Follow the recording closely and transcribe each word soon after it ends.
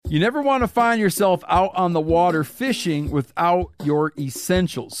You never want to find yourself out on the water fishing without your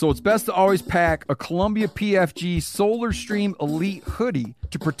essentials. So it's best to always pack a Columbia PFG Solar Stream Elite hoodie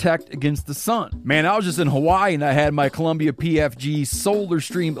to protect against the sun. Man, I was just in Hawaii and I had my Columbia PFG Solar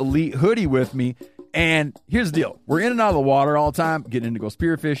Stream Elite hoodie with me. And here's the deal. We're in and out of the water all the time, getting in to go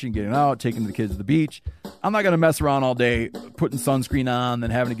spearfishing, getting out, taking the kids to the beach. I'm not going to mess around all day putting sunscreen on,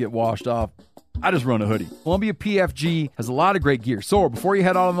 then having to get washed off. I just run a hoodie. Columbia PFG has a lot of great gear. So before you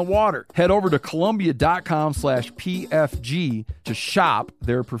head out on the water, head over to Columbia.com/PFG to shop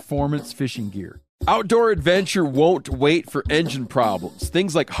their performance fishing gear. Outdoor adventure won't wait for engine problems.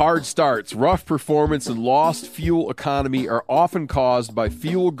 Things like hard starts, rough performance, and lost fuel economy are often caused by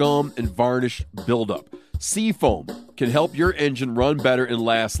fuel gum and varnish buildup. Seafoam can help your engine run better and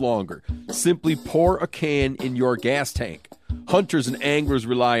last longer. Simply pour a can in your gas tank. Hunters and anglers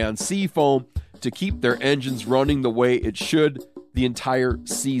rely on Seafoam to keep their engines running the way it should the entire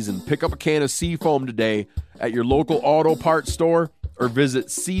season. Pick up a can of Seafoam today at your local auto parts store or visit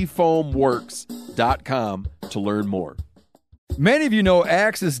seafoamworks.com to learn more. Many of you know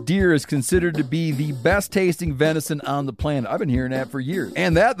Axis deer is considered to be the best tasting venison on the planet. I've been hearing that for years.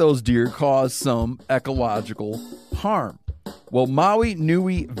 And that those deer cause some ecological harm. Well, Maui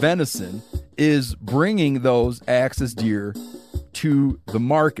Nui Venison is bringing those Axis deer to the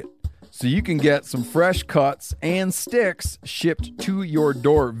market. So you can get some fresh cuts and sticks shipped to your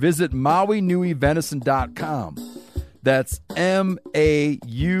door. Visit MauiNuiVenison.com. That's MAUINUI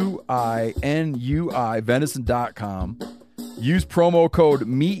venison.com. Use promo code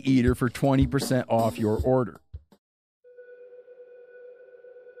MeatEater for 20% off your order.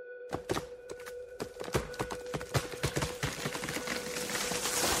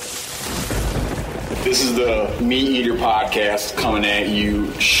 This is the Meat Eater podcast coming at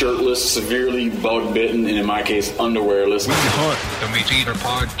you shirtless, severely bug bitten, and in my case, underwearless. We hunt the Meat Eater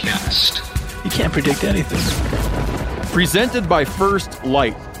podcast. You can't predict anything. Presented by First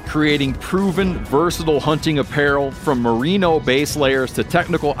Light, creating proven, versatile hunting apparel from merino base layers to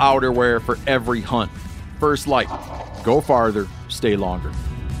technical outerwear for every hunt. First Light. Go farther, stay longer.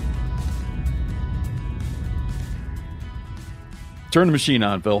 Turn the machine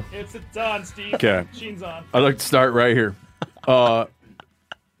on, Phil. It's on, Steve. Okay. Machine's on. I'd like to start right here. Because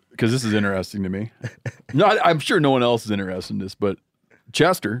this is interesting to me. No, I'm sure no one else is interested in this, but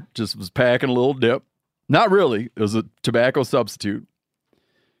Chester just was packing a little dip. Not really. It was a tobacco substitute.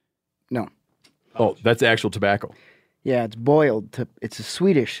 No. Oh, that's actual tobacco. Yeah, it's boiled. It's a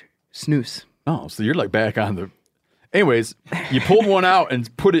Swedish snus. Oh, so you're like back on the... Anyways, you pulled one out and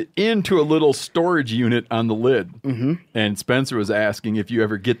put it into a little storage unit on the lid. Mm-hmm. And Spencer was asking if you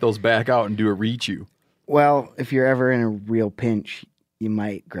ever get those back out and do a rechew. Well, if you're ever in a real pinch, you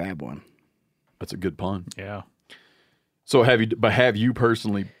might grab one. That's a good pun. Yeah. So have you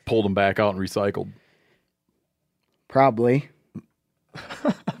personally pulled them back out and recycled? Probably.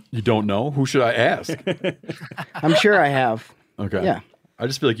 You don't know? Who should I ask? I'm sure I have. Okay. Yeah. I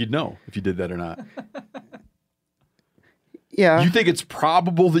just feel like you'd know if you did that or not. Yeah. You think it's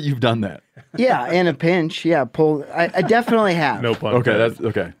probable that you've done that? Yeah, in a pinch. Yeah, I definitely have. No pun. Okay, that's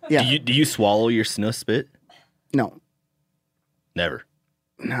okay. Yeah. Do you swallow your snus spit? No. Never.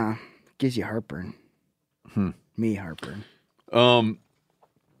 Nah. Gives you heartburn. Me heartburn. I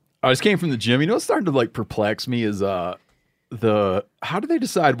just came from the gym. You know what's starting to like perplex me is how do they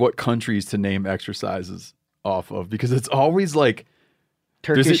decide what countries to name exercises off of? Because it's always like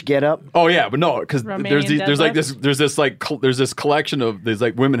Turkish get up. Oh yeah, but no, because there's this collection of these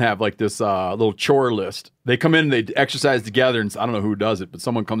like women have like this little chore list. They come in and they exercise together, and I don't know who does it, but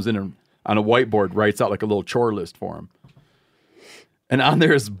someone comes in and on a whiteboard writes out like a little chore list for them. And on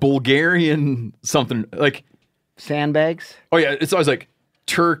there is Bulgarian something like Sandbags. Oh yeah, it's always like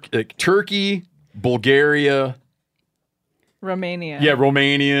Turkey, Bulgaria, Romania. Yeah,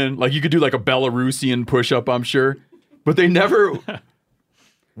 Romanian. Like you could do like a Belarusian push-up, I'm sure, but they never.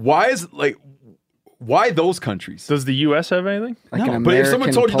 Why those countries? Does the U.S. have anything? Like no, but if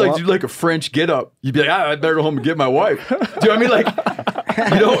someone told you like do like a French get up, you'd be like, I better go home and get my wife. Do you know what I mean? Like,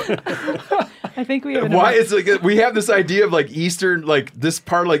 you know, I think we have. Why it's like we have this idea of like Eastern, like this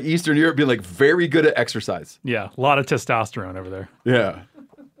part of like Eastern Europe being like very good at exercise. Yeah, a lot of testosterone over there. Yeah,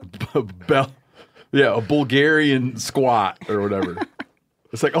 a Bulgarian squat or whatever.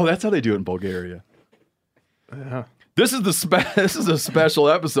 It's like, oh, that's how they do it in Bulgaria. Yeah. This is a special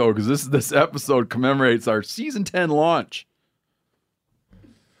episode because this episode commemorates our season 10 launch.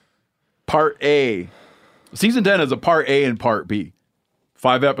 Part A. Season 10 is a part A and part B.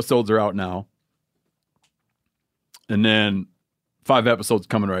 5 episodes are out now. And then 5 episodes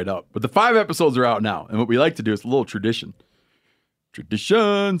coming right up. But the 5 episodes are out now. And what we like to do is a little tradition.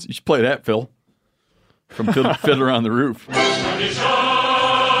 Traditions. You should play that, Phil. From Fiddler on the Roof.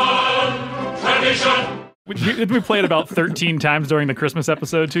 Did we play it about 13 times during the Christmas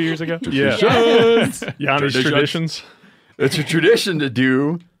episode 2 years ago? Yeah. Traditions. Yanni's traditions. It's a tradition to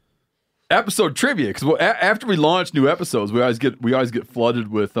do episode trivia because after we launch new episodes, we always get flooded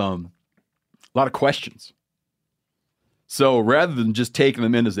with a lot of questions. So rather than just taking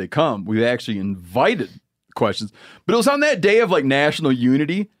them in as they come, we've actually invited questions. But it was on that day of like national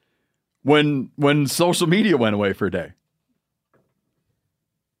unity when social media went away for a day.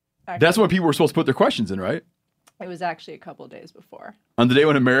 That's when people were supposed to put their questions in, right? It was actually a couple days before. On the day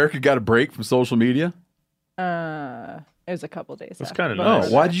when America got a break from social media? It was a couple days. That's after. kind of Oh, nice.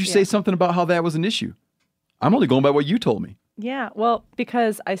 why did you say something about how that was an issue? I'm only going by what you told me. Yeah, well,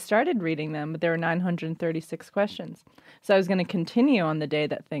 because I started reading them, but there were 936 questions. So I was going to continue on the day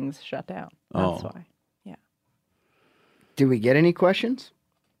that things shut down. That's why. Yeah. Did we get any questions?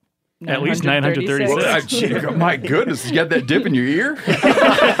 At least 936. Well, my goodness, you got that dip in your ear?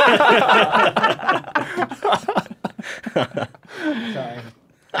 Sorry.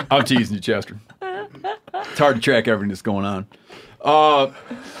 I'm teasing you, Chester. It's hard to track everything that's going on.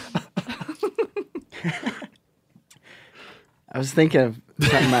 I was thinking of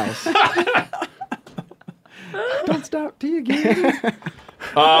something else. Don't stop till you get it.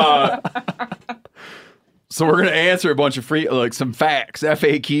 So we're going to answer a bunch of some facts,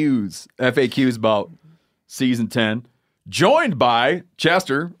 FAQs about season 10. Joined by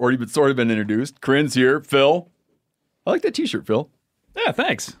Chester, already sort of been introduced. Corinne's here. Phil. I like that t-shirt, Phil. Yeah,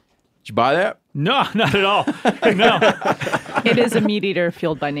 thanks. Did you buy that? No, not at all. No. It is a meat eater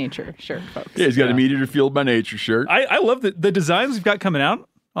fueled by nature shirt, folks. Yeah, he's got a meat eater fueled by nature shirt. I love the designs we've got coming out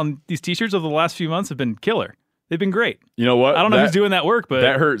on these t-shirts over the last few months have been killer. They've been great. You know what? I don't know who's doing that work, but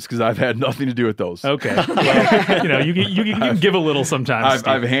that hurts because I've had nothing to do with those. Okay. Well, you can give a little sometimes.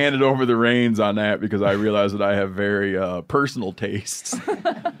 I've handed over the reins on that because I realize that I have very personal tastes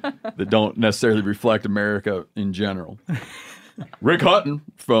that don't necessarily reflect America in general. Rick Hutton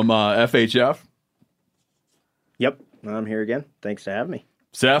from FHF. Yep, I'm here again. Thanks for having me.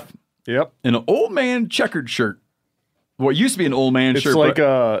 Seth. Yep. In an old man checkered shirt. What used to be an old man It's shirt. like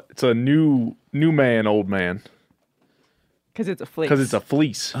it's a new man, old man. Because it's a fleece. Because it's a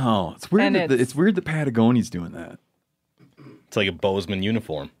fleece. Oh, it's weird. And It's weird that Patagonia's doing that. It's like a Bozeman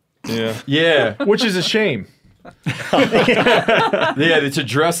uniform. Yeah. Yeah. Which is a shame. Yeah, to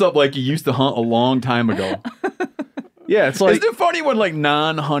dress up like you used to hunt a long time ago. Yeah, it's like Isn't it funny when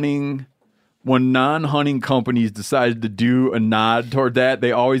non-hunting companies decided to do a nod toward that,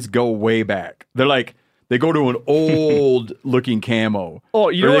 they always go way back. They go to an old looking camo. Oh,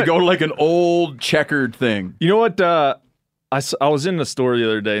 you or know they what? go to like an old checkered thing. You know what? I was in the store the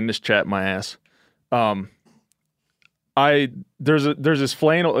other day and this chat my ass. There's this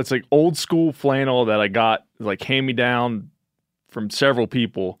flannel. It's like old school flannel that I got like hand me down from several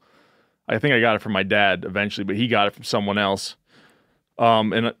people. I think I got it from my dad eventually, but he got it from someone else.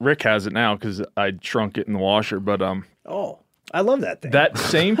 And Rick has it now because I shrunk it in the washer. But Oh, I love that thing. that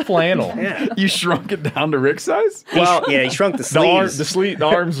same flannel. Yeah. You shrunk it down to Rick's size? Well, yeah, he shrunk the sleeves. The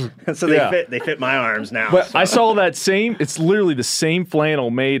arms. so yeah. they fit my arms now. But so. I saw that same. It's literally the same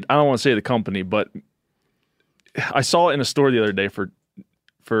flannel made. I don't want to say the company, but I saw it in a store the other day for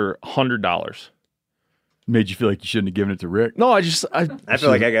 $100. Made you feel like you shouldn't have given it to Rick. No, I feel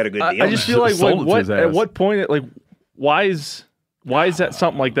like I got a good deal. I just feel like Sold it to what his at ass. what point why is that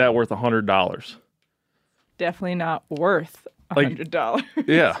something like that worth $100? Definitely not worth Like- $100.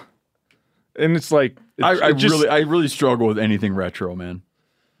 Yeah, and it's like I really struggle with anything retro, man.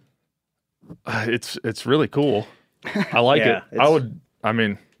 it's really cool. I like Yeah,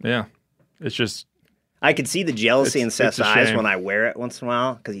 it. Yeah. It's just I could see the jealousy in It's Seth's a eyes shame. when I wear it once in a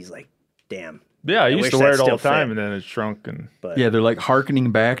while because he's like, damn. I used wish to wear that it all the still time, fit. and then it shrunk. And But Yeah, they're like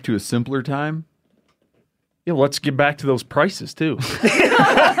hearkening back to a simpler time. yeah, let's get back to those prices too.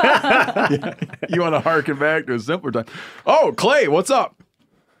 You want to harken back to a simpler time. Oh, Clay, what's up?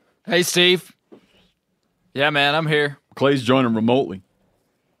 Hey, Steve. Yeah, man, I'm here. Clay's joining remotely.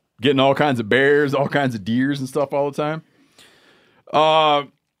 Getting all kinds of bears, all kinds of deers and stuff all the time.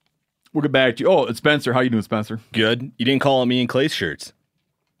 We'll get back to you. Oh, it's Spencer. How you doing, Spencer? Good. You didn't call on me in Clay's shirts.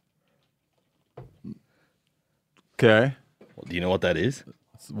 Okay. Well, do you know what that is?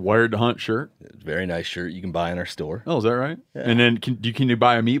 It's a Wired to Hunt shirt. It's a very nice shirt you can buy in our store. Oh, is that right? Yeah. And then can you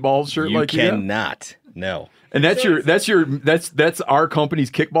buy a meatballs shirt You like that? cannot. No. And that's our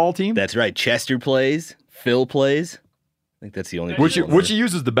company's kickball team? That's right. Chester plays. Phil plays. I think that's the only Which people on he there.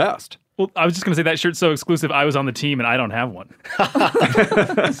 uses the best. Well, I was just going to say that shirt's so exclusive. I was on the team and I don't have one.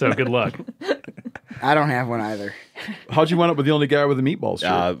 So good luck. I don't have one either. How'd you wind up with the only guy with a meatball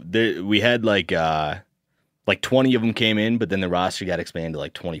shirt? We had like 20 of them came in, but then the roster got expanded to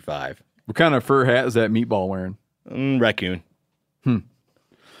like 25. What kind of fur hat is that meatball wearing? Raccoon.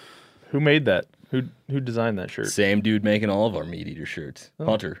 Who made that? Who designed that shirt? Same dude making all of our meat eater shirts.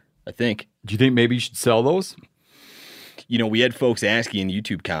 Hunter, I think. Do you think maybe you should sell those? You know, we had folks asking in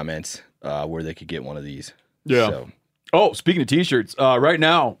YouTube comments where they could get one of these. Yeah. So. Oh, speaking of t-shirts, right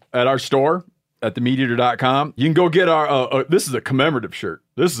now at our store at themeateater.com, you can go get our, this is a commemorative shirt.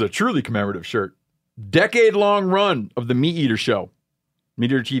 This is a truly commemorative shirt. Decade-long run of the Meat Eater show.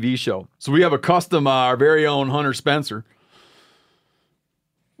 Meat Eater TV show. So we have a custom, our very own Hunter Spencer.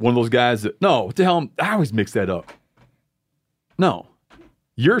 One of those guys that, no, what the hell, I always mix that up. No,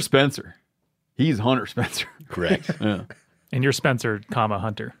 you're Spencer. He's Hunter Spencer. Correct. Yeah. And you're Spencer,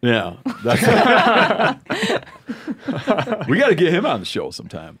 Hunter. Yeah. That's we got to get him on the show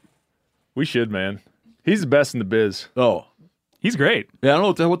sometime. We should, man. He's the best in the biz. Oh. He's great. Yeah, I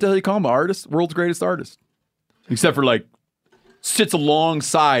don't know what the hell you call him, artist, world's greatest artist. Except for like sits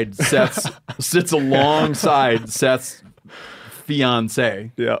alongside Seth's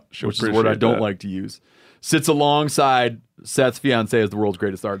fiance. Yeah, which is a word I don't like to use. Sits alongside Seth's fiance as the world's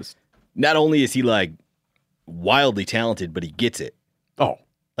greatest artist. Not only is he like wildly talented, but he gets it. Oh,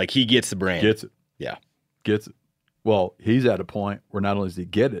 like he gets the brand. Gets it. Yeah, gets it. Well, he's at a point where not only does he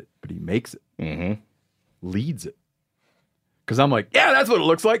get it, but he makes it. Mm-hmm. Leads it. Because I'm like, yeah, that's what it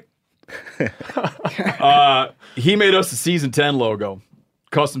looks like. He made us the season 10 logo,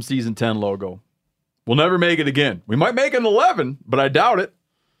 custom season 10 logo. We'll never make it again. We might make an 11, but I doubt it.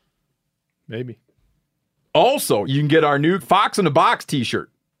 Maybe. Also, you can get our new Fox in a Box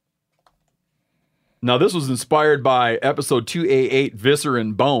t-shirt. Now, this was inspired by episode 288, Viscer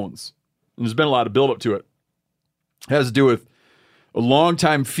and Bones. And there's been a lot of buildup to it. It has to do with a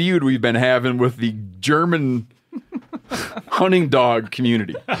longtime feud we've been having with the German hunting dog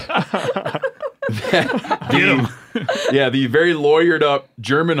community. The very lawyered up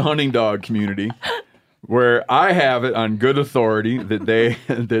German hunting dog community, where I have it on good authority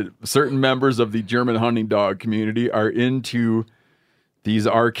that certain members of the German hunting dog community are into these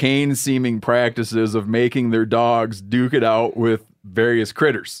arcane seeming practices of making their dogs duke it out with various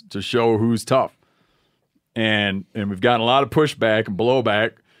critters to show who's tough. And we've gotten a lot of pushback and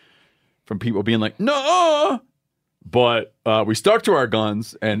blowback from people being like, no, but we stuck to our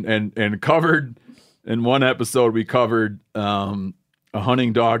guns and covered in one episode, we covered a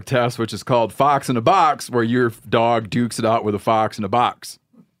hunting dog test, which is called Fox in a Box, where your dog dukes it out with a fox in a box.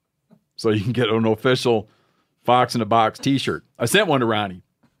 So you can get an official Fox in a Box t-shirt. I sent one to Ronnie.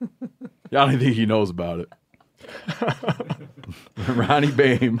 I don't even think he knows about it. Ronnie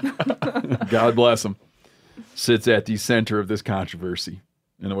Bame, God bless him, sits at the center of this controversy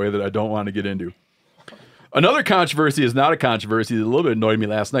in a way that I don't want to get into. Another controversy is not a controversy that a little bit annoyed me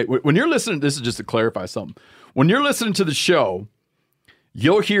last night. When you're listening, this is just to clarify something. When you're listening to the show,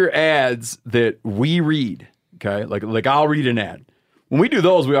 you'll hear ads that we read, okay? Like I'll read an ad. When we do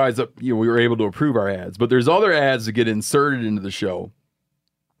those, we always, we were able to approve our ads. But there's other ads that get inserted into the show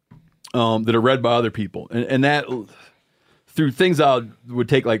that are read by other people. And that, through things I would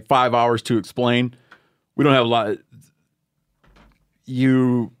take like 5 hours to explain, we don't have a lot.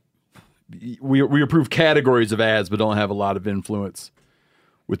 We approve categories of ads, but don't have a lot of influence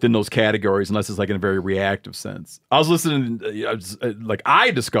within those categories unless it's like in a very reactive sense. I was listening,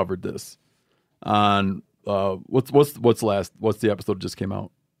 I discovered this on what's the episode that just came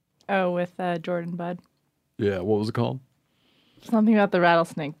out? Oh, with Jordan Budd. Yeah, what was it called? Something about the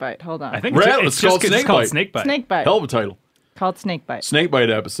rattlesnake bite. Hold on. I think it's called Snake Bite. Snake Bite. Hell of a title. Called Snake Bite. Snake Bite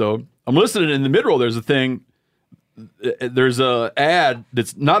episode. I'm listening in the mid-roll. There's a thing. There's a ad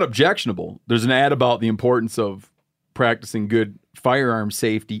that's not objectionable. There's an ad about the importance of practicing good firearm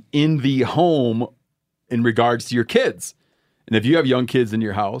safety in the home in regards to your kids. And if you have young kids in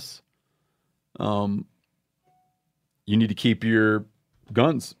your house, you need to keep your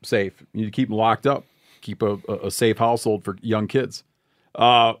guns safe. You need to keep them locked up. Keep a safe household for young kids.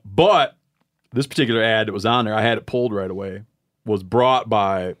 But this particular ad that was on there, I had it pulled right away, was brought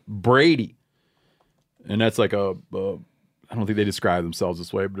by Brady. And that's like I don't think they describe themselves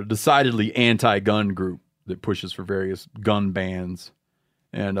this way, but a decidedly anti-gun group that pushes for various gun bans.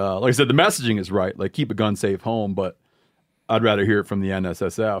 And like I said, the messaging is right. Like, keep a gun safe home, but I'd rather hear it from the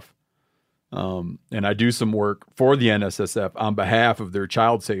NSSF. And I do some work for the NSSF on behalf of their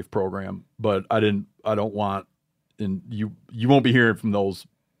child safe program, but I don't want, and you won't be hearing from those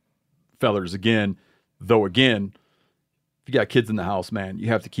fellers again, though again, if you got kids in the house, man, you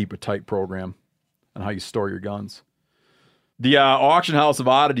have to keep a tight program on how you store your guns. The Auction House of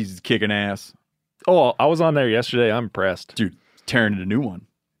Oddities is kicking ass. Oh, I was on there yesterday. I'm impressed. Dude, tearing it a new one.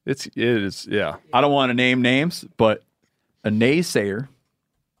 It is, yeah. I don't want to name names, but a naysayer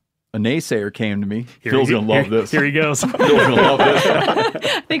came to me. Phil's going to love this. Here he goes. Phil's going to love this.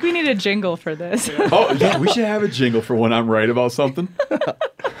 I think we need a jingle for this. Oh, yeah, we should have a jingle for when I'm right about something.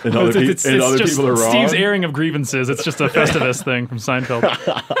 And other, It's other just people are wrong. Steve's airing of grievances. It's just a Festivus thing from Seinfeld.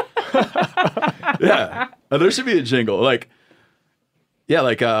 Yeah. There should be a jingle. Like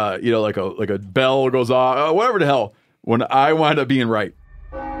a bell goes off, whatever the hell, when I wind up being right.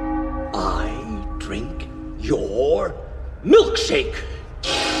 I drink your milkshake.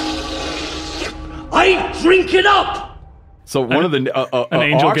 I drink it up. So one of the an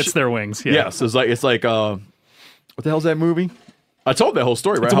angel gets their wings. Yeah. Yes, it's like what the hell's that movie? I told that whole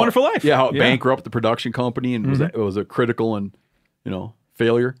story, right? It's a Wonderful Life. Yeah, how it bankrupted the production company and it was a critical and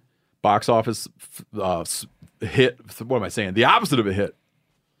failure, box office hit. What am I saying? The opposite of a hit.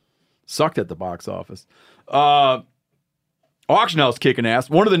 Sucked at the box office. Auction house kicking ass.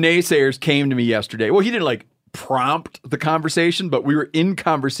 One of the naysayers came to me yesterday. Well, he didn't prompt the conversation, but we were in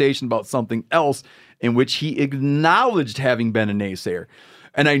conversation about something else in which he acknowledged having been a naysayer.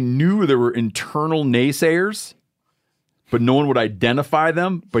 And I knew there were internal naysayers, but no one would identify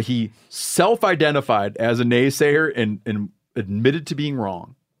them. But he self-identified as a naysayer and admitted to being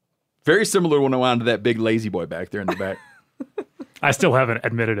wrong. Very similar when I went to that big lazy boy back there in the back. I still haven't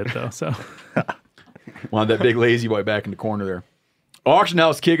admitted it, though. So Wanted that big lazy boy back in the corner there. Auction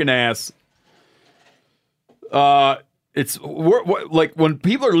house kicking ass. It's when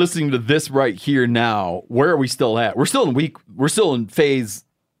people are listening to this right here now, where are we still at? We're still in phase.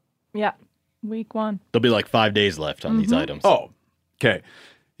 Yeah, week 1. There'll be like 5 days left on these items. Oh, okay.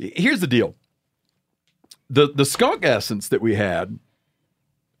 Here's the deal. The skunk essence that we had,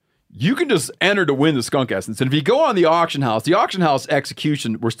 you can just enter to win the skunk essence. And if you go on the auction house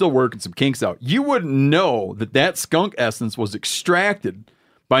execution, we're still working some kinks out. You wouldn't know that skunk essence was extracted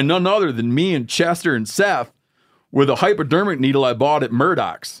by none other than me and Chester and Seth with a hypodermic needle I bought at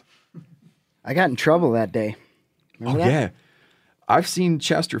Murdoch's. I got in trouble that day. Remember that? Yeah. I've seen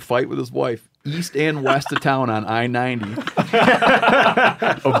Chester fight with his wife east and west of town on I-90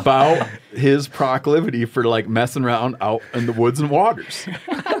 about his proclivity for messing around out in the woods and waters.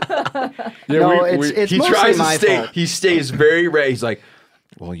 It's he mostly tries to my stay. fault. He stays very rare. He's like,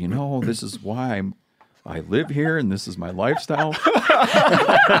 well, this is why I live here and this is my lifestyle.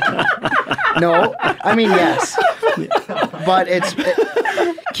 No, I mean yes, but it's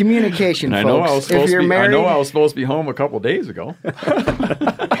communication. And folks. If you're married, I know I was supposed to be home a couple days ago.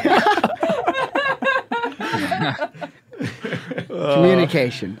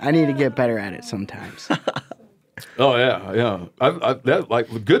 communication. I need to get better at it sometimes. Oh yeah. That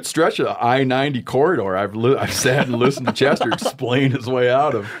a good stretch of the I-90 corridor. I've sat and listened to Chester explain his way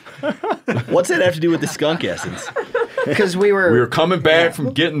out of. What's that have to do with the skunk essence? Because we were coming back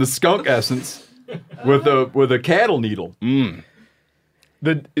from getting the skunk essence with a cattle needle.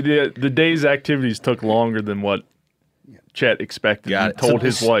 The day's activities took longer than what Chet expected and told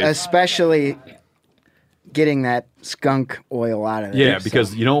his wife. Especially getting that skunk oil out of it. Yeah,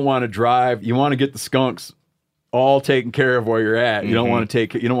 because you don't want to drive. You want to get the skunks all taken care of where you're at. You don't want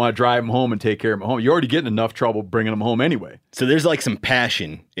to drive them home and take care of them at home. You're already getting enough trouble bringing them home anyway. So there's some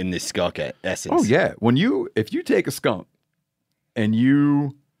passion in this skunk essence. Oh yeah, if you take a skunk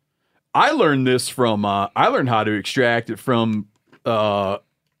and I learned this from I learned how to extract it from probably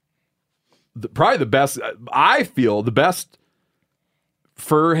the best. I feel the best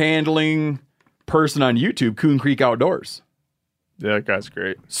fur handling person on YouTube, Coon Creek Outdoors. Yeah, that guy's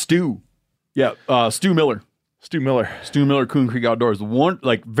great. Stu. Yeah, Stu Miller. Stu Miller, Coon Creek Outdoors. One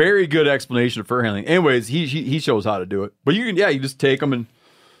very good explanation of fur handling. Anyways, he shows how to do it. But you just take them and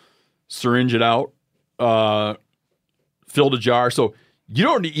syringe it out, fill the jar. So you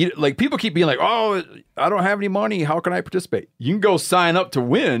don't need, people keep being like, oh, I don't have any money. How can I participate? You can go sign up to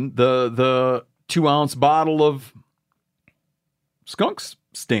win the 2-ounce bottle of skunk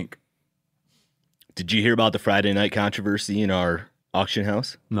stink. Did you hear about the Friday night controversy in our auction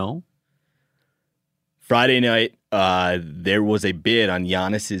house? No. Friday night, there was a bid on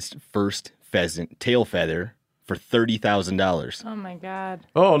Giannis's first pheasant tail feather for $30,000. Oh my God.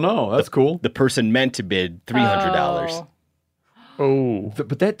 Oh no, that's cool. The person meant to bid $300. Oh,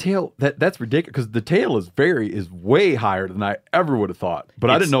 but that tail that's ridiculous because the tail is way higher than I ever would have thought. But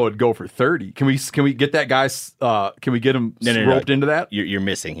I didn't know it'd go for 30. Can we get that guy? Can we get him roped into that? You're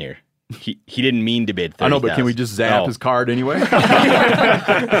missing here. He didn't mean to bid 30,000. I know, but can we just zap his card anyway?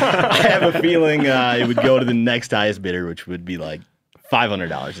 I have a feeling it would go to the next highest bidder, which would be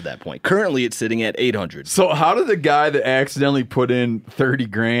 $500 at that point. Currently, it's sitting at $800. So how did the guy that accidentally put in 30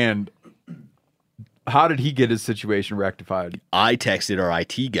 grand How did he get his situation rectified? I texted our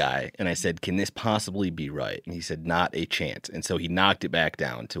IT guy and I said, can this possibly be right? And he said, not a chance. And so he knocked it back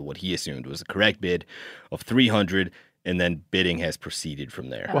down to what he assumed was the correct bid of $300, and then bidding has proceeded from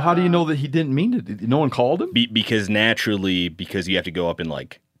there. Well, how do you know that he didn't mean it? No one called him? Because naturally, because you have to go up in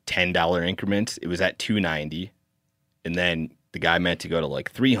like $10 increments, it was at $290, and then the guy meant to go to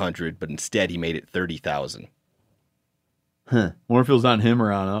like $300, but instead he made it $30,000. Huh. Wonder if it was on him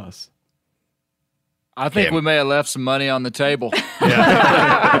or on us. I think we may have left some money on the table.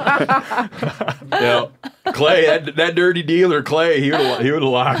 Yeah. Clay, that dirty dealer, Clay, he would have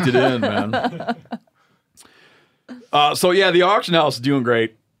locked it in, man. So yeah, the auction house is doing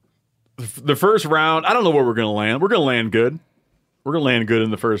great. The first round, I don't know where we're going to land. We're going to land good. We're going to land good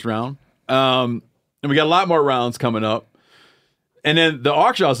in the first round. And we got a lot more rounds coming up. And then the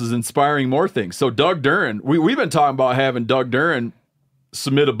auction house is inspiring more things. So Doug Duran, we've been talking about having Doug Duran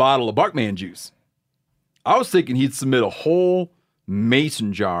submit a bottle of Buckman juice. I was thinking he'd submit a whole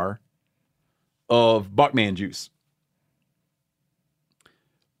mason jar of Buckman juice.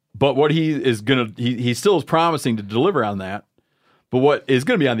 But what he is going to, he still is promising to deliver on that. But what is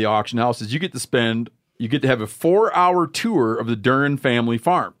going to be on the auction house is you get to have a 4-hour tour of the Duran family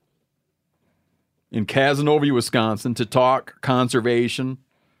farm in Casanova, Wisconsin, to talk conservation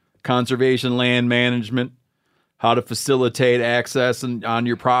land management, how to facilitate access on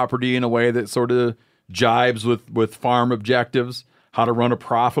your property in a way that sort of jibes with farm objectives, how to run a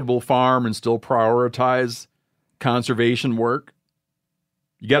profitable farm and still prioritize conservation work.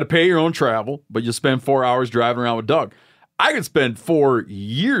 You got to pay your own travel, but you spend 4 hours driving around with Doug. I could spend 4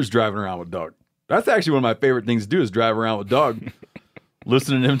 years driving around with Doug. That's actually one of my favorite things to do is drive around with Doug,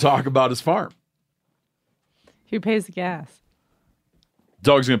 listening to him talk about his farm. Who pays the gas?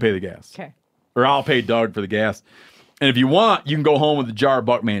 Doug's going to pay the gas. Okay. Or I'll pay Doug for the gas. And if you want, you can go home with a jar of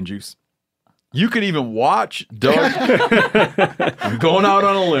Buckman juice. You could even watch Doug. I'm going out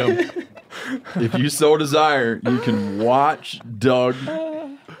on a limb. If you so desire, you can watch Doug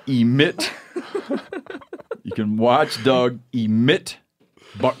emit. You can watch Doug emit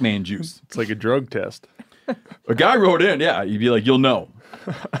Buckman juice. It's like a drug test. A guy wrote in, yeah, you'd be like, you'll know.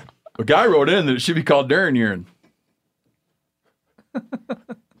 A guy wrote in that it should be called Duran urine.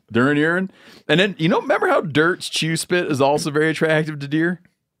 Duran urine. And then, remember how Dirt's chew spit is also very attractive to deer?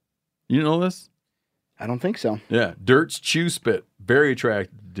 You know this? I don't think so. Yeah, Dirt's chew spit, very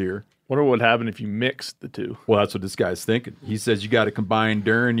attractive to deer. Wonder what would happen if you mixed the two. Well, that's what this guy's thinking. He says you got to combine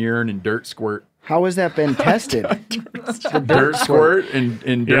Duran urine and dirt squirt. How has that been tested? Dirt squirt and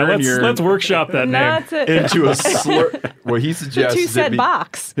Duran urine. Let's workshop that name. Into a slur. Well, he suggests the two-set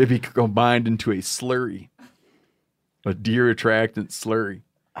box. It'd be combined into a slurry. A deer attractant slurry.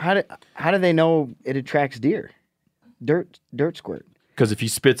 How do they know it attracts deer? Dirt squirt. Because if he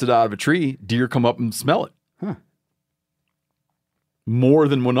spits it out of a tree, deer come up and smell it. Huh. More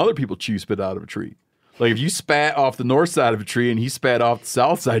than when other people chew spit out of a tree. Like if you spat off the north side of a tree and he spat off the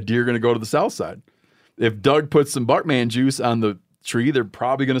south side, deer are going to go to the south side. If Doug puts some Buckman juice on the tree, they're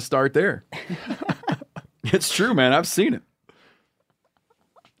probably going to start there. It's true, man. I've seen it.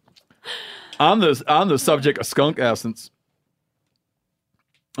 On the subject of skunk essence,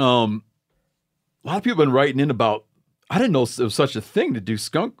 a lot of people have been writing in about, I didn't know there was such a thing to do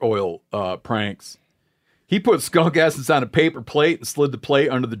skunk oil pranks. He put skunk essence on a paper plate and slid the plate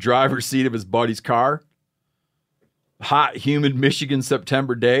under the driver's seat of his buddy's car. Hot, humid Michigan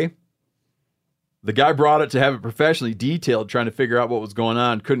September day. The guy brought it to have it professionally detailed, trying to figure out what was going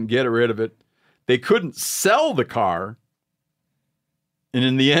on. Couldn't get rid of it. They couldn't sell the car. And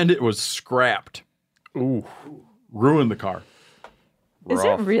in the end, it was scrapped. Ooh. Ruined the car. Is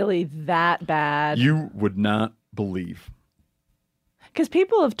it really that bad? You would not believe. Because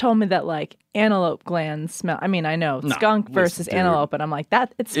people have told me that like antelope glands smell. I mean, I know skunk versus antelope, but I'm like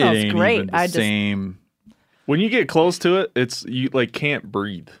that. It smells ain't great. Even the same. When you get close to it, it's you like can't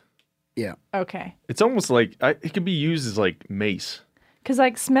breathe. Yeah. Okay. It's almost like it could be used as like mace. Because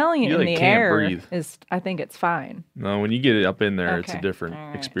like smelling it You, in like, the can't air breathe. is, I think it's fine. No, when you get it up in there, it's a Okay. different All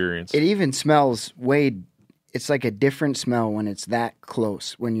right. experience. It even smells it's like a different smell when it's that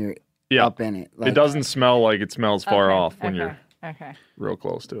close, when you're up in it. Like, it doesn't smell like it smells far Okay, off when you're Okay. real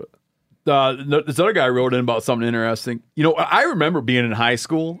close to it. This other guy wrote in about something interesting. I remember being in high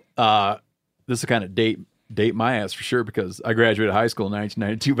school. This is kind of date my ass for sure because I graduated high school in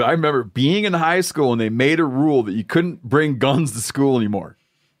 1992. But I remember being in high school and they made a rule that you couldn't bring guns to school anymore.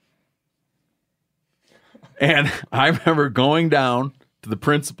 And I remember going down to the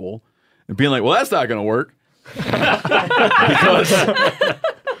principal and being like, well, that's not going to work. Because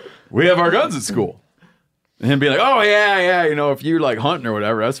we have our guns at school. And him being like, oh, yeah, if you're like hunting or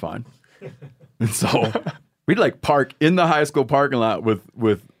whatever, that's fine. And so we'd like park in the high school parking lot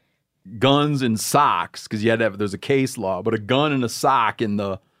with guns and socks, because you had to have, there's a case law, but a gun and a sock in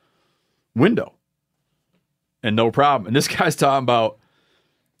the window. And no problem. And this guy's talking about,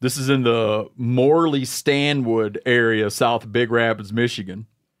 this is in the Morley-Stanwood area, south of Big Rapids, Michigan.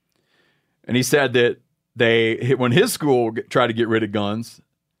 And he said that when his school tried to get rid of guns,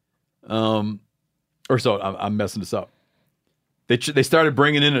 I'm messing this up. They started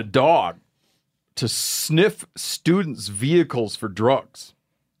bringing in a dog to sniff students' vehicles for drugs.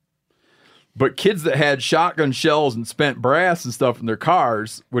 But kids that had shotgun shells and spent brass and stuff in their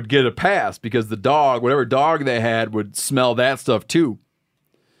cars would get a pass because the dog, whatever dog they had, would smell that stuff too.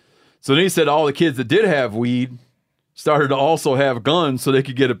 So then he said all the kids that did have weed started to also have guns so they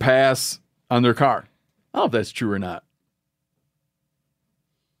could get a pass on their car. I don't know if that's true or not.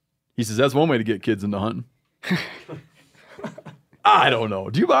 He says that's one way to get kids into hunting. I don't know.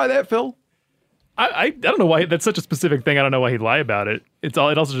 Do you buy that, Phil? I don't know why that's such a specific thing. I don't know why he'd lie about it. It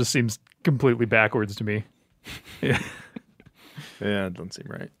also just seems completely backwards to me. Yeah, it doesn't seem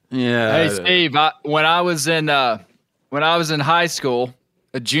right. Yeah. Hey Steve, when I was in high school,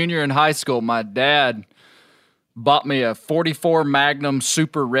 a junior in high school, my dad bought me a 44 Magnum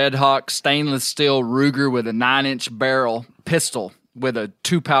Super Red Hawk stainless steel Ruger with a 9-inch barrel pistol with a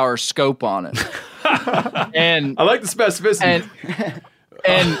 2-power scope on it. And I like the specificity.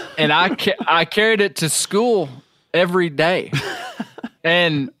 And I carried it to school every day.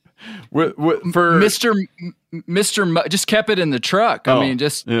 And for Mr. just kept it in the truck. I mean,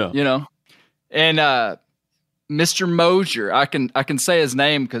 you know. And Mr. Mosier, I can say his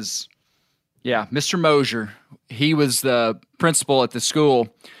name because, yeah, Mr. Mosier, he was the principal at the school,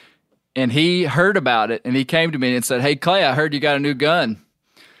 and he heard about it, and he came to me and said, "Hey, Clay, I heard you got a new gun."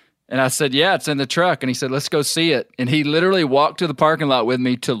 And I said, "Yeah, it's in the truck." And he said, "Let's go see it." And he literally walked to the parking lot with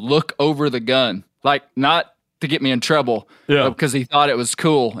me to look over the gun, like not to get me in trouble, but because he thought it was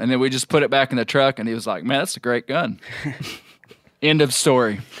cool. And then we just put it back in the truck, and he was like, "Man, that's a great gun." End of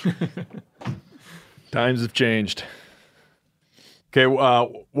story. Times have changed. Okay,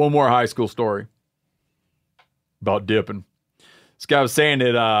 one more high school story about dipping. This guy was saying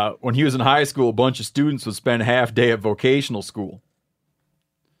that when he was in high school, a bunch of students would spend half day at vocational school.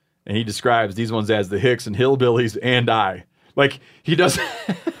 And he describes these ones as the Hicks and Hillbillies and I. Like, he doesn't...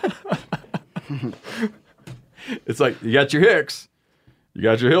 It's like, you got your Hicks, you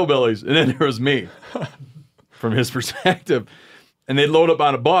got your Hillbillies, and then there was me, from his perspective. And they'd load up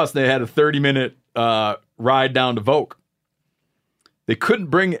on a bus, and they had a 30-minute ride down to Voc. They couldn't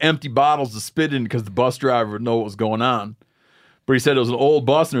bring empty bottles to spit in because the bus driver would know what was going on. But he said it was an old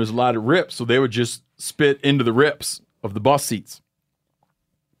bus, and there was a lot of rips, so they would just spit into the rips of the bus seats.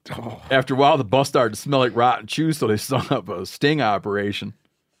 Oh. After a while, the bus started to smell like rotten chew, so they stung up a sting operation.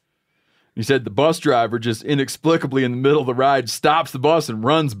 He said the bus driver just inexplicably in the middle of the ride stops the bus and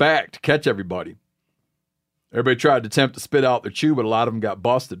runs back to catch everybody. Everybody tried to attempt to spit out their chew, but a lot of them got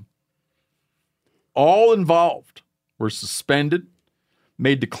busted. All involved were suspended,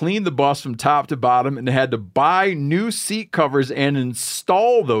 made to clean the bus from top to bottom, and they had to buy new seat covers and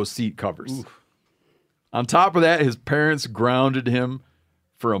install those seat covers. Oof. On top of that, his parents grounded him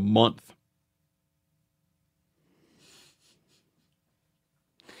for a month.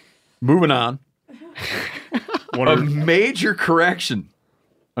 Moving on. A major correction.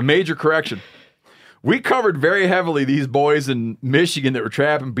 We covered very heavily these boys in Michigan that were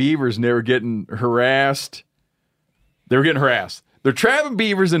trapping beavers, and they were getting harassed. They're trapping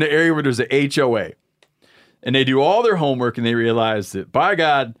beavers in an area where there's a HOA. And they do all their homework, and they realize that, by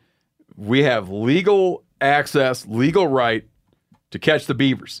God, we have legal access, legal right to catch the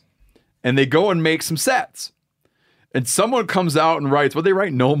beavers. And they go and make some sets. And someone comes out and writes, what they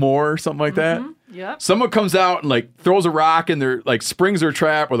write, no more or something like that? Yep. Someone comes out and like throws a rock in their, like springs their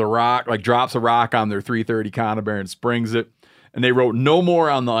trap with a rock, like drops a rock on their 330 conibear and springs it. And they wrote no more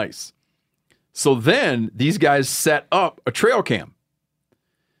on the ice. So then these guys set up a trail cam.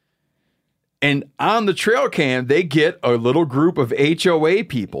 And on the trail cam, they get a little group of HOA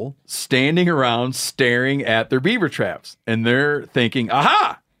people standing around staring at their beaver traps. And they're thinking,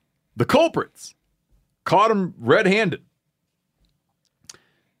 aha, the culprits. Caught them red-handed.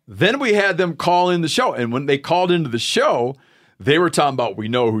 Then we had them call in the show. And when they called into the show, they were talking about, we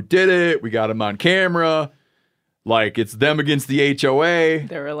know who did it. We got them on camera. Like, it's them against the HOA.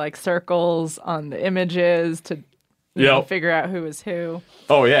 There were like circles on the images to you know, figure out who was who.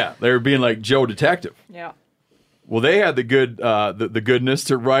 Oh, yeah. They were being like Joe Detective. Yeah. Well, they had the good, the goodness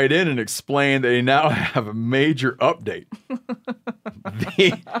to write in and explain that they now have a major update.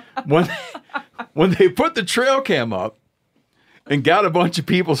 When they put the trail cam up and got a bunch of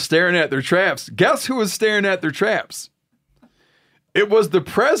people staring at their traps. Guess who was staring at their traps? It was the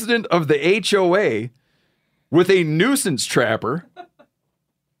president of the HOA with a nuisance trapper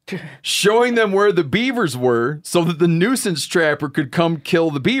showing them where the beavers were so that the nuisance trapper could come kill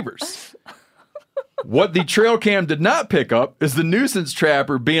the beavers. What the trail cam did not pick up is the nuisance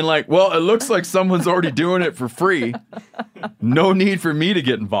trapper being like, well, it looks like someone's already doing it for free. No need for me to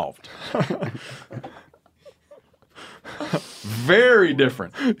get involved. Very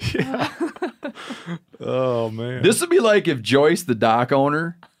different. Yeah. Oh, man. This would be like if Joyce, the dock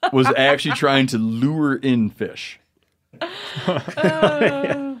owner, was actually trying to lure in fish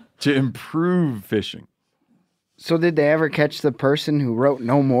to improve fishing. So did they ever catch the person who wrote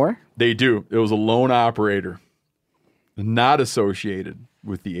no more? They do. It was a lone operator, not associated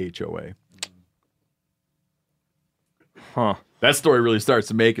with the HOA. Huh. That story really starts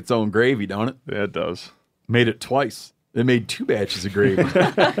to make its own gravy, don't it? Yeah, it does. Made it twice. They made 2 batches of gravy.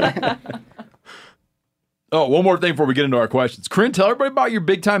 Oh, one more thing before we get into our questions. Corinne, tell everybody about your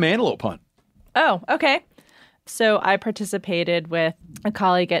big-time antelope hunt. Oh, okay. So I participated with a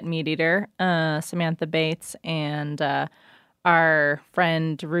colleague at Meat Eater, Samantha Bates, and our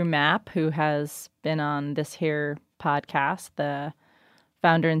friend Rue Mapp, who has been on this here podcast, the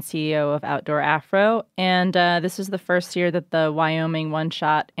founder and CEO of Outdoor Afro. And this is the first year that the Wyoming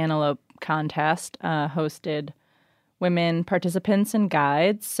One-Shot Antelope Contest hosted women participants and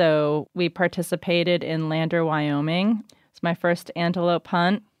guides. So we participated in Lander, Wyoming. It's my first antelope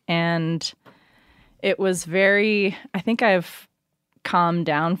hunt, and it was I think I've calmed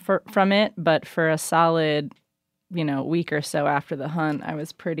down from it, but for a solid, week or so after the hunt, I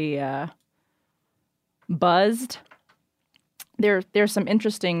was pretty buzzed. There's some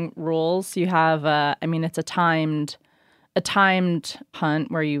interesting rules. You have, it's a timed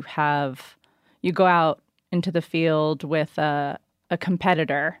hunt where you go out into the field with a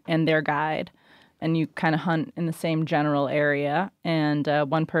competitor and their guide, and you kind of hunt in the same general area. And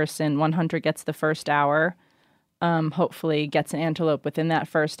one hunter gets the first hour, hopefully gets an antelope within that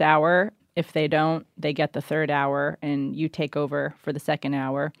first hour. If they don't, they get the third hour, and you take over for the second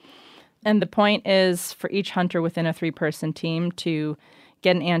hour. And the point is for each hunter within a 3-person team to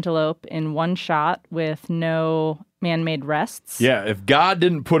get an antelope in one shot with no man-made rests. Yeah, if God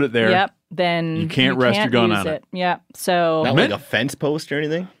didn't put it there, yep, then you can't rest your gun on it. Yep. So not like a fence post or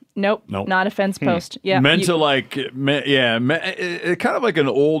anything? Nope. Not a fence post. Yeah. Meant to kind of like an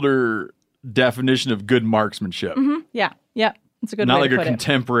older definition of good marksmanship. Mm-hmm. Yeah. Yep. It's a good not way to like put a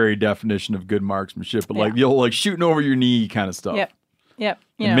contemporary definition of good marksmanship, but like shooting over your knee kind of stuff. Yep.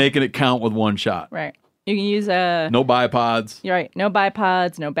 And making it count with one shot. Right. You can use no bipods. You're right. No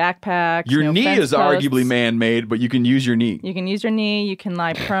bipods, no backpacks. Your knee is arguably man-made, but you can use your knee. You can use your knee. You can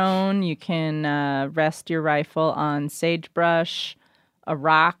lie prone. You can rest your rifle on sagebrush, a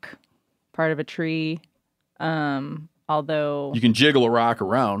rock, part of a tree. Although you can jiggle a rock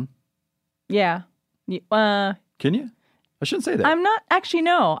around. Yeah. Can you? I shouldn't say that. I'm not actually.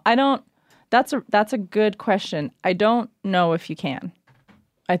 No, I don't. That's a good question. I don't know if you can.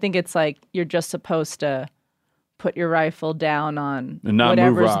 I think it's like you're just supposed to put your rifle down on and not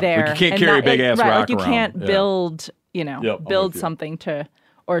whatever's move rock. there. Like you can't carry a big ass rock like you around. Can't build, build you. something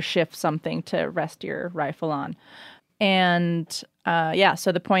or shift something to rest your rifle on. And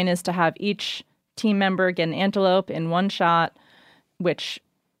so the point is to have each team member get an antelope in one shot, which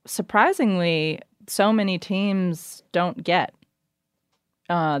surprisingly so many teams don't get.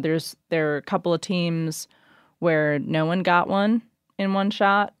 There are a couple of teams where no one got one in one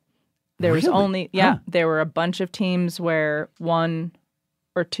shot. There was there were a bunch of teams where 1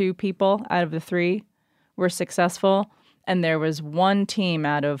 or 2 people out of the 3 were successful. And there was one team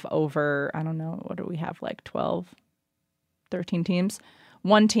out of over, I don't know, what do we have, like 12, 13 teams?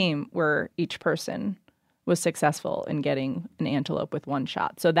 One team where each person was successful in getting an antelope with one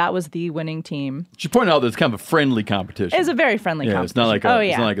shot. So that was the winning team. You point out that it's kind of a friendly competition. It's a very friendly competition. It's not like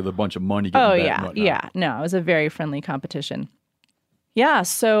it's not like a bunch of money getting bet and whatnot. Yeah. No, it was a very friendly competition. Yeah,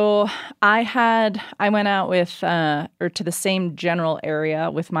 so I went out with to the same general area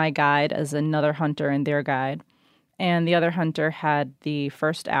with my guide as another hunter and their guide. And the other hunter had the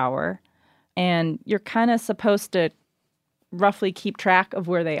first hour. And you're kind of supposed to roughly keep track of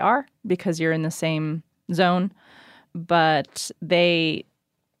where they are because you're in the same zone. But they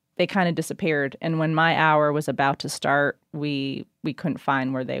kind of disappeared. And when my hour was about to start, we couldn't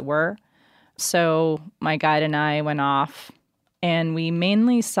find where they were. So my guide and I went off. And we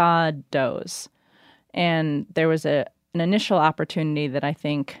mainly saw does. And there was an initial opportunity that I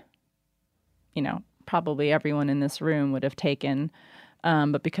think, probably everyone in this room would have taken.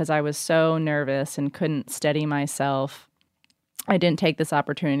 But because I was so nervous and couldn't steady myself, I didn't take this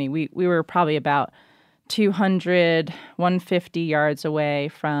opportunity. We were probably about 200, 150 yards away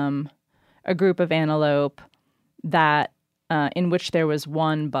from a group of antelope that in which there was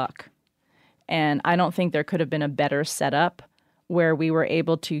one buck. And I don't think there could have been a better setup where we were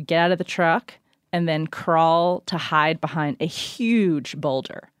able to get out of the truck and then crawl to hide behind a huge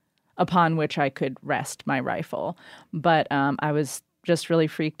boulder upon which I could rest my rifle. But I was just really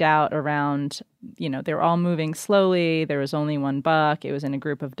freaked out around, they were all moving slowly. There was only one buck. It was in a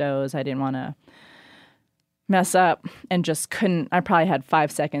group of does. I didn't want to mess up and just couldn't. I probably had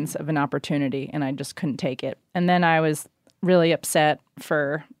 5 seconds of an opportunity and I just couldn't take it. And then I was really upset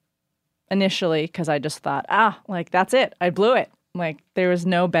initially because I just thought, that's it. I blew it. There was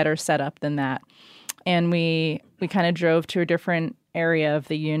no better setup than that. And we kind of drove to a different area of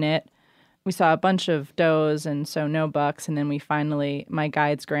the unit. We saw a bunch of does and so no bucks. And then my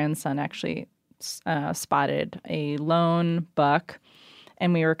guide's grandson actually spotted a lone buck.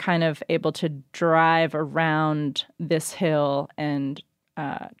 And we were kind of able to drive around this hill and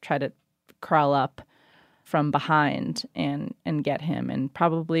try to crawl up from behind and get him. And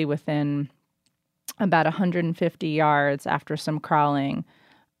probably within about 150 yards after some crawling,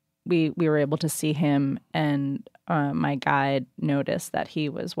 we were able to see him, and my guide noticed that he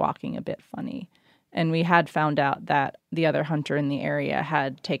was walking a bit funny. And we had found out that the other hunter in the area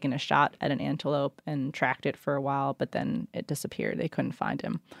had taken a shot at an antelope and tracked it for a while, but then it disappeared. They couldn't find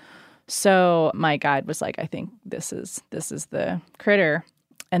him. So my guide was like, I think this is the critter.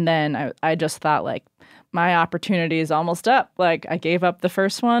 And then I just thought, my opportunity is almost up. I gave up the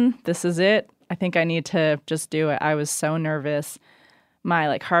first one. This is it. I think I need to just do it. I was so nervous.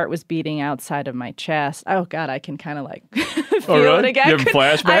 My heart was beating outside of my chest. Oh God, I can kind of feel it again. You having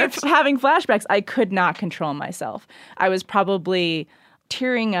flashbacks? I'm having flashbacks. I could not control myself. I was probably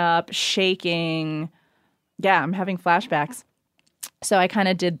tearing up, shaking. Yeah, I'm having flashbacks. So I kind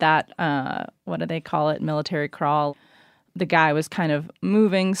of did that, what do they call it? Military crawl. The guy was kind of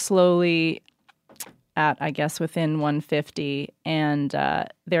moving slowly at, I guess, within 150. And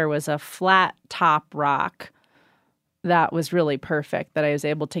there was a flat top rock that was really perfect that I was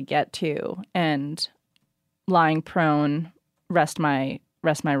able to get to and lying prone, rest my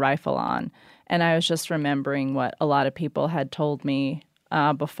rifle on. And I was just remembering what a lot of people had told me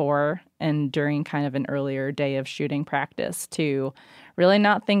before and during kind of an earlier day of shooting practice to really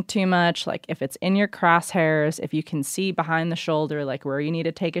not think too much. If it's in your crosshairs, if you can see behind the shoulder, where you need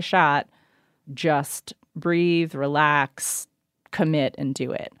to take a shot, just breathe, relax, commit, and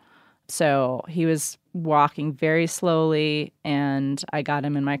do it. So he was walking very slowly, and I got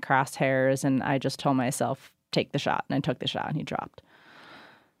him in my crosshairs, and I just told myself, take the shot. And I took the shot, and he dropped.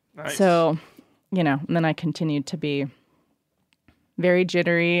 Nice. So, and then I continued to be very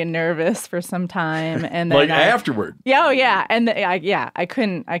jittery and nervous for some time. And then afterward. Yeah, oh yeah. And I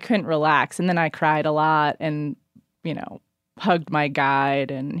couldn't relax. And then I cried a lot and, hugged my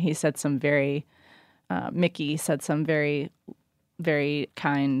guide, and he said Mickey said some very, very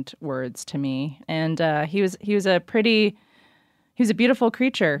kind words to me. And he was a beautiful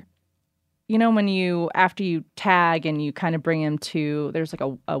creature. When after you tag and you kind of bring him to, there's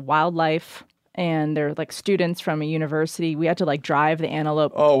a wildlife, and they're students from a university. We had to drive the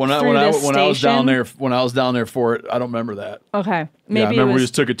antelope. Oh, when I was down there for it, I don't remember that. Okay, maybe I remember we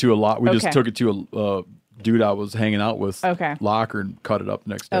just took it to a lot. We just took it to a dude I was hanging out with. Okay, locker and cut it up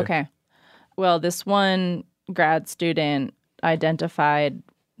next day. Okay, well, this one grad student identified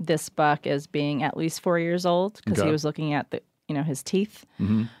this buck as being at least 4 years old because he was looking at his teeth.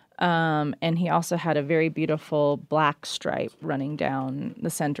 Mm-hmm. And he also had a very beautiful black stripe running down the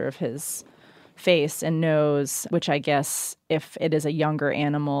center of his face and nose, which I guess if it is a younger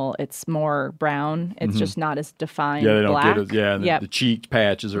animal, it's more brown. It's just not as defined they don't black. get it. Yeah, the cheek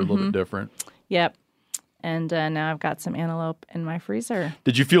patches are a little bit different. Yep. And now I've got some antelope in my freezer.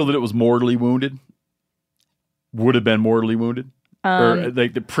 Did you feel that it was mortally wounded? Would have been mortally wounded? Or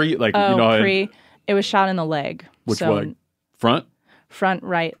the pre, it was shot in the leg. Which leg? Front? Front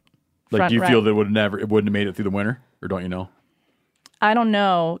right. Do you feel that it wouldn't have made it through the winter? Or don't you know? I don't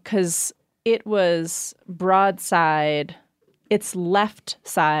know, because it was broadside. Its left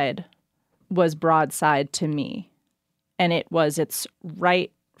side was broadside to me. And it was its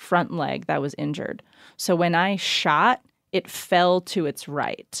right front leg that was injured. So when I shot, it fell to its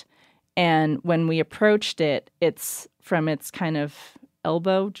right. And when we approached it, it's from its kind of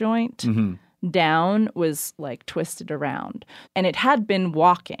elbow joint down was twisted around. And it had been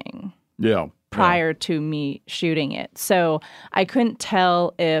walking prior to me shooting it. So I couldn't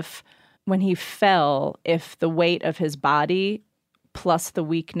tell if when he fell, if the weight of his body plus the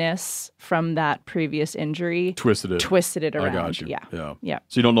weakness from that previous injury Twisted it around. I got you. Yeah.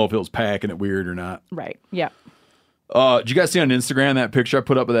 So you don't know if it was packing it weird or not. Right. Yeah. Did you guys see on Instagram that picture I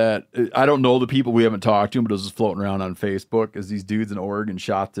put up of that? I don't know the people, we haven't talked to them, but it was just floating around on Facebook as these dudes in Oregon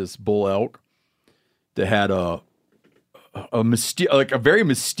shot this bull elk that had a very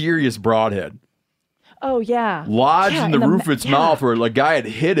mysterious broadhead. Oh, yeah. Lodged in the roof of its mouth where a guy had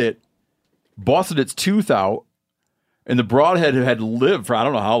hit it, busted its tooth out, and the broadhead had lived for I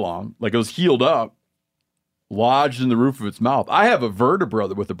don't know how long. Like it was healed up, lodged in the roof of its mouth. I have a vertebra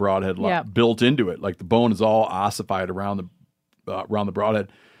with the broadhead built into it. Like the bone is all ossified around the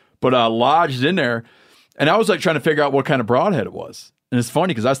broadhead, but lodged in there. And I was like trying to figure out what kind of broadhead it was. And it's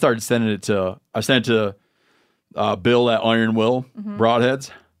funny because I sent it to Bill at Iron Will Broadheads,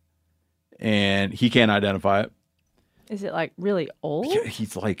 and he can't identify it. Is it like really old? Yeah,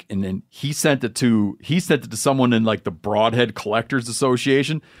 he's like, and then he sent it to someone in like the Broadhead Collectors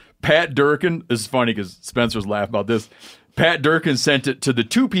Association. Pat Durkin, this is funny because Spencer's laughing about this. Pat Durkin sent it to the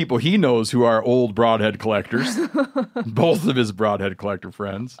two people he knows who are old broadhead collectors, both of his broadhead collector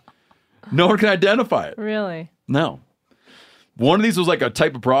friends. No one can identify it. Really? No. One of these was like a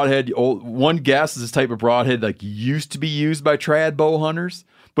type of broadhead. One guess is this type of broadhead like used to be used by trad bow hunters.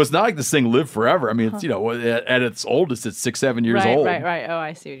 But it's not like this thing lived forever. I mean, it's, at its oldest, it's 6-7 years old. Right. Oh,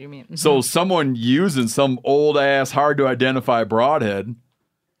 I see what you mean. Mm-hmm. So someone using some old ass, hard to identify broadhead.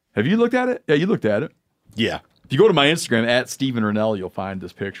 Have you looked at it? Yeah, you looked at it. Yeah. If you go to my Instagram at Stephen Rennell, you'll find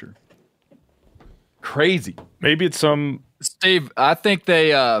this picture. Crazy. Maybe it's some Steve. I think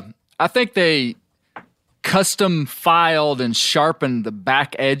they custom filed and sharpened the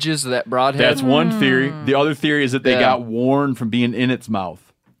back edges of that broadhead. That's one theory. The other theory is that they got worn from being in its mouth.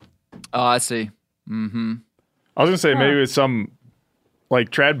 Oh, I see. Mm-hmm. I was gonna say maybe it's some like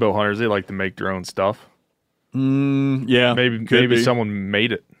trad bow hunters. They like to make their own stuff. Yeah, maybe someone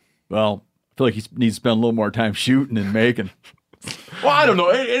made it. Well, I feel like he needs to spend a little more time shooting and making. Well, I don't know,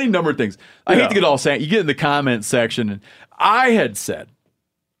 any number of things. I hate to get all saying. You get in the comment section, and I had said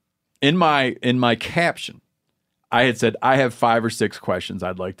in my caption, I had said I have 5 or 6 questions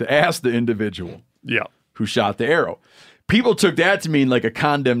I'd like to ask the individual. Yeah, who shot the arrow. People took that to mean like a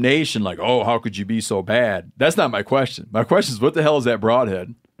condemnation, like, oh, how could you be so bad? That's not my question. My question is, what the hell is that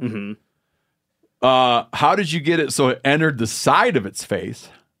broadhead? Mm-hmm. How did you get it so it entered the side of its face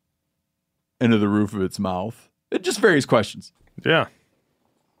into the roof of its mouth? It just various questions. Yeah.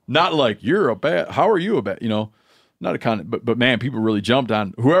 Not like, you're a bad, how are you a bad, not a but man, people really jumped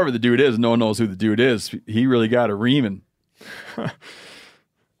on whoever the dude is. No one knows who the dude is. He really got a reaming.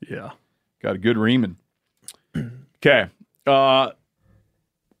 Yeah. Got a good reaming. Okay.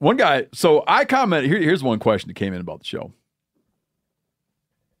 One guy, so I commented, here's one question that came in about the show.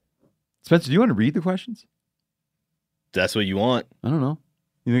 Spencer, do you want to read the questions? That's what you want. I don't know.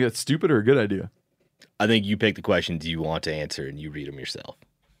 You think that's stupid or a good idea? I think you pick the questions you want to answer and you read them yourself.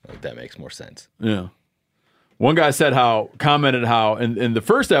 Like that makes more sense. Yeah. One guy commented how in the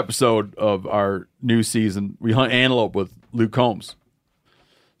first episode of our new season, we hunt antelope with Luke Combs.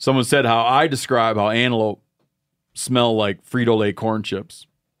 Someone said how I describe how antelope smell like Frito-Lay corn chips.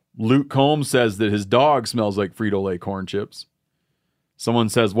 Luke Combs says that his dog smells like Frito-Lay corn chips. Someone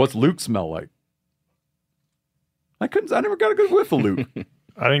says, what's Luke smell like? I never got a good whiff of Luke.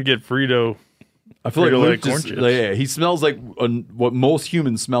 I didn't get Frito. I feel like Luke corn chips. He smells like what most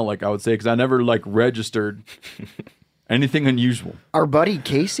humans smell like, I would say, because I never registered anything unusual. Our buddy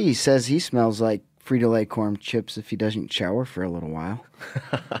Casey says he smells like Frito-Lay corn chips if he doesn't shower for a little while.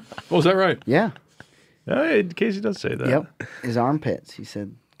 Oh, is that right? Yeah. Casey does say that. Yep. His armpits. He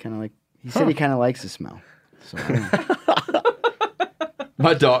said he kind of likes the smell. So I don't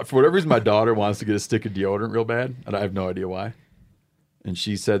know. For whatever reason, my daughter wants to get a stick of deodorant real bad, and I have no idea why. And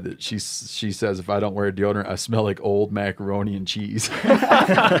she said that she says if I don't wear deodorant, I smell like old macaroni and cheese.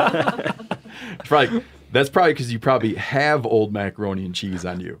 That's probably because you probably have old macaroni and cheese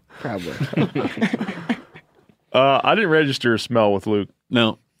on you. Probably. I didn't register a smell with Luke.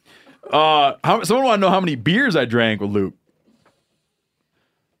 No. Someone want to know how many beers I drank with Luke.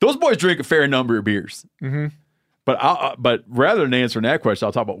 Those boys drink a fair number of beers. Mm-hmm. But rather than answering that question,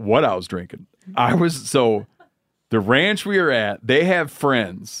 I'll talk about what I was drinking. The ranch we were at, they have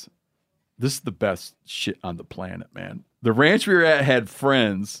friends. This is the best shit on the planet, man. The ranch we were at had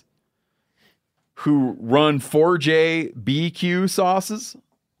friends who run 4J BQ sauces.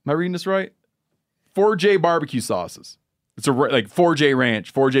 Am I reading this right? 4J barbecue sauces. It's 4J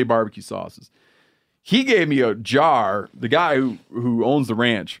ranch, 4J barbecue sauces. He gave me a jar. The guy who owns the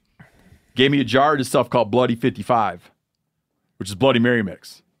ranch gave me a jar of this stuff called Bloody 55, which is Bloody Mary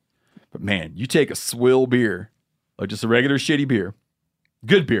mix. But man, you take a swill beer, like just a regular shitty beer,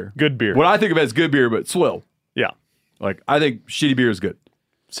 Good beer. Good beer. What I think of as good beer, but swill. Yeah. Like, I think shitty beer is good.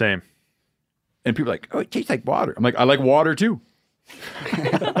 Same. And people are like, oh, it tastes like water. I'm like, I like water too.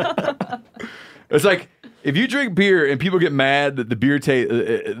 It's like, if you drink beer and people get mad that the beer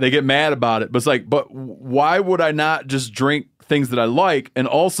they get mad about it, but it's like, but why would I not just drink things that I like? And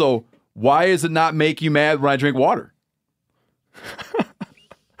also, why does it not make you mad when I drink water?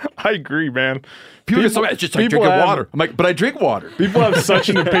 I agree, man. People get so mad, it's just like drinking water. I'm like, but I drink water. People have such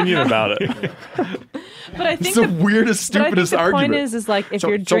an opinion about it. But I think it's the weirdest, stupidest argument. The point is like if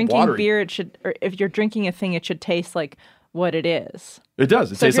you're drinking beer, it should, or if you're drinking a thing, it should taste like what it is. It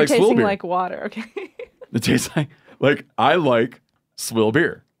does. It so tastes like swill beer. Like water. Okay. It tastes like I like swill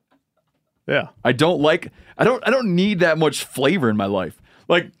beer. Yeah. I don't need that much flavor in my life.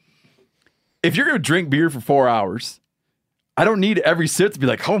 Like, if you're gonna drink beer for 4 hours, I don't need every sip to be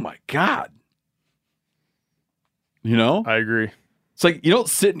like, oh my God. You know? I agree. It's like you don't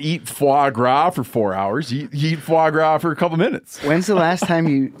sit and eat foie gras for 4 hours. You eat foie gras for a couple minutes. When's the last time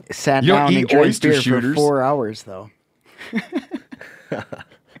you sat down and drank beer for 4 hours, though?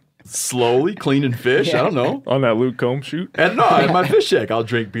 Slowly cleaning fish. Yeah. I don't know. On that Luke Combs shoot? And no, in my fish shack, I'll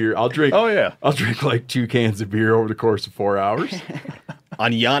drink beer. Oh, yeah. I'll drink like 2 cans of beer over the course of 4 hours.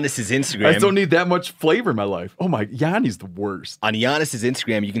 On Giannis's Instagram. I just don't need that much flavor in my life. Oh my, Yanni's the worst. On Giannis's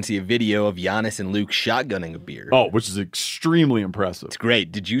Instagram, you can see a video of Giannis and Luke shotgunning a beer. Oh, which is extremely impressive. It's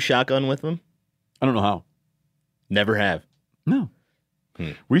great. Did you shotgun with them? I don't know how. Never have. No.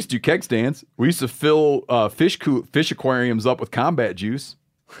 We used to do keg stands. We used to fill fish aquariums up with combat juice.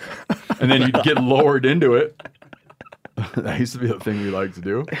 And then you'd get lowered into it. That used to be the thing we liked to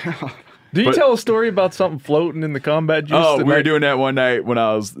do. Did you tell a story about something floating in the combat juice? Oh, we were doing that one night when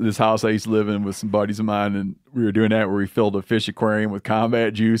I was this house I used to live in with some buddies of mine, and we were doing that where we filled a fish aquarium with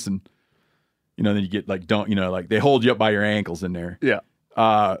combat juice, and then you get like they hold you up by your ankles in there. Yeah.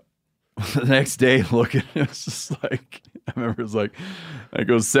 The next day, looking, it was just like I remember it was like it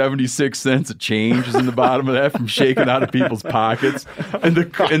goes 76 cents of change is in the bottom of that from shaking out of people's pockets, and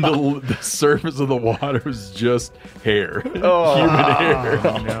the surface of the water was just hair, human hair.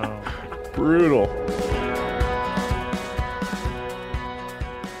 Oh, no. Brutal.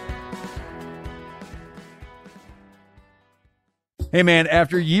 Hey man,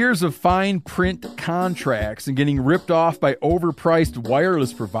 after years of fine print contracts and getting ripped off by overpriced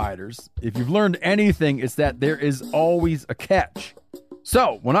wireless providers, if you've learned anything, it's that there is always a catch.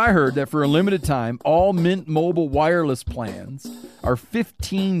 So, when I heard that for a limited time, all Mint Mobile wireless plans are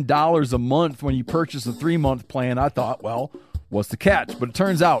 $15 a month when you purchase a 3-month plan, I thought, well, what's the catch? But it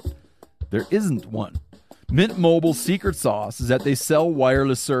turns out there isn't one. Mint Mobile's secret sauce is that they sell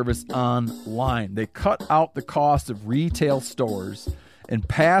wireless service online. They cut out the cost of retail stores and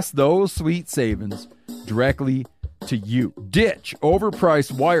pass those sweet savings directly to you. Ditch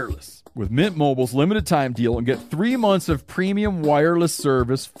overpriced wireless with Mint Mobile's limited time deal and get 3 months of premium wireless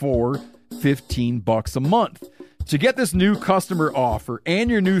service for $15 a month. To get this new customer offer and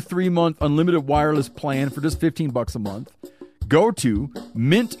your new 3-month unlimited wireless plan for just $15 a month, go to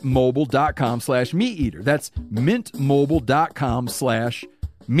mintmobile.com/meateater. That's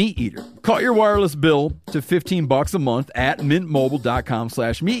mintmobile.com/meateater. Cut your wireless bill to $15 a month at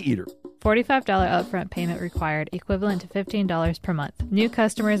mintmobile.com/meateater. $45 upfront payment required, equivalent to $15 per month. New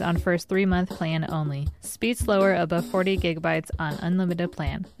customers on first 3-month plan only. Speed slower above 40 gigabytes on unlimited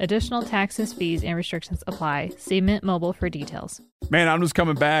plan. Additional taxes, fees, and restrictions apply. See Mint Mobile for details. Man, I'm just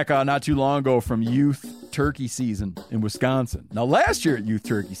coming back not too long ago from youth turkey season in Wisconsin. Now, last year at youth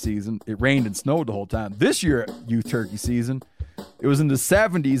turkey season, it rained and snowed the whole time. This year at youth turkey season, it was in the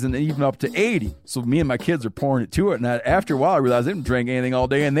 70s and even up to 80. So me and my kids are pouring it to it. And after a while, I realized they didn't drink anything all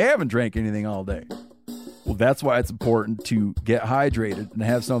day, and they haven't drank anything all day. Well, that's why it's important to get hydrated and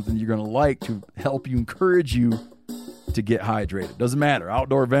have something you're going to like to help you, encourage you to get hydrated. Doesn't matter.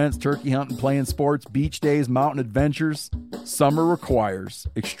 Outdoor events, turkey hunting, playing sports, beach days, mountain adventures. Summer requires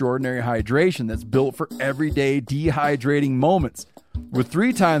extraordinary hydration that's built for everyday dehydrating moments. With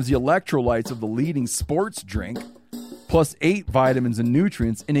 3 times the electrolytes of the leading sports drink, plus 8 vitamins and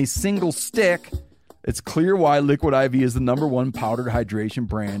nutrients in a single stick, it's clear why Liquid IV is the #1 powdered hydration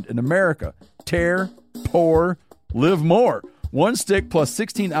brand in America. Tear, pour, live more. 1 stick plus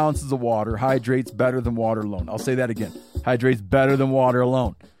 16 ounces of water hydrates better than water alone. I'll say that again. Hydrates better than water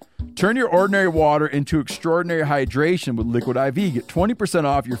alone. Turn your ordinary water into extraordinary hydration with Liquid IV. Get 20%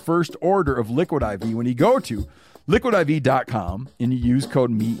 off your first order of Liquid IV when you go to liquidiv.com and you use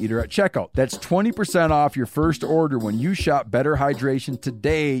code MeatEater at checkout. That's 20% off your first order when you shop Better Hydration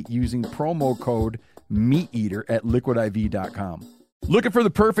today using promo code MeatEater at liquidiv.com. Looking for the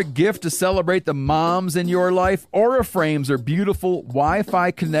perfect gift to celebrate the moms in your life? Aura frames are beautiful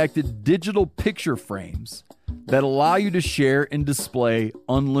Wi-Fi connected digital picture frames that allow you to share and display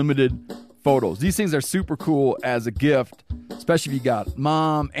unlimited photos. These things are super cool as a gift, especially if you got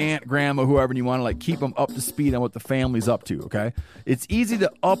mom, aunt, grandma, whoever, and you want to keep them up to speed on what the family's up to, okay? It's easy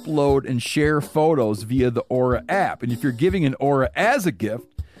to upload and share photos via the Aura app. And if you're giving an Aura as a gift,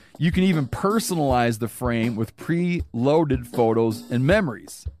 you can even personalize the frame with pre-loaded photos and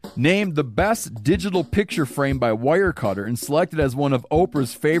memories. Named the best digital picture frame by Wirecutter and selected as one of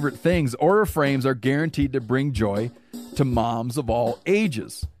Oprah's favorite things, Aura frames are guaranteed to bring joy to moms of all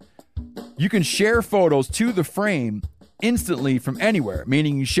ages. You can share photos to the frame instantly from anywhere,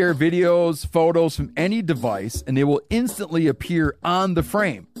 meaning you share videos, photos from any device, and they will instantly appear on the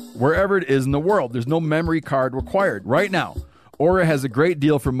frame, wherever it is in the world. There's no memory card required. Right now, Aura has a great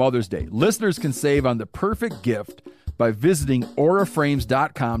deal for Mother's Day. Listeners can save on the perfect gift by visiting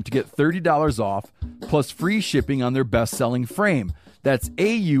auraframes.com to get $30 off, plus free shipping on their best-selling frame. That's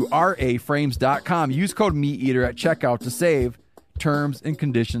auraframes.com. Use code MeatEater at checkout to save. Terms and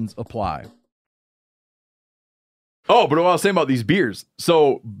conditions apply. Oh, but what I was saying about these beers.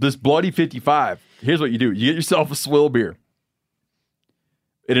 So this Bloody 55, here's what you do. You get yourself a swill beer.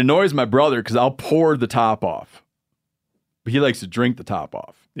 It annoys my brother because I'll pour the top off. But he likes to drink the top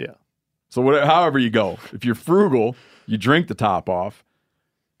off. Yeah. So however you go. If you're frugal, you drink the top off.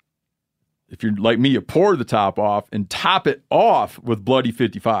 If you're like me, you pour the top off and top it off with Bloody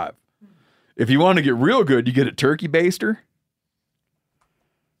 55. If you want to get real good, you get a turkey baster.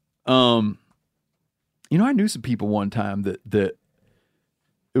 I knew some people one time that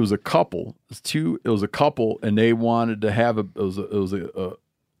it was a couple. It was a couple, and they wanted to have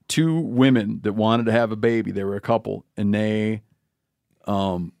two women that wanted to have a baby. They were a couple, and they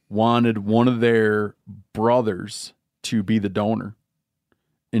wanted one of their brothers to be the donor,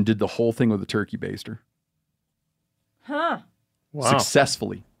 and did the whole thing with a turkey baster. Huh. Wow.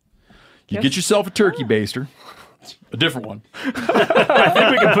 Successfully. You get yourself a turkey baster. A different one. I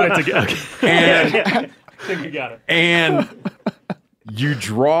think we can put it together. And I think you got it. And you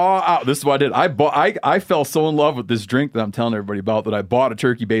draw out. This is what I did. I fell so in love with this drink that I'm telling everybody about that I bought a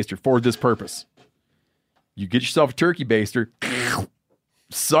turkey baster for this purpose. You get yourself a turkey baster,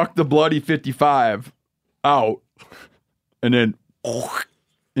 suck the Bloody 55 out, and then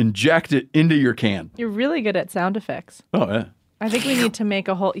inject it into your can. You're really good at sound effects. Oh, yeah. I think we need to make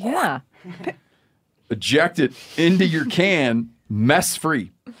a whole, yeah. Eject it into your can,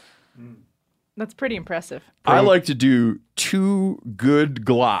 mess-free. That's pretty impressive. I like to do 2 good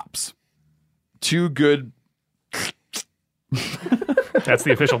glops. 2 good... That's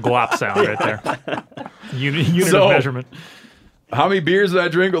the official glop sound right there. Unit of measurement. How many beers did I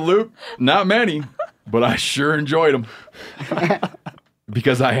drink with Luke? Not many, but I sure enjoyed them.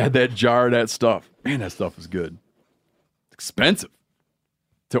 Because I had that jar of that stuff. Man, that stuff is good. Expensive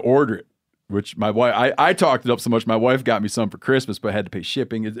to order it. Which my wife, I talked it up so much, my wife got me some for Christmas, but I had to pay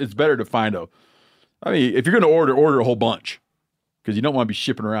shipping. It's better to find if you're going to order a whole bunch. Because you don't want to be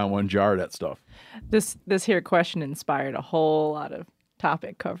shipping around one jar of that stuff. This here question inspired a whole lot of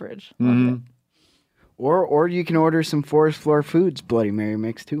topic coverage. Mm-hmm. Or you can order some Forest Floor Foods Bloody Mary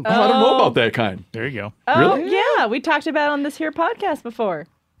mix too. Oh, I don't know about that kind. There you go. Oh, Really? yeah. We talked about it on this here podcast before.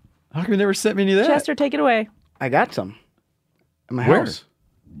 How come you never sent me any of that? Chester, take it away. I got some at my Where? house.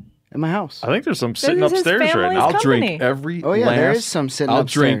 At my house. I think there's some sitting This is his upstairs right family's now. I'll drink company. every Oh, yeah, last... there is some sitting I'll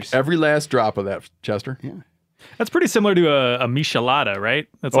upstairs. drink every last drop of that, Chester. Yeah. That's pretty similar to a michelada, right?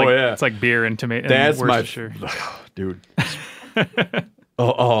 That's like, yeah. It's like beer and tomato. That's and my... Worcestershire. Dude.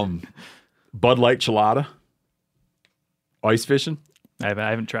 Bud Light Chelada. Ice fishing. I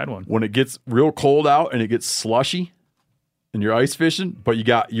haven't tried one. When it gets real cold out and it gets slushy and you're ice fishing, but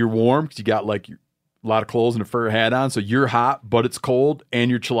you're warm because you got a lot of clothes and a fur hat on, so you're hot, but it's cold,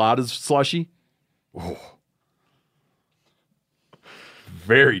 and your chelada's slushy. Oh.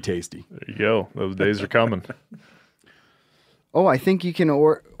 Very tasty. There you go. Those days are coming. Oh, I think you can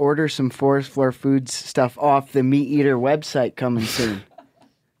order some Forest Floor Foods stuff off the Meat Eater website coming soon.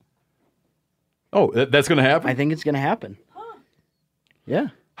 Oh, that's going to happen? I think it's going to happen. Yeah.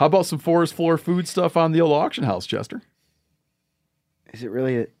 How about some Forest Floor Food stuff on the old auction house, Chester? Is it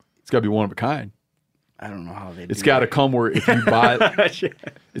really It's got to be one of a kind. I don't know how they do It's got to that. come where if you buy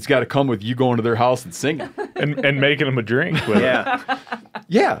it's got to come with you going to their house and singing. and making them a drink. With Yeah.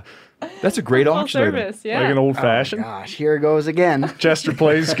 Yeah. That's a great Full auction item. service, yeah. Like an old fashioned. Gosh, here it goes again. Chester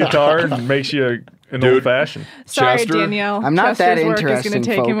plays guitar and makes you an old fashioned. Sorry, Chester. Danielle. I'm not that Chester's work is interesting, going to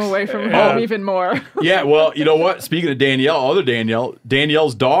take him folks. away from home even more. Yeah, well, you know what? Speaking of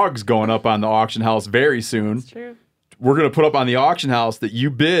Danielle's dog's going up on the auction house very soon. True. we're going to put up on the auction house that you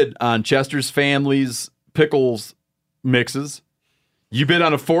bid on Chester's family's pickles mixes. You bid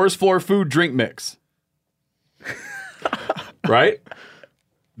on a forest floor food drink mix. Right?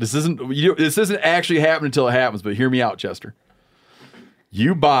 This isn't actually happening until it happens, but hear me out, Chester.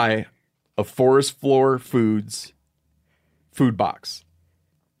 You buy a Forest Floor Foods food box,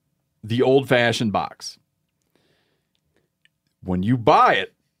 the old-fashioned box. When you buy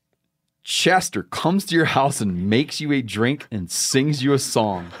it, Chester comes to your house and makes you a drink and sings you a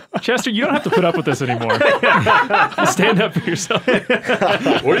song. Chester, you don't have to put up with this anymore. Stand up for yourself.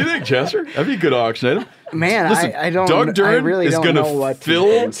 What do you think, Chester? That'd be a good auction item. Man, Listen, I don't. Doug Dern I really is don't going know what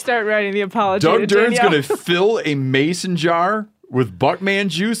to Start writing the apology. Doug to Dern's Danielle. going to fill a mason jar with Buckman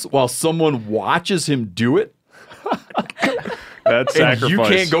juice while someone watches him do it. That's and sacrifice. you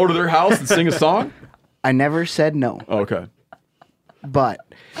can't go to their house and sing a song? I never said no. Okay. But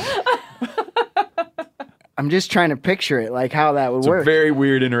I'm just trying to picture it, like how that would It's work. a very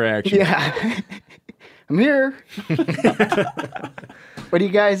weird interaction. Yeah. I'm here. What do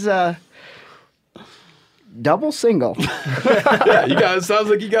you guys, double, single? Yeah, you guys, sounds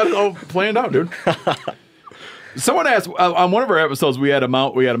like you got it all planned out, dude. Someone asked on one of our episodes, we had a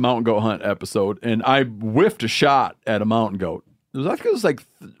mountain goat hunt episode, and I whiffed a shot at a mountain goat. I think it was like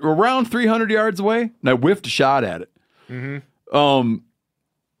around 300 yards away, and I whiffed a shot at it. Mm-hmm.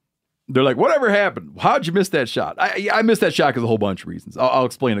 They're like, whatever happened? How'd you miss that shot? I missed that shot because of a whole bunch of reasons. I'll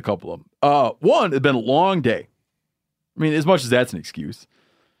explain a couple of them. One, it'd been a long day. I mean, as much as that's an excuse.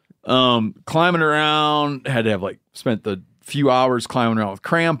 Climbing around, had to have spent the few hours climbing around with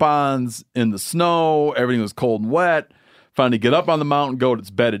crampons in the snow. Everything was cold and wet. Finally get up on the mountain goat.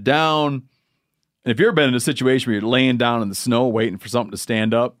 It's bedded down. And if you've ever been in a situation where you're laying down in the snow waiting for something to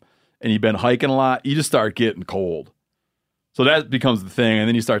stand up and you've been hiking a lot, you just start getting cold. So that becomes the thing. And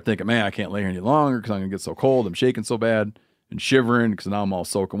then you start thinking, man, I can't lay here any longer because I'm going to get so cold. I'm shaking so bad and shivering because now I'm all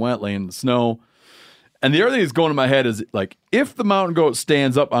soaking wet laying in the snow. And the other thing that's going in my head is if the mountain goat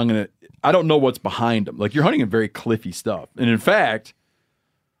stands up, I don't know what's behind him. You're hunting in very cliffy stuff. And in fact,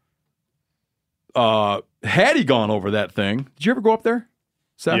 had he gone over that thing, did you ever go up there,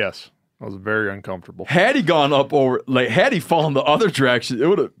 Seth? Yes. I was very uncomfortable. Had he gone up over, had he fallen the other direction, it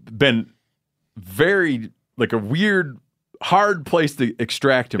would have been very, a weird, hard place to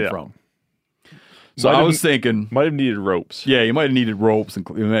extract him from. So I was thinking... Might have needed ropes. Yeah, you might have needed ropes, and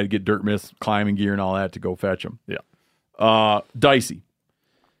you might have to get dirt mist, climbing gear, and all that to go fetch him. Yeah. Dicey.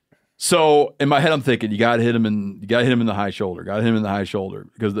 So in my head, I'm thinking, you got to hit him in the high shoulder. Got to hit him in the high shoulder.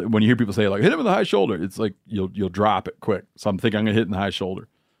 Because when you hear people say, hit him in the high shoulder, it's like you'll drop it quick. So I'm thinking I'm going to hit in the high shoulder.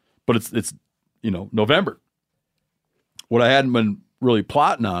 But it's November. What I hadn't been really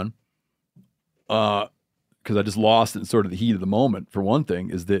plotting on, because I just lost it in sort of the heat of the moment, for one thing,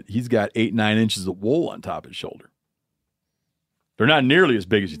 is that he's got 8-9 inches of wool on top of his shoulder. They're not nearly as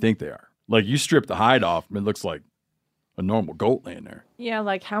big as you think they are. You strip the hide off, and it looks like a normal goat laying there.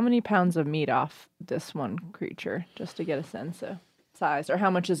 Yeah, how many pounds of meat off this one creature, just to get a sense of size, or how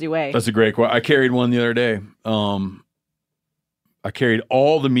much does he weigh? That's a great question. I carried one the other day. I carried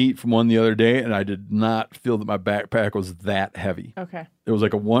all the meat from one the other day, and I did not feel that my backpack was that heavy. Okay. It was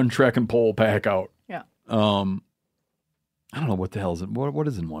like a one trek and pole pack out. Yeah. I don't know what the hell is it. What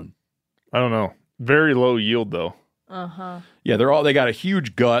is in one? I don't know. Very low yield though. Uh-huh. Yeah, they got a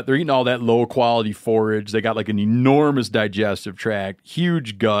huge gut. They're eating all that low quality forage. They got an enormous digestive tract,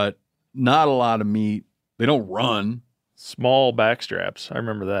 huge gut, not a lot of meat. They don't run. Small back straps. I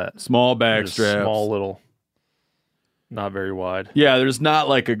remember that. Small back straps. Small little. Not very wide. Yeah, there's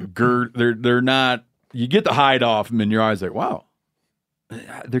not a girt. They're not. You get the hide off them, and your eyes wow.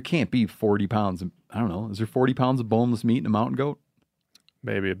 There can't be 40 pounds. I don't know. Is there 40 pounds of boneless meat in a mountain goat?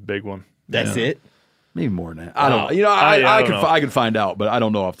 Maybe a big one. That's it. Maybe more than that. I don't know. I could find out, but I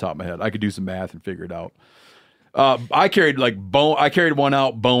don't know off the top of my head. I could do some math and figure it out. I carried bone. I carried one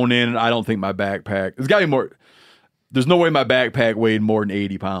out, bone in, and I don't think my backpack. There's got to be more. There's no way my backpack weighed more than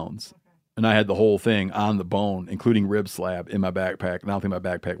 80 pounds. And I had the whole thing on the bone, including rib slab, in my backpack. And I don't think my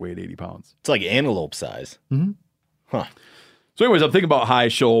backpack weighed 80 pounds. It's like antelope size. Mm-hmm. Huh. So anyways, I'm thinking about high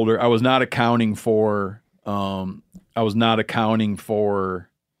shoulder. I was not accounting for all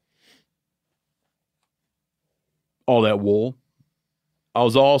that wool. I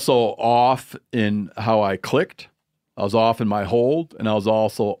was also off in how I clicked. I was off in my hold, and I was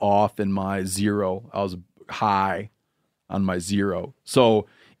also off in my zero. I was high on my zero. So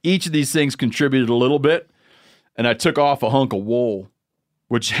each of these things contributed a little bit, and I took off a hunk of wool,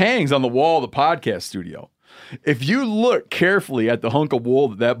 which hangs on the wall of the podcast studio. If you look carefully at the hunk of wool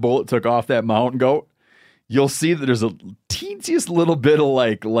that bullet took off that mountain goat, you'll see that there's a teeniest little bit of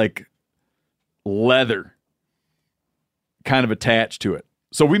like leather kind of attached to it.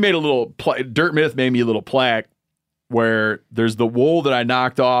 So we made a little Dirt Myth made me a little plaque where there's the wool that I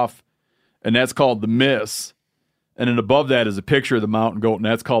knocked off, and that's called the miss. And then above that is a picture of the mountain goat, and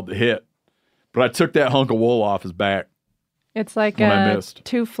that's called the hit. But I took that hunk of wool off his back. It's like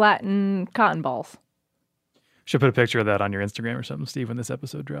 2 flattened cotton balls. Should put a picture of that on your Instagram or something, Steve, when this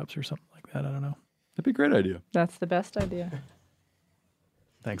episode drops or something like that. I don't know. That'd be a great idea. That's the best idea.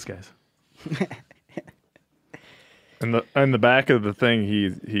 Thanks, guys. In the back of the thing,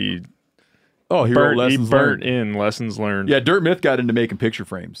 he wrote lessons burnt learned. in lessons learned. Yeah, Dirt Myth got into making picture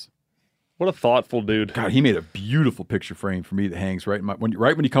frames. What a thoughtful dude. God, he made a beautiful picture frame for me that hangs right in my when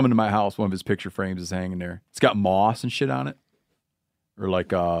you come into my house. One of his picture frames is hanging there. It's got moss and shit on it. Or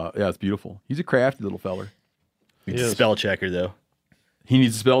it's beautiful. He's a crafty little feller. He's a spell checker though. He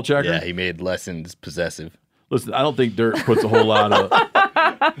needs a spell checker? Yeah, he made lessons possessive. Listen, I don't think Dirt puts a whole lot of...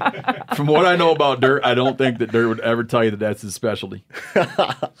 From what I know about Dirt, I don't think that Dirt would ever tell you that that's his specialty.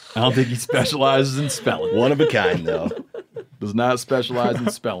 I don't think he specializes in spelling. One of a kind, though. Does not specialize in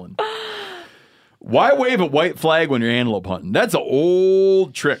spelling. Why wave a white flag when you're antelope hunting? That's an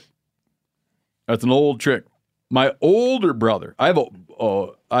old trick. That's an old trick. My older brother, I have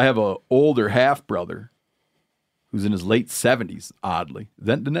a older half brother who's in his late 70s, oddly.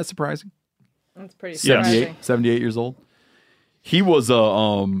 Isn't that surprising? That's pretty surprising. 78 years old. He was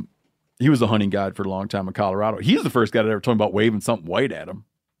a hunting guide for a long time in Colorado. He's the first guy that ever told me about waving something white at him.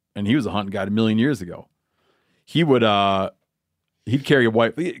 And he was a hunting guide a million years ago. He would he'd carry a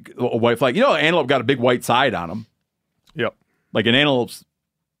white flag. You know, an antelope got a big white side on him. Yep. Like an antelope's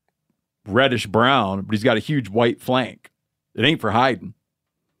reddish brown, but he's got a huge white flank. It ain't for hiding.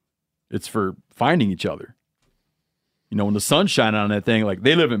 It's for finding each other. You know, when the sun's shining on that thing, like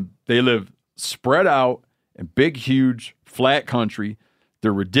they live spread out in big, huge, flat country.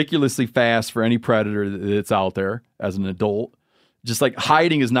 They're ridiculously fast for any predator that's out there as an adult. Just like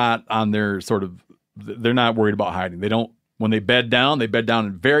hiding is not on their they're not worried about hiding. They don't, when they bed down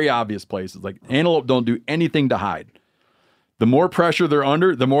in very obvious places. Like antelope don't do anything to hide. The more pressure they're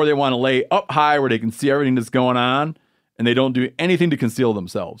under, the more they want to lay up high where they can see everything that's going on, and they don't do anything to conceal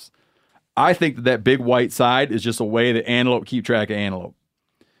themselves. I think that big white side is just a way that antelope keep track of antelope.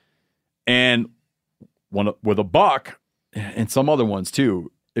 And with a buck, and some other ones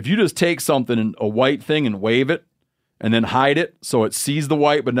too, if you just take something, a white thing, and wave it, and then hide it so it sees the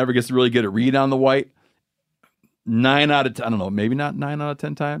white but never gets to really get a read on the white, 9 out of 10, I don't know, maybe not 9 out of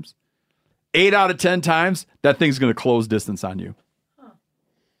 10 times, 8 out of 10 times, that thing's going to close distance on you. Huh.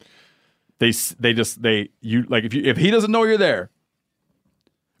 If he doesn't know you're there,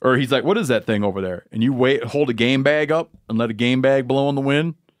 or he's like, what is that thing over there? And you hold a game bag up and let a game bag blow in the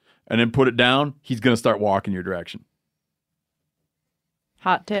wind and then put it down, he's going to start walking your direction.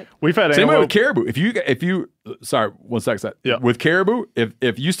 Hot tip. We've had same way with caribou. If you sorry, 1 second. Yeah. With caribou,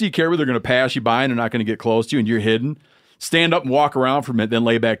 if you see caribou, they're going to pass you by and they're not going to get close to you and you're hidden. Stand up and walk around for a minute, then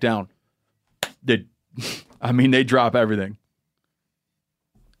lay back down. They drop everything.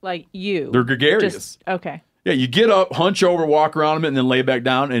 Like you. They're gregarious. Okay. Yeah, you get up, hunch over, walk around a minute, and then lay back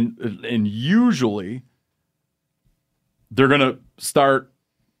down, and usually they're going to start,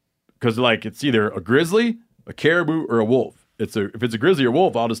 because like it's either a grizzly, a caribou, or a wolf. If it's a grizzly or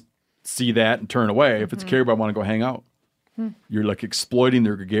wolf, I'll just see that and turn away. Mm-hmm. If it's a caribou, I want to go hang out. You're like exploiting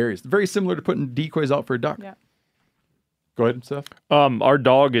their gregarious. Very similar to putting decoys out for a duck. Yeah. Go ahead, Seth. Our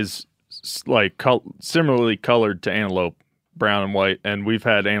dog is like similarly colored to antelope, brown and white, and we've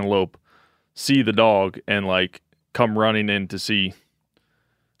had antelope see the dog and like come running in to see,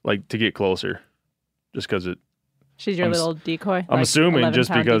 like to get closer, just because it. She's your little decoy. I'm assuming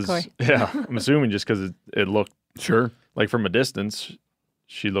just because. Decoy. Yeah, I'm assuming just because it looked sure. Like from a distance,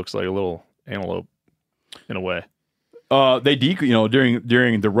 she looks like a little antelope in a way. They decoy,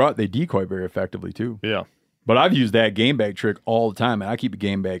 during the rut, they decoy very effectively too. Yeah. But I've used that game bag trick all the time, and I keep a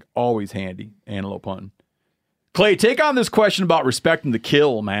game bag always handy, antelope hunting. Clay, take on this question about respecting the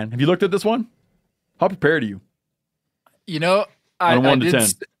kill, man. Have you looked at this one? How prepared are you? You know, I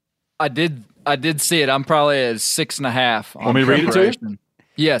did see it. I'm probably at 6.5. Want me to read it to you?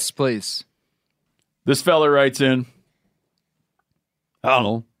 Yes, please. This fella writes in, I don't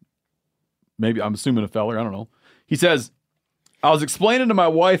know, maybe I'm assuming a feller, I don't know. He says, I was explaining to my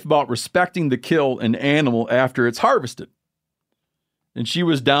wife about respecting the kill an animal after it's harvested. And she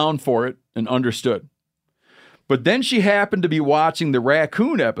was down for it and understood. But then she happened to be watching the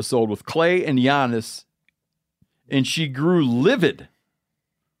raccoon episode with Clay and Giannis, and she grew livid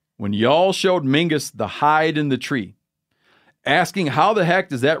when y'all showed Mingus the hide in the tree, asking how the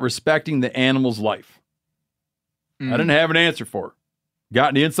heck is that respecting the animal's life? I didn't have an answer for her. Got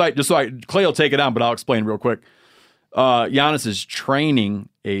any insight? Clay will take it on, but I'll explain real quick. Giannis is training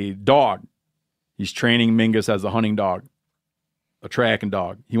a dog. He's training Mingus as a hunting dog, a tracking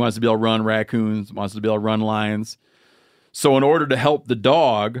dog. He wants to be able to run raccoons, wants to be able to run lions. So in order to help the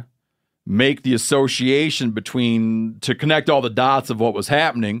dog make the association to connect all the dots of what was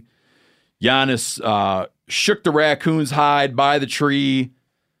happening, Giannis shook the raccoon's hide by the tree,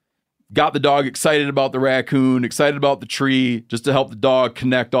 got the dog excited about the raccoon, excited about the tree, just to help the dog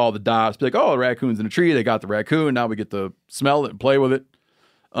connect all the dots. Be like, oh, the raccoon's in a tree. They got the raccoon. Now we get to smell it and play with it.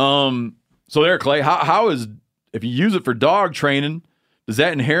 So there, Clay, how is, if you use it for dog training, does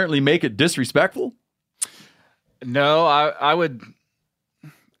that inherently make it disrespectful? No, I would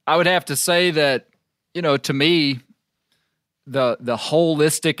have to say that, to me, the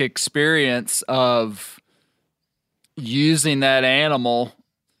holistic experience of using that animal,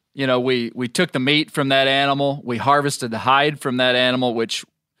 we took the meat from that animal, we harvested the hide from that animal, which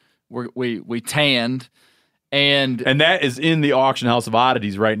we tanned, and that is in the auction house of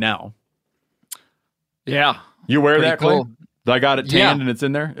oddities right now. Yeah, you aware of that, cool. Clay? I got it tanned and it's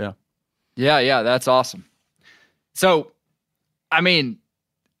in there. Yeah, that's awesome. So, I mean,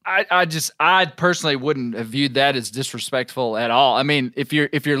 I personally wouldn't have viewed that as disrespectful at all. I mean, if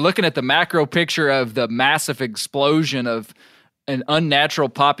you're looking at the macro picture of the massive explosion of an unnatural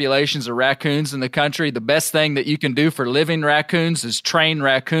populations of raccoons in the country, the best thing that you can do for living raccoons is train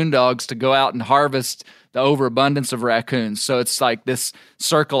raccoon dogs to go out and harvest the overabundance of raccoons. So it's like this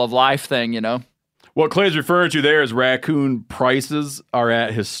circle of life thing, What Clay's referring to there is raccoon prices are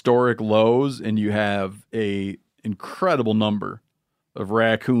at historic lows, and you have a incredible number of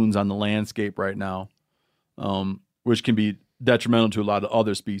raccoons on the landscape right now, which can be detrimental to a lot of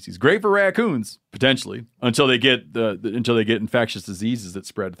other species. Great for raccoons potentially until they get infectious diseases that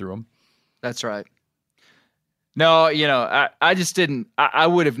spread through them. That's right. No, I just didn't. I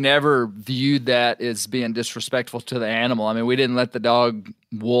would have never viewed that as being disrespectful to the animal. I mean, we didn't let the dog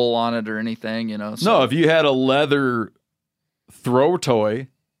wool on it or anything. So. No, if you had a leather throw toy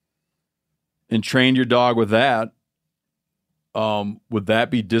and trained your dog with that, would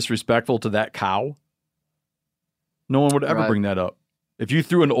that be disrespectful to that cow? No one would ever bring that up. If you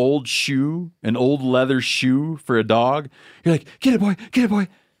threw an old leather shoe for a dog, you're like, get it, boy.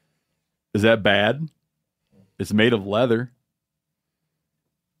 Is that bad? It's made of leather.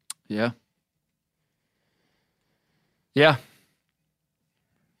 Yeah. Yeah.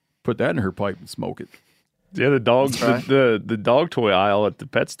 Put that in her pipe and smoke it. Yeah, the dog toy aisle at the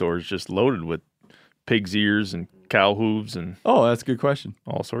pet store is just loaded with pig's ears and cow hooves and that's a good question.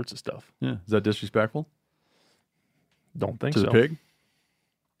 All sorts of stuff. Yeah, is that disrespectful? Don't think to so. The pig?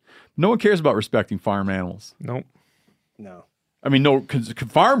 No one cares about respecting farm animals. Nope. No. I mean, no,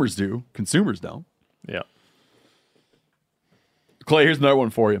 farmers do. Consumers don't. Yeah. Clay, here's another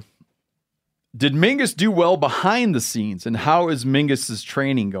one for you. Did Mingus do well behind the scenes, and how is Mingus's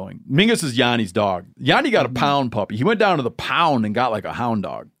training going? Mingus is Yanni's dog. Yanni got a pound puppy. He went down to the pound and got like a hound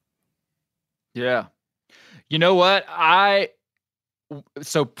dog. Yeah. You know what?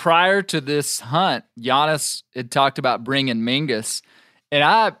 So prior to this hunt, Giannis had talked about bringing Mingus, and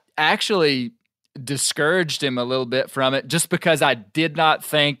I actually discouraged him a little bit from it just because I did not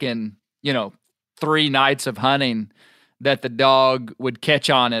think in, 3 nights of hunting that the dog would catch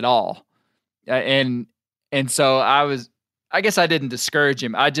on at all. And so I guess I didn't discourage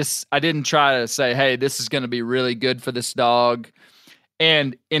him. I didn't try to say, hey, this is going to be really good for this dog.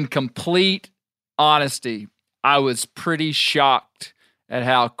 And in complete honesty, I was pretty shocked at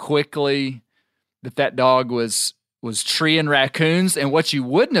how quickly that dog was treeing raccoons. And what you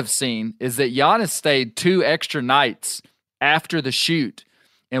wouldn't have seen is that Giannis stayed 2 extra nights after the shoot.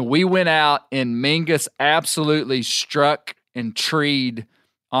 And we went out and Mingus absolutely struck and treed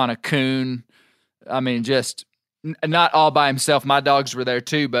on a coon. I mean, just not all by himself. My dogs were there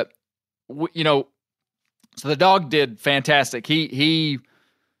too, but so the dog did fantastic. He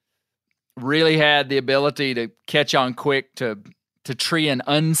really had the ability to catch on quick to tree an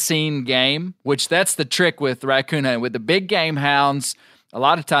unseen game, which that's the trick with raccoon hunting. With the big game hounds, a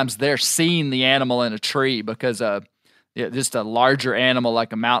lot of times they're seeing the animal in a tree because just a larger animal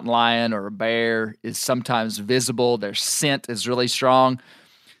like a mountain lion or a bear is sometimes visible. Their scent is really strong.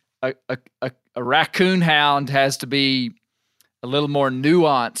 A raccoon hound has to be a little more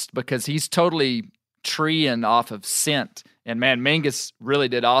nuanced because he's totally treeing off of scent. And man, Mingus really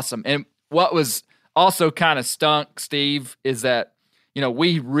did awesome. And what was also kind of stunk, Steve, is that,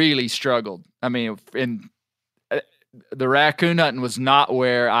 we really struggled. I mean, the raccoon hunting was not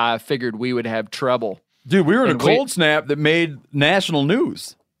where I figured we would have trouble. Dude, we were in a cold snap that made national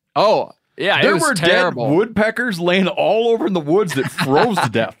news. Oh, yeah, there it was were terrible. Dead woodpeckers laying all over in the woods that froze to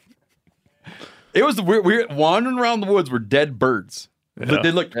death. It was we're wandering around the woods were dead birds. Yeah.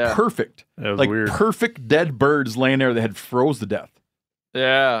 They looked perfect. That was like weird. perfect dead birds laying there that had froze to death.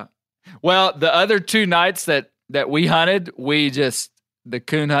 Yeah. Well, the other 2 nights that we hunted, the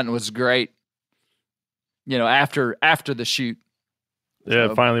coon hunting was great. After the shoot.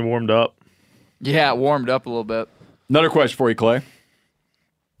 Yeah, it finally warmed up. Yeah, it warmed up a little bit. Another question for you, Clay.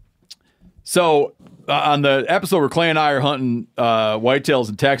 So on the episode where Clay and I are hunting whitetails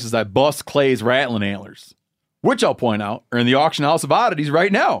in Texas, I bust Clay's rattling antlers, which I'll point out are in the auction house of oddities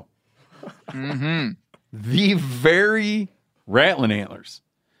right now. Mm-hmm. The very rattling antlers.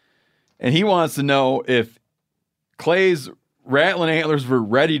 And he wants to know if Clay's rattling antlers were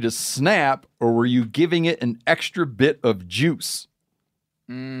ready to snap, or were you giving it an extra bit of juice?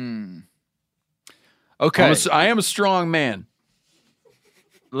 Okay. I am a strong man.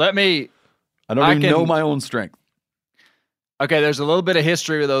 I don't even know my own strength. Okay, there's a little bit of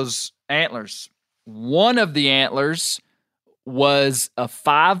history with those antlers. One of the antlers was a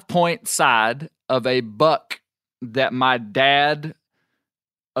 5-point side of a buck that my dad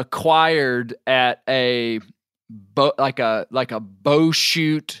acquired at a bow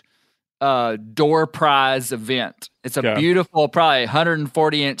shoot door prize event. It's a beautiful, probably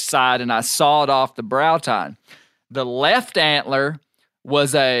 140-inch side, and I saw it off the brow tine. The left antler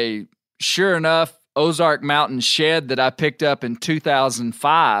was sure enough, Ozark Mountain shed that I picked up in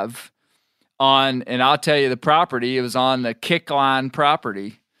 2005 and I'll tell you the property, it was on the Kickline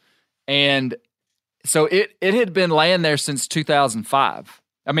property. And so it had been laying there since 2005.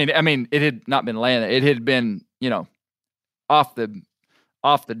 I mean, it had not been laying there. It had been, off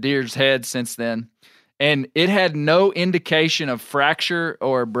the deer's head since then. And it had no indication of fracture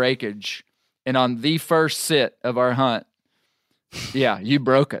or breakage. And on the first sit of our hunt, yeah, you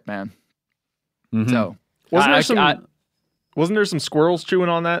broke it, man. Mm-hmm. So wasn't there some squirrels chewing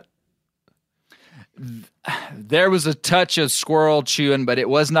on that? There was a touch of squirrel chewing, but it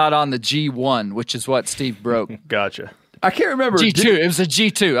was not on the G1, which is what Steve broke. Gotcha. I can't remember. G2. It was a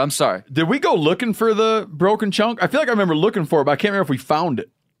G2. I'm sorry. Did we go looking for the broken chunk? I feel like I remember looking for it, but I can't remember if we found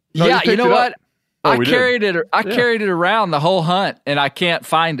it. No, yeah, you know what? Oh, I carried it around the whole hunt, and I can't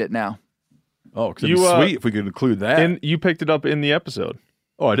find it now. Oh, because it'd be sweet if we could include that. And you picked it up in the episode.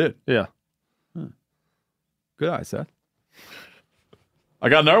 Oh, I did? Yeah. Good eye, Seth. I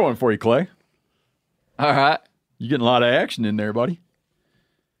got another one for you, Clay. All right. You're getting a lot of action in there, buddy.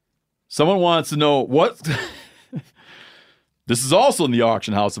 Someone wants to know what... This is also in the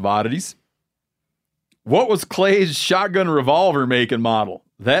auction house of oddities. What was Clay's shotgun revolver make and model?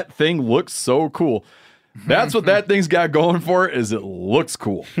 That thing looks so cool. That's what that thing's got going for it, is it looks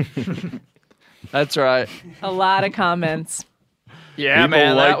cool. That's right. A lot of comments. Yeah, People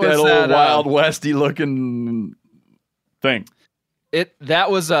man. like that old that, Wild Westy looking thing.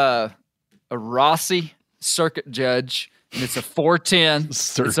 That was a Rossi circuit judge, and it's a 410.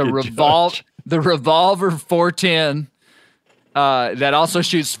 It's a the revolver 410 that also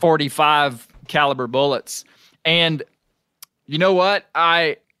shoots 45 caliber bullets. And you know what?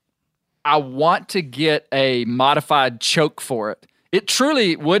 I want to get a modified choke for it. It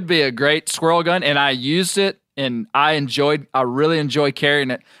truly would be a great squirrel gun, and I used it. And I really enjoy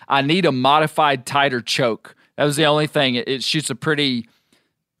carrying it. I need a modified tighter choke. That was the only thing. It shoots a pretty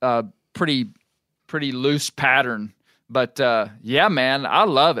loose pattern. But yeah, man, I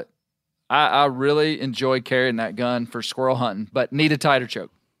love it. I really enjoy carrying that gun for squirrel hunting, but need a tighter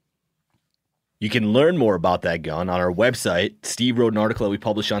choke. You can learn more about that gun on our website. Steve wrote an article that we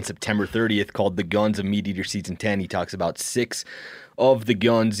published on September 30th called The Guns of Meat Eater Season 10. He talks about 6 of the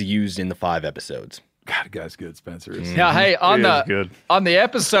guns used in the 5 episodes. God, the guy's good, Spencer. Yeah, hey, on the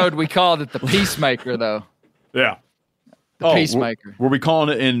episode, we called it the Peacemaker, though. Yeah. The Peacemaker. Were we calling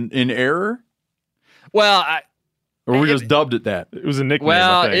it in error? Well, or we just dubbed it that? It was a nickname.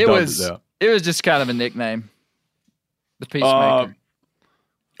 Well, it was just kind of a nickname. The Peacemaker.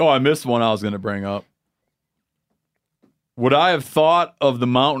 I missed one I was going to bring up. Would I have thought of the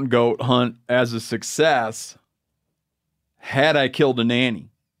mountain goat hunt as a success had I killed a nanny?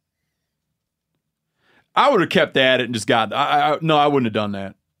 I would have kept at it and just got. No, I wouldn't have done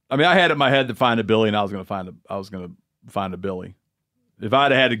that. I mean, I had it in my head to find a billy, and I was going to find a billy. If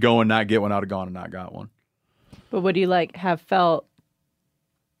I'd have had to go and not get one, I'd have gone and not got one. But would you have felt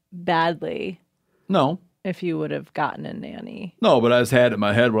badly? No. If you would have gotten a nanny. No, but I just had it in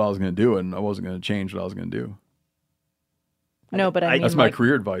my head what I was going to do, and I wasn't going to change what I was going to do. No, but I mean, that's my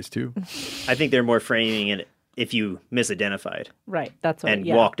career advice too. I think they're more framing it if you misidentified. Right. That's what. And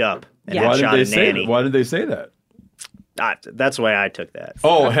walked up and Why shot a nanny. Why did they say that? That's the way I took that.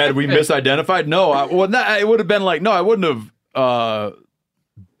 Oh, had we misidentified? No. It would have been like, no, I wouldn't have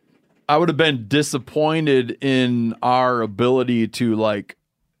I would have been disappointed in our ability to like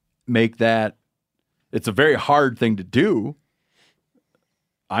make that. It's a very hard thing to do.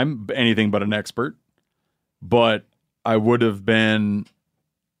 I'm anything but an expert, but I would have been,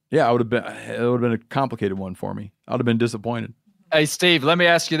 it would have been a complicated one for me. I would have been disappointed. Hey, Steve, let me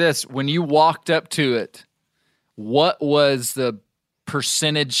ask you this. When you walked up to it, what was the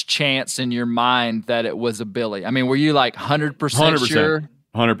percentage chance in your mind that it was a Billy? I mean, were you like 100% sure?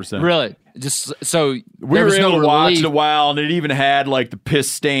 100%. Really? Just so we were able to watch it a while, and it even had like the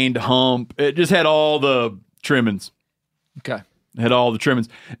piss-stained hump. It just had all the trimmings. Okay. It had all the trimmings.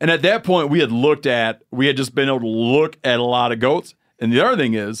 And at that point, we had just been able to look at a lot of goats. And the other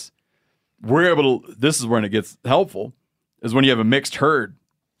thing is, we're able to, this is when it gets helpful, is when you have a mixed herd.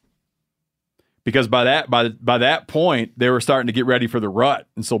 Because by that point, they were starting to get ready for the rut.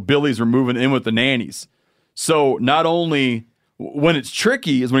 And so Billies were moving in with the nannies. So not only, when it's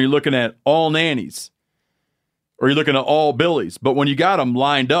tricky is when you're looking at all nannies or you're looking at all Billies. But when you got them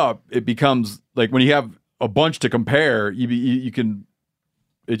lined up, it becomes like when you have a bunch to compare,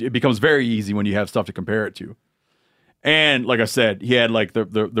 it becomes very easy when you have stuff to compare it to. And like I said, he had like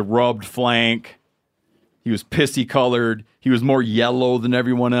the rubbed flank. He was pissy colored. He was more yellow than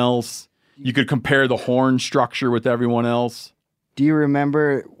everyone else. You could compare the horn structure with everyone else. Do you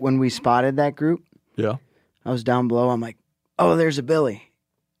remember when we spotted that group? Yeah. I was down below. I'm like, oh, there's a Billy.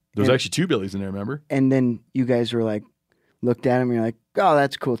 There was actually 2 Billies in there, remember? And then you guys were like, looked at him and you're like, oh,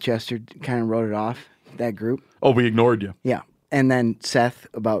 that's cool, Chester. Kind of wrote it off, that group. Oh, we ignored you. Yeah. And then Seth,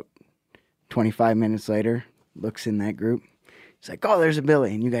 about 25 minutes later, looks in that group. He's like, oh, there's a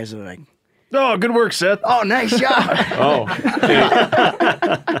Billy. And you guys are like, oh, good work, Seth. Oh, nice job. Oh.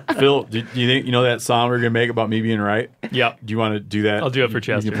 Hey, Phil, do you think you know that song we're going to make about me being right? Yep. Do you want to do that? I'll do it for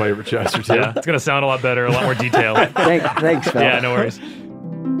Chester. You can play it for Chester, too. Yeah, it's going to sound a lot better, a lot more detailed. Thanks, Phil. Yeah, no worries.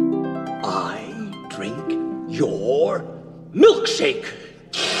 I drink your milkshake.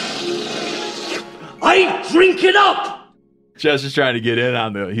 I drink it up. Chester's trying to get in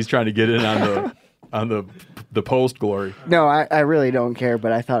on the post glory. No, I really don't care,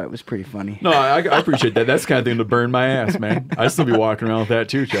 but I thought it was pretty funny. No, I appreciate that. That's the kind of thing to burn my ass, man. I'd still be walking around with that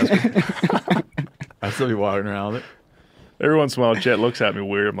too, Chester. I'd still be walking around with it. Every once in a while, Chet looks at me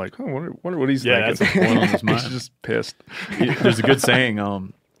weird. I'm like, oh, wonder what he's thinking. That's what's going on in his mind. He's just pissed. There's a good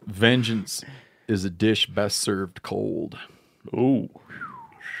saying, vengeance is a dish best served cold. Ooh.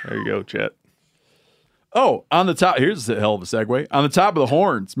 There you go, Chet. Oh, on the top, here's a hell of a segue. On the top of the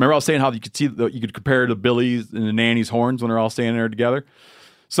horns, remember I was saying how you could compare the Billy's and the nanny's horns when they're all standing there together?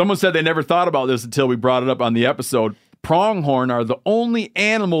 Someone said they never thought about this until we brought it up on the episode. Pronghorn are the only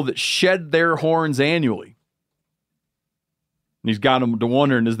animal that shed their horns annually. And he's got them to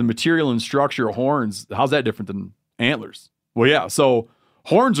wondering, is the material and structure of horns, how's that different than antlers? Well, yeah, so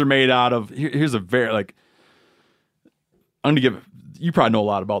horns are made out of, here's a very, like, I'm going to give, you probably know a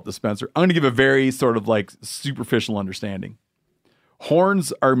lot about this, Spencer. I'm going to give a very sort of like superficial understanding.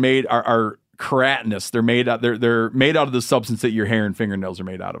 Horns are made, are keratinous. They're made out of the substance that your hair and fingernails are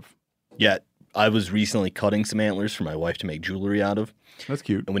made out of. Yeah, I was recently cutting some antlers for my wife to make jewelry out of. That's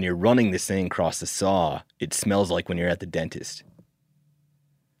cute. And when you're running this thing across the saw, it smells like when you're at the dentist.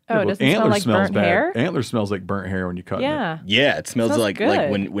 Oh, it doesn't smell like burnt hair? Antler smells like burnt hair when you cut it. Yeah, it smells like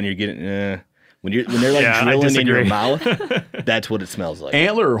when you're getting when they're like drilling in your mouth. That's what it smells like.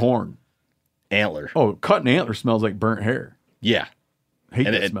 Antler or horn? Antler. Oh, cutting antler smells like burnt hair. Yeah. Hate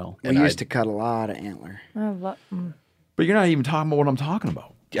that smell. We used to cut a lot of antler. But you're not even talking about what I'm talking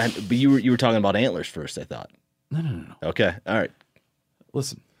about. But you were talking about antlers first, I thought. No. Okay. All right.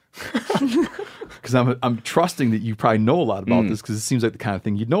 Listen. Because I'm trusting that you probably know a lot about this because it seems like the kind of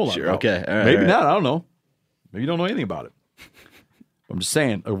thing you'd know a lot about. Okay. All right. Maybe not. I don't know. Maybe you don't know anything about it. I'm just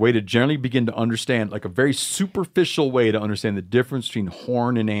saying a way to generally begin to understand, like a very superficial way to understand the difference between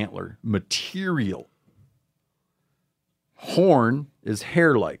horn and antler. Material. Horn is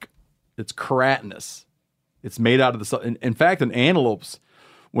hair-like. It's keratinous. It's made out of the... In fact, in antelopes,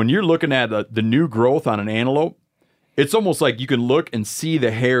 when you're looking at the new growth on an antelope, it's almost like you can look and see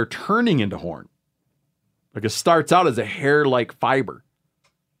the hair turning into horn. Like it starts out as a hair-like fiber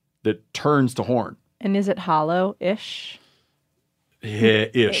that turns to horn. And is it hollow-ish? Yeah,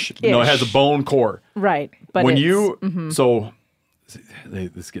 ish. No, it has a bone core. Right. But when so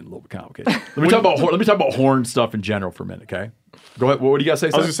this is getting a little bit complicated. Let me talk about horn stuff in general for a minute, okay? Go ahead. What do you guys say?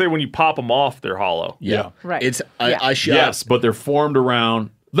 I was gonna say when you pop them off, they're hollow. Yeah. Right. It's yes, but they're formed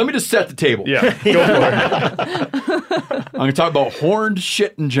around. Let me just set the table. Yeah. Go for it. I'm gonna talk about horned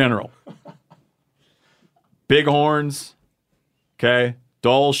shit in general. Big horns, okay,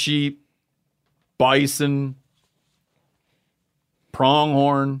 Dall sheep, bison,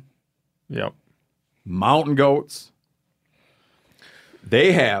 pronghorn, Yep. Mountain goats.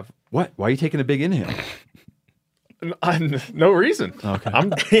 They have what? Why are you taking a big inhale? No reason.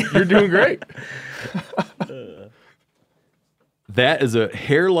 Okay. You're doing great. That is a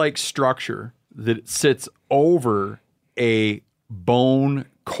hair-like structure that sits over a bone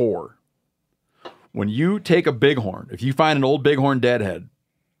core. When you take a bighorn, if you find an old bighorn deadhead,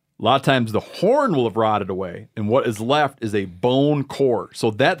 a lot of times the horn will have rotted away, and what is left is a bone core. So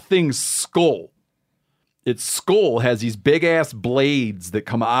that thing's skull, its skull has these big-ass blades that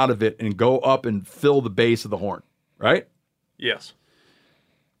come out of it and go up and fill the base of the horn, right? Yes.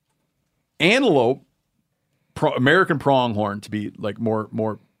 Antelope, American pronghorn, to be like more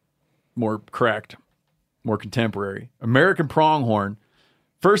correct, more contemporary. American pronghorn,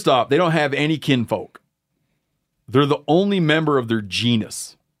 first off, they don't have any kinfolk. They're the only member of their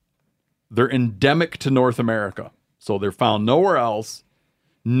genus. They're endemic to North America, so they're found nowhere else.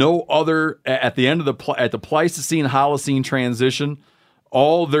 No other, at the end of at the Pleistocene Holocene transition,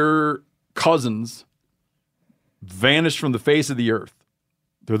 all their cousins vanished from the face of the earth.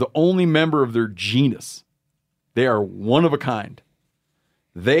 They're the only member of their genus. They are one of a kind.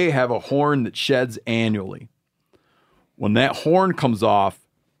 They have a horn that sheds annually. When that horn comes off,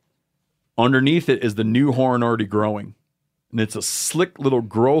 underneath it is the new horn already growing. And it's a slick little,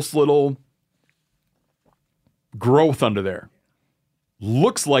 gross little growth under there.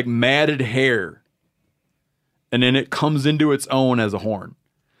 Looks like matted hair. And then it comes into its own as a horn.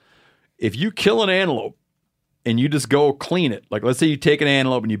 If you kill an antelope and you just go clean it, like let's say you take an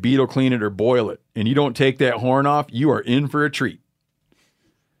antelope and you beetle clean it or boil it, and you don't take that horn off, you are in for a treat.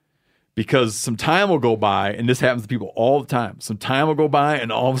 Because some time will go by, and this happens to people all the time. Some time will go by,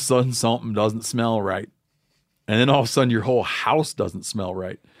 and all of a sudden something doesn't smell right. And then all of a sudden your whole house doesn't smell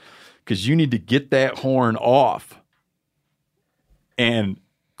right. Because you need to get that horn off and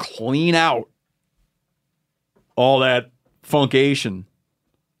clean out all that funkation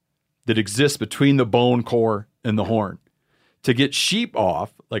that exists between the bone core and the horn. To get sheep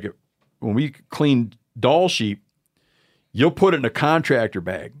off, like when we clean doll sheep, you'll put it in a contractor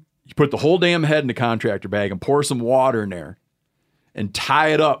bag. You put the whole damn head in a contractor bag and pour some water in there and tie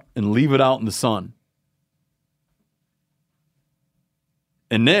it up and leave it out in the sun.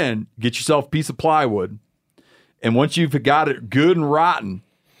 And then get yourself a piece of plywood. And once you've got it good and rotten,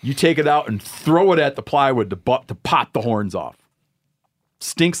 you take it out and throw it at the plywood to pop the horns off.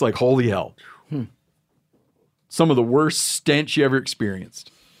 Stinks like holy hell. Some of the worst stench you ever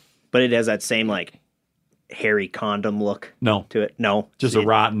experienced. But it has that same like hairy condom look to it. No. Just a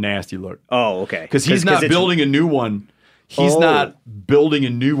rotten, nasty look. Oh, okay. Because he's not building a new one. He's not building a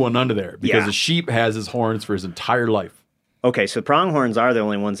new one under there because a sheep has his horns for his entire life. Okay, so pronghorns are the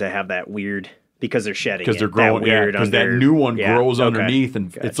only ones that have that weird, because they're shedding. Because they're growing, because that new one grows underneath,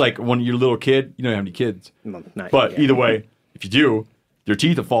 and it's like when you're a little kid, you don't have any kids. But either way, if you do, their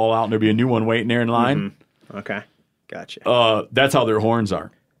teeth will fall out and there'll be a new one waiting there in line. Mm-hmm. Okay, gotcha. That's how their horns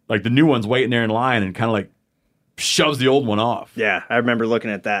are. Like the new one's waiting there in line and kind of like shoves the old one off. Yeah, I remember looking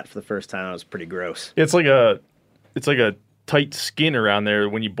at that for the first time. It was pretty gross. It's like a tight skin around there.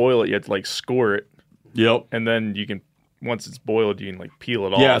 When you boil it, you have to like score it. Yep. And then you can, once it's boiled, you can like peel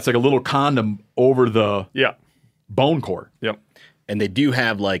it off. Yeah, it's like a little condom over the bone core. Yep. And they do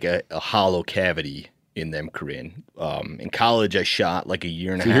have like a hollow cavity in them, Corinne. In college, I shot like a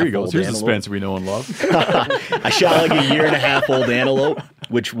year and a half here you go. old Here's antelope. the Spencer we know and love. I shot like a year and a half old antelope,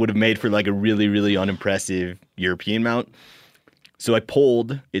 which would have made for like a really, really unimpressive European mount. So I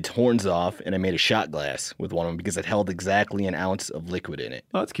pulled its horns off and I made a shot glass with one of them because it held exactly an ounce of liquid in it.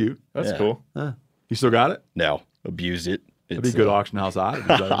 Oh, that's cute. That's cool. You still got it? No, abused it. That'd be a good auction house odd.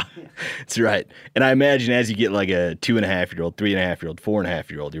 That's right. And I imagine as you get like a 2.5-year-old, 3.5-year-old,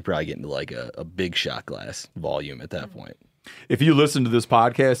 4.5-year-old, you're probably getting to like a big shot glass volume at that point. If you listen to this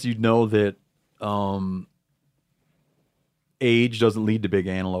podcast, you'd know that age doesn't lead to big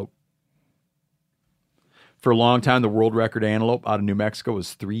antelope. For a long time, the world record antelope out of New Mexico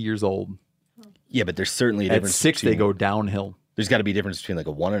was 3 years old. Yeah, but there's certainly a difference. At 6, they go downhill. There's got to be a difference between like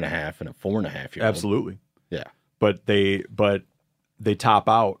a 1.5 and a 4.5-year-old. Absolutely. Yeah. But they top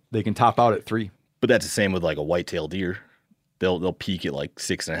out. They can top out at 3. But that's the same with like a whitetail deer. They'll peak at like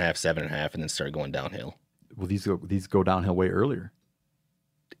 6.5, 7.5, and then start going downhill. Well, these go downhill way earlier.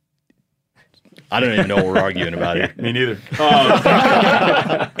 I don't even know what we're arguing about here. Me neither.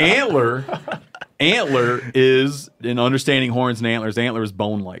 Antler is, in understanding horns and antlers, antler is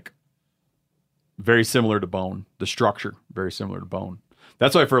bone-like. Very similar to bone. The structure, very similar to bone.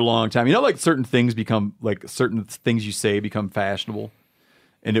 That's why for a long time, like certain things you say become fashionable.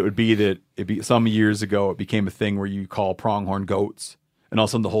 And it would be that some years ago, it became a thing where you call pronghorn goats. and all of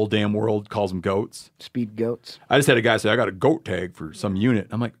a sudden the whole damn world calls them goats. Speed goats. I just had a guy say, I got a goat tag for some unit.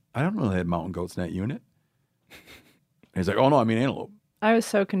 I'm like, I don't know they had mountain goats in that unit. And he's like, oh no, I mean antelope. I was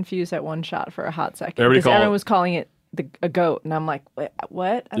so confused at One Shot for a hot second. Everybody Because everyone was calling it a goat. And I'm like,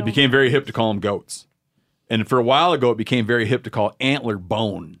 what? It became very hip to call them goats. And for a while ago, it became very hip to call antler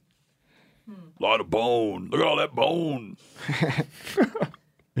bone. A lot of bone. Look at all that bone.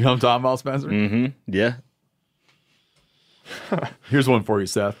 You know what I'm talking about, Spencer? Mm-hmm. Yeah. Here's one for you,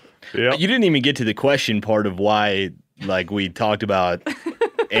 Seth. Yeah. You didn't even get to the question part of why, like, we talked about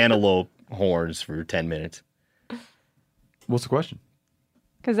antelope horns for 10 minutes. What's the question?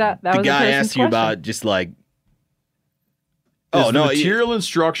 Because that the was guy a person's asked you question. about just like, Is the material and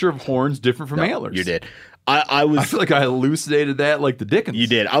structure of horns different from antlers? You did. I feel like I elucidated that like the Dickens. You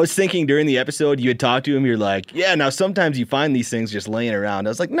did. I was thinking during the episode, you had talked to him. You're like, yeah, now sometimes you find these things just laying around. I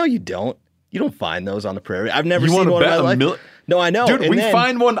was like, no, you don't. You don't find those on the prairie. I've never You seen wanna one in bet my a life. No, I know. Dude, And we then-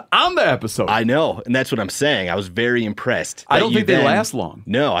 find one on the episode. I know. And that's what I'm saying. I was very impressed. I that don't you think they then- last long.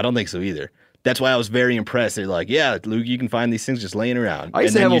 No, I don't think so either. That's why I was very impressed. They're like, yeah, Luke, you can find these things just laying around. I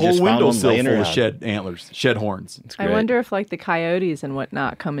used And to then have a you just whole found one windowsill laying full of around. shed antlers, shed horns. I wonder if like the coyotes and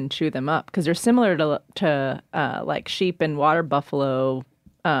whatnot come and chew them up because they're similar to like sheep and water buffalo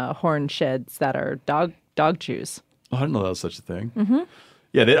horn sheds that are dog chews. Oh, I didn't know that was such a thing. Mm-hmm.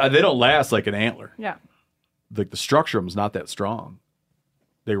 Yeah, they don't last like an antler. Yeah. Like the structure of them is not that strong.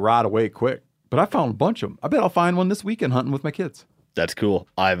 They rot away quick. But I found a bunch of them. I bet I'll find one this weekend hunting with my kids. That's cool.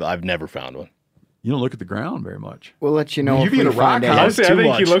 I've never found one. You don't look at the ground very much. We'll let you know You if being we a rock find hound. out. Honestly, I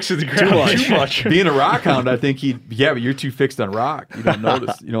think he looks at the ground too much. Being a rock hound, I think yeah, but you're too fixed on rock. You don't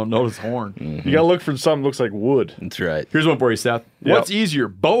notice. You don't notice horn. You gotta look for something that looks like wood. That's right. Here's one for you, Seth. Yep. What's easier,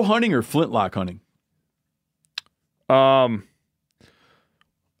 bow hunting or flintlock hunting?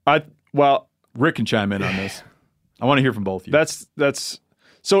 Rick can chime in on this. I want to hear from both of you. That's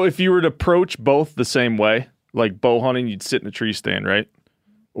so if you were to approach both the same way, like bow hunting, you'd sit in a tree stand, right?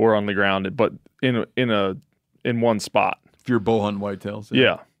 Or on the ground, but in one spot. If you're bow hunting whitetails.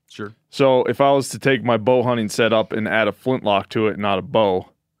 Yeah. Sure. So if I was to take my bow hunting setup and add a flintlock to it, not a bow,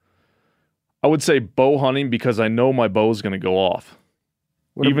 I would say bow hunting because I know my bow is going to go off,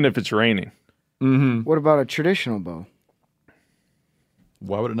 even if it's raining. Mm-hmm. What about a traditional bow?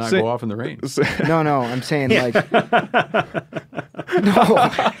 Why would it not go off in the rain? No, I'm saying like no.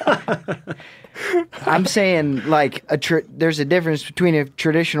 I'm saying like there's a difference between a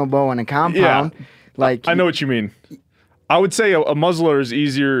traditional bow and a compound. Yeah. Like I know what you mean. I would say a muzzleloader is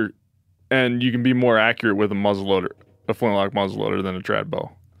easier, and you can be more accurate with a flintlock muzzleloader than a trad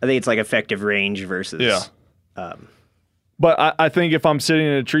bow. I think it's like effective range versus. Yeah. But I think if I'm sitting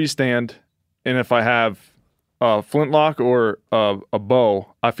in a tree stand, and if I have a flintlock or a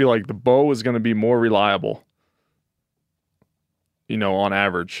bow, I feel like the bow is going to be more reliable. On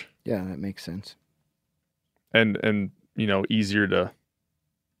average. Yeah, that makes sense. And easier to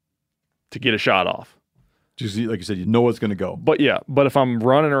get a shot off. Just like you said, you know what's going to go. But if I'm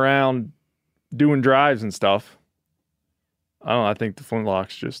running around doing drives and stuff, I think the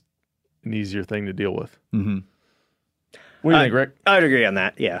flintlock's just an easier thing to deal with. Mm-hmm. What do you think, Rick? I would agree on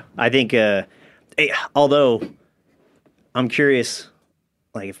that. Yeah, I think. Although I'm curious,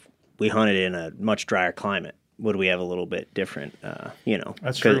 like if we hunted in a much drier climate, would we have a little bit different?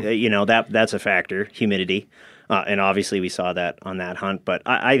 That's true. That's a factor. Humidity, and obviously we saw that on that hunt. But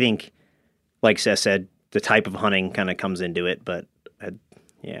I think, like Seth said, the type of hunting kind of comes into it. But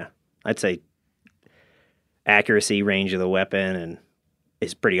I'd say accuracy, range of the weapon, and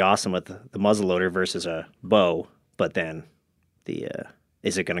is pretty awesome with the muzzleloader versus a bow. But then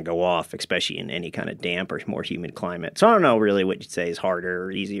is it going to go off, especially in any kind of damp or more humid climate? So I don't know really what you'd say is harder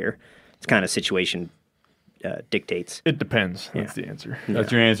or easier. It's kind of situation dictates. It depends. That's the answer.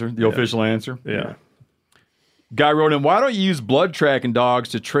 That's your answer? The official answer? Yeah. Guy wrote in, why don't you use blood tracking dogs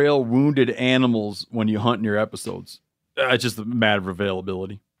to trail wounded animals when you hunt in your episodes? It's just a matter of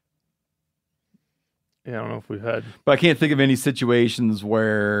availability. Yeah, I don't know if we've had. But I can't think of any situations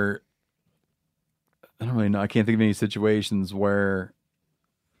where... I don't really know. I can't think of any situations where...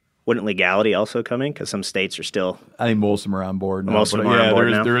 Wouldn't legality also come in? Because some states are still... I think most of them are on board now. Most of them are on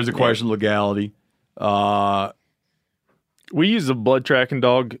board now. There is a question of legality. We used a blood tracking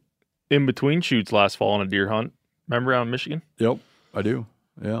dog in between shoots last fall on a deer hunt. Remember out in Michigan? Yep, I do.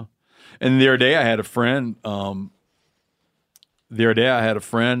 Yeah. And the other day I had a friend...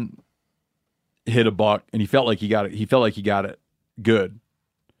 hit a buck, and he felt like he got it. He felt like he got it good,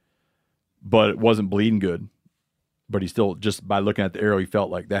 but it wasn't bleeding good. But he still, just by looking at the arrow, he felt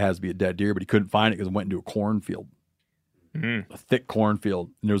like that has to be a dead deer. But he couldn't find it because it went into a cornfield, a thick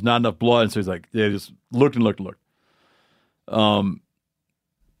cornfield, and there was not enough blood. And so he's like, yeah, just looked and looked and looked.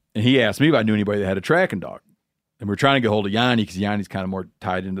 And he asked me if I knew anybody that had a tracking dog. And we were trying to get hold of Yanni because Yanni's kind of more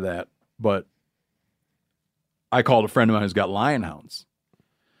tied into that. But I called a friend of mine who's got lion hounds.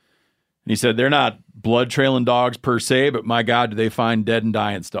 And he said, they're not blood trailing dogs per se, but my God, do they find dead and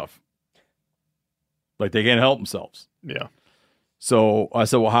dying stuff. Like they can't help themselves. Yeah. So I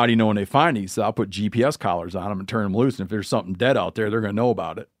said, well, how do you know when they find it? He said, I'll put GPS collars on them and turn them loose. And if there's something dead out there, they're going to know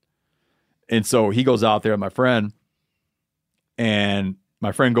about it. And so he goes out there with my friend, and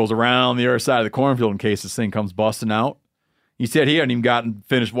my friend goes around the other side of the cornfield in case this thing comes busting out. He said he hadn't even gotten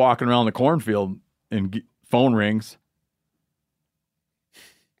finished walking around the cornfield and phone rings.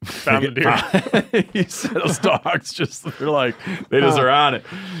 Found the deer. He said those dogs they're like, they just are on it.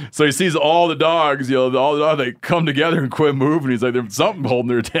 So he sees all the dogs, all the dogs, they come together and quit moving. He's like, there's something holding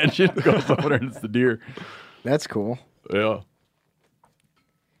their attention. He goes over there and it's the deer. That's cool. Yeah.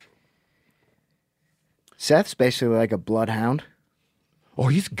 Seth's basically like a bloodhound. Oh,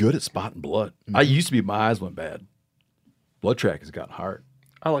 he's good at spotting blood. I used to be, my eyes went bad. Blood track has gotten hard.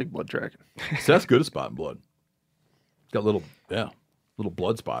 I like blood tracking. Seth's good at spotting blood. He's got little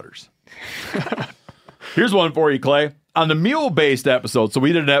blood spotters. Here's one for you, Clay. On the mule-based episode, so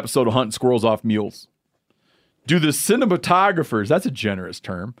we did an episode of hunting squirrels off mules. Do the cinematographers, that's a generous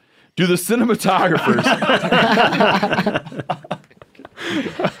term, do the cinematographers...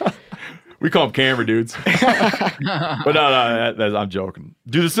 We call them camera dudes. But no, I'm joking.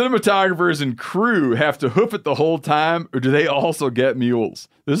 Do the cinematographers and crew have to hoof it the whole time, or do they also get mules?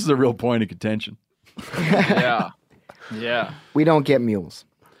 This is a real point of contention. Yeah. Yeah. We don't get mules.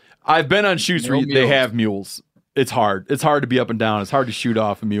 I've been on shoots where they have mules. It's hard. It's hard to be up and down. It's hard to shoot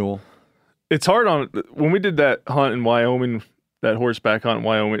off a mule. It's hard when we did that hunt in Wyoming, that horseback hunt in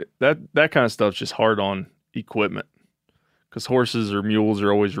Wyoming, that kind of stuff's just hard on equipment. Because horses or mules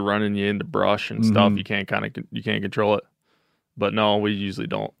are always running you into brush and stuff. You can't control it. But no, we usually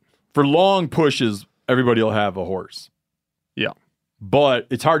don't. For long pushes, everybody will have a horse. Yeah. But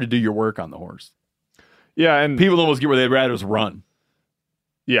it's hard to do your work on the horse. Yeah, and people almost get where they'd rather just run.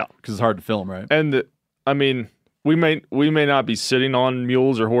 Yeah. Because it's hard to film, right? And I mean, we may not be sitting on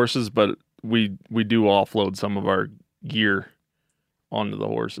mules or horses, but we do offload some of our gear onto the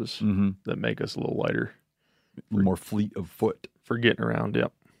horses that make us a little lighter. More fleet of foot. For getting around,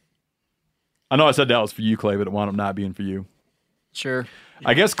 yep. I know I said that was for you, Clay, but it wound up not being for you. Sure.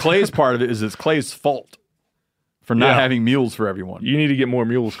 I guess Clay's part of it is it's Clay's fault for not having mules for everyone. You need to get more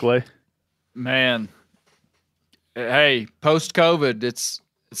mules, Clay. Man. Hey, post-COVID, it's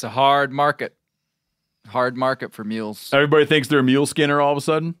a hard market. Hard market for mules. Everybody thinks they're a mule skinner all of a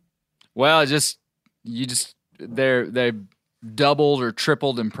sudden? Well, they've doubled or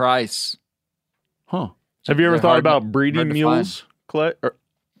tripled in price. Huh. Have you ever thought about breeding mules, Clay?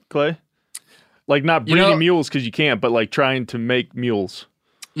 Like not breeding mules because you can't, but like trying to make mules.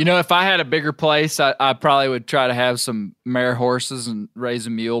 If I had a bigger place, I probably would try to have some mare horses and raise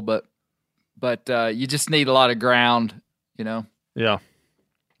a mule, but you just need a lot of ground, Yeah.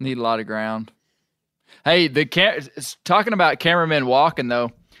 Need a lot of ground. Hey, talking about cameramen walking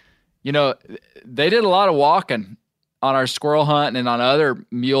though, they did a lot of walking on our squirrel hunt and on other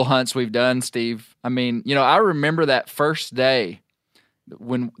mule hunts we've done, Steve. I mean, I remember that first day,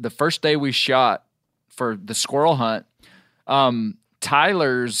 the first day we shot for the squirrel hunt,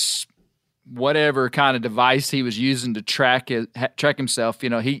 Tyler's whatever kind of device he was using to track himself,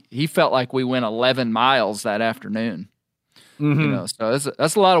 he felt like we went 11 miles that afternoon. So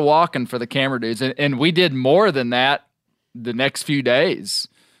that's a lot of walking for the camera dudes. And we did more than that the next few days.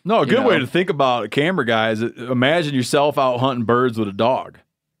 No, a good way to think about a camera guy is imagine yourself out hunting birds with a dog.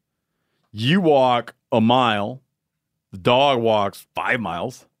 You walk a mile, the dog walks 5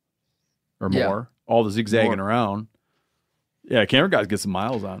 miles or more, all the zigzagging around. Yeah, camera guys get some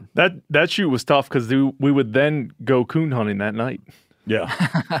miles on. That shoot was tough because we would then go coon hunting that night. Yeah.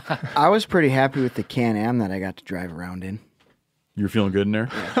 I was pretty happy with the Can-Am that I got to drive around in. You're feeling good in there?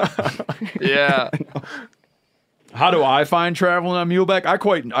 Yeah. How do I find traveling on muleback? I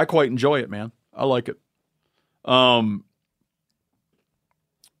quite enjoy it, man. I like it.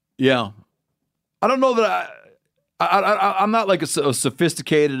 Yeah. I don't know that I'm not like a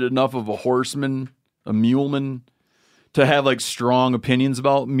sophisticated enough of a horseman, a muleman, to have like strong opinions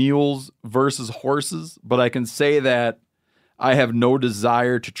about mules versus horses, but I can say that I have no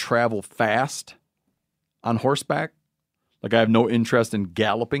desire to travel fast on horseback. Like I have no interest in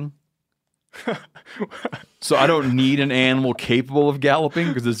galloping. So I don't need an animal capable of galloping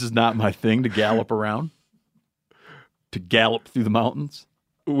because this is not my thing to gallop around, to gallop through the mountains.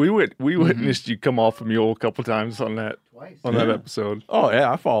 We witnessed you come off a mule a couple times on that on that episode. Oh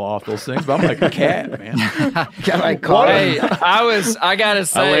yeah, I fall off those things, but I'm like a cat, man. Hey, I gotta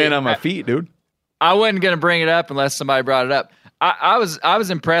say, I land on my feet, dude. I wasn't gonna bring it up unless somebody brought it up. I was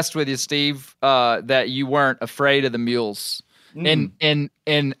impressed with you, Steve, that you weren't afraid of the mules. And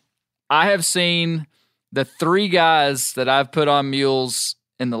I have seen the 3 guys that I've put on mules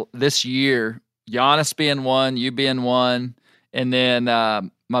in this year, Giannis being one, you being one, and then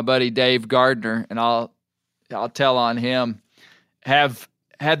my buddy Dave Gardner, and I'll tell on him, have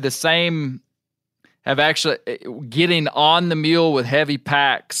had the same, have actually getting on the mule with heavy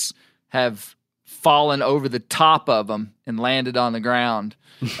packs, have fallen over the top of them and landed on the ground.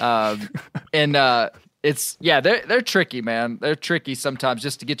 They're tricky, man. They're tricky sometimes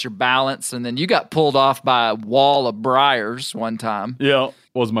just to get your balance. And then you got pulled off by a wall of briars one time. Yeah,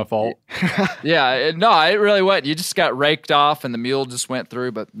 wasn't my fault. It really wasn't. You just got raked off and the mule just went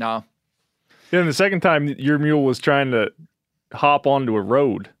through, but no. Yeah, and the second time your mule was trying to hop onto a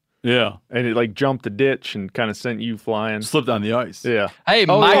road. Yeah. And it like jumped a ditch and kind of sent you flying. Slipped on the ice. Yeah. Hey,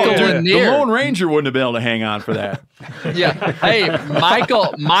 Michael Lanier. The Lone Ranger wouldn't have been able to hang on for that. Yeah. Hey,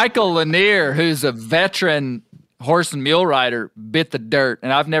 Michael Lanier, who's a veteran horse and mule rider, bit the dirt,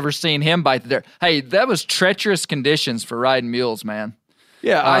 and I've never seen him bite the dirt. Hey, that was treacherous conditions for riding mules, man.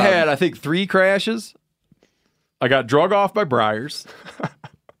 Yeah, I had, I think, 3 crashes. I got drug off by briars.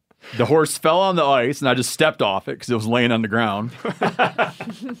 The horse fell on the ice, and I just stepped off it because it was laying on the ground.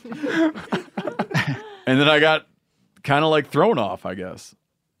 And then I got kind of like thrown off, I guess.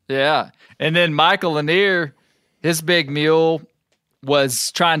 Yeah. And then Michael Lanier, his big mule,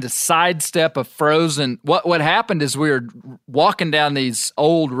 was trying to sidestep a frozen. What happened is we were walking down these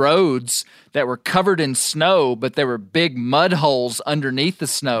old roads that were covered in snow, but there were big mud holes underneath the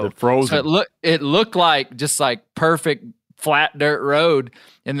snow. They're frozen. So it looked like just like perfect flat dirt road,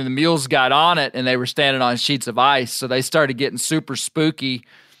 and then the mules got on it and they were standing on sheets of ice, so they started getting super spooky.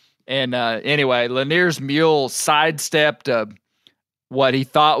 And anyway, Lanier's mule sidestepped what he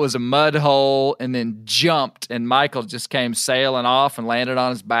thought was a mud hole and then jumped, and Michael just came sailing off and landed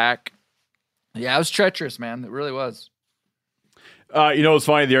on his back. Yeah, it was treacherous, man. It really was. It's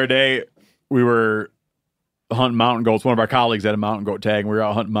funny, the other day we were hunting mountain goats. One of our colleagues had a mountain goat tag, and we were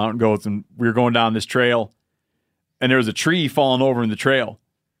out hunting mountain goats, and we were going down this trail, and there was a tree falling over in the trail.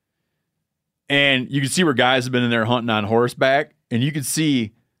 And you could see where guys have been in there hunting on horseback, and you could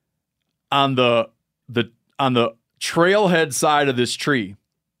see on the trailhead side of this tree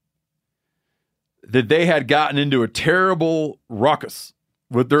that they had gotten into a terrible ruckus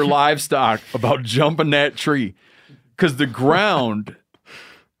with their livestock about jumping that tree. Because the ground,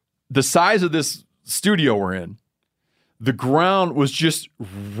 the size of this studio we're in, the ground was just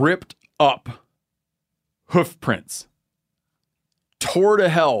ripped up hoof prints, tore to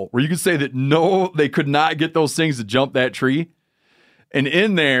hell, where you could say that no, they could not get those things to jump that tree. And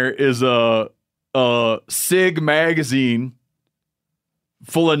in there is a SIG magazine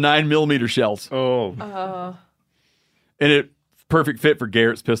full of 9mm shells. Oh. And it perfect fit for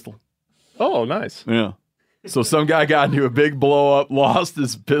Garrett's pistol. Oh, nice. Yeah. So some guy got into a big blow up, lost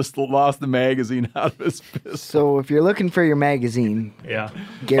his pistol, lost the magazine out of his pistol. So if you're looking for your magazine, yeah,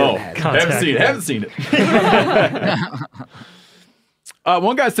 Garrett has it. Haven't seen it.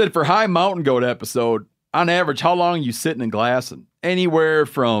 One guy said for high mountain goat episode, on average, how long are you sitting and glassing? Anywhere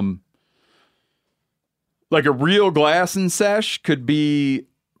from like a real glassing sesh could be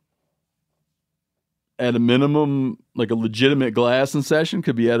at a minimum, like a legitimate glassing session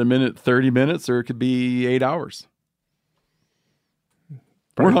could be at a minute, 30 minutes, or it could be 8 hours.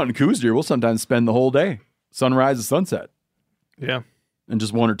 We're hunting coos deer. We'll sometimes spend the whole day, sunrise to sunset. Yeah. And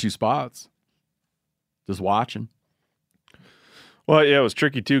just 1 or 2 spots. Just watching. Well, yeah, it was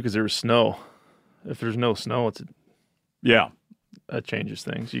tricky too because there was snow. If there's no snow, that changes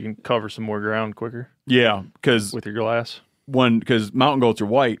things. You can cover some more ground quicker. Yeah, because with your glass. Because mountain goats are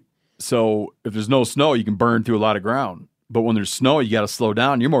white, so if there's no snow, you can burn through a lot of ground. But when there's snow, you got to slow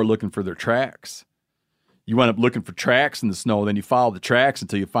down. You're more looking for their tracks. You wind up looking for tracks in the snow, then you follow the tracks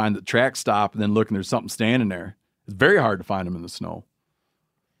until you find the tracks stop, and then looking, there's something standing there. It's very hard to find them in the snow.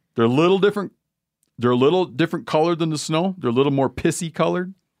 They're a little different. They're a little different colored than the snow. They're a little more pissy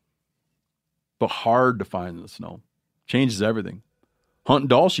colored, but hard to find in the snow. Changes everything. Hunting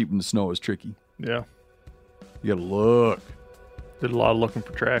doll sheep in the snow is tricky. Yeah. You got to look. Did a lot of looking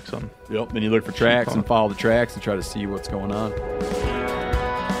for tracks on. Yep. Then you look for tracks and follow the tracks and try to see what's going on.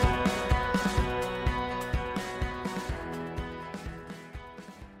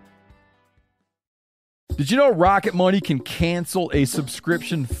 Did you know Rocket Money can cancel a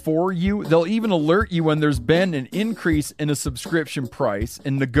subscription for you? They'll even alert you when there's been an increase in a subscription price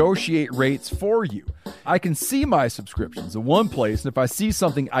and negotiate rates for you. I can see my subscriptions in one place, and if I see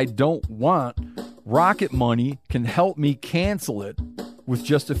something I don't want, Rocket Money can help me cancel it with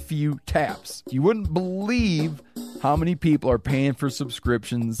just a few taps. You wouldn't believe how many people are paying for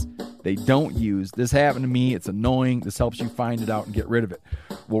subscriptions they don't use. This happened to me. It's annoying. This helps you find it out and get rid of it.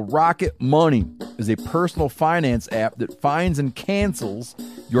 Well, Rocket Money is a personal finance app that finds and cancels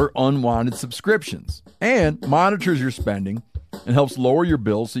your unwanted subscriptions and monitors your spending and helps lower your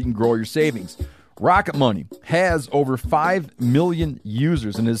bills so you can grow your savings. Rocket Money has over 5 million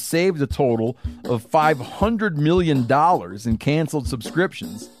users and has saved a total of $500 million in canceled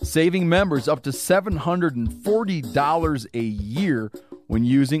subscriptions, saving members up to $740 a year when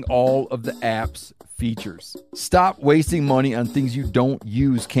using all of the app's features. Stop wasting money on things you don't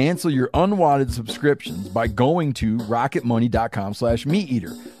use. Cancel your unwanted subscriptions by going to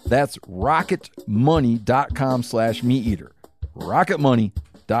rocketmoney.com/meateater. That's rocketmoney.com/meateater.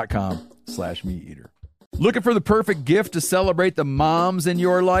 rocketmoney.com/meateater. Looking for the perfect gift to celebrate the moms in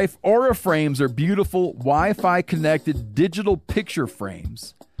your life? Aura frames are beautiful Wi-Fi connected digital picture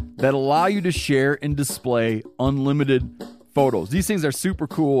frames that allow you to share and display unlimited photos. These things are super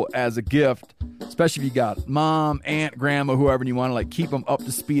cool as a gift, especially if you got mom, aunt, grandma, whoever, and you want to keep them up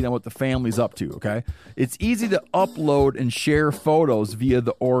to speed on what the family's up to, okay? It's easy to upload and share photos via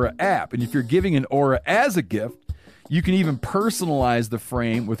the Aura app. And if you're giving an Aura as a gift, you can even personalize the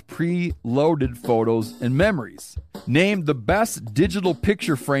frame with pre-loaded photos and memories. Named the best digital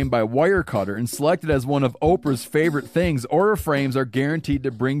picture frame by Wirecutter and selected as one of Oprah's favorite things, Aura frames are guaranteed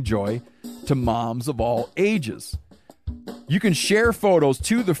to bring joy to moms of all ages. You can share photos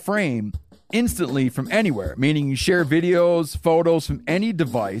to the frame instantly from anywhere, meaning you share videos, photos from any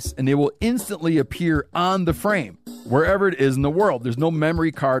device, and they will instantly appear on the frame, wherever it is in the world. There's no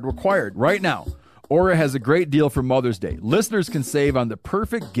memory card required. Right now, Aura has a great deal for Mother's Day. Listeners can save on the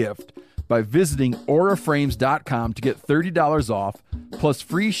perfect gift by visiting auraframes.com to get $30 off, plus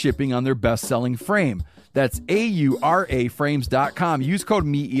free shipping on their best-selling frame. That's AURAframes.com. Use code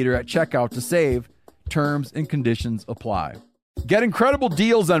MeatEater at checkout to save. Terms and conditions apply. Get incredible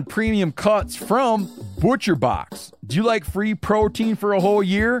deals on premium cuts from ButcherBox. Do you like free protein for a whole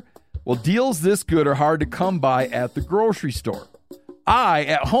year? Well, deals this good are hard to come by at the grocery store.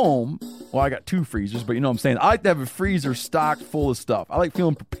 At home, I got 2 freezers, but you know what I'm saying. I like to have a freezer stocked full of stuff. I like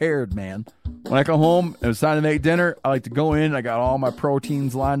feeling prepared, man. When I come home and it's time to make dinner, I like to go in. I got all my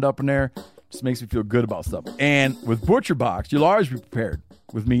proteins lined up in there. Just makes me feel good about stuff. And with ButcherBox, you'll always be prepared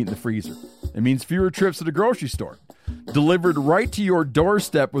with meat in the freezer. It means fewer trips to the grocery store. Delivered right to your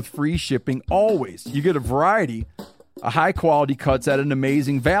doorstep with free shipping always. You get a variety of high-quality cuts at an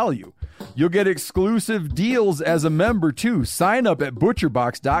amazing value. You'll get exclusive deals as a member, too. Sign up at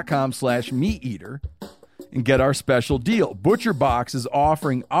butcherbox.com/meateater and get our special deal. ButcherBox is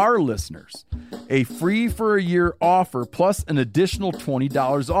offering our listeners a free for a year offer plus an additional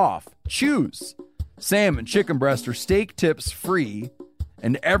 $20 off. Choose salmon, chicken breast, or steak tips free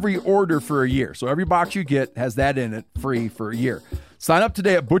and every order for a year. So every box you get has that in it, free for a year. Sign up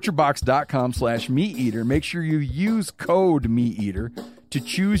today at butcherbox.com/meateater. Make sure you use code MeatEater to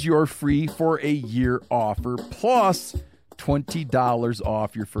choose your free for a year offer, plus $20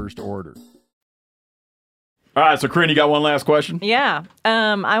 off your first order. All right, so Corinne, you got one last question? Yeah.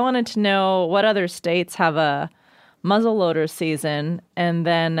 I wanted to know what other states have a muzzleloader season, and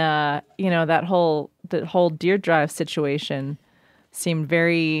then that whole deer drive situation seemed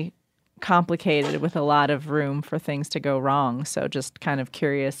very complicated with a lot of room for things to go wrong. So just kind of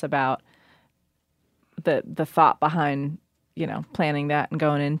curious about the thought behind planning that and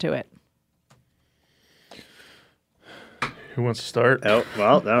going into it. Who wants to start? Oh,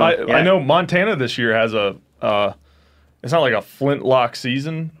 well, I know Montana this year has it's not like a flintlock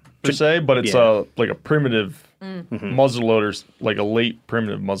season per se, but it's like a primitive muzzleloader, like a late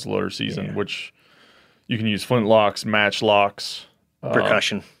primitive muzzleloader season, which you can use flintlocks, matchlocks,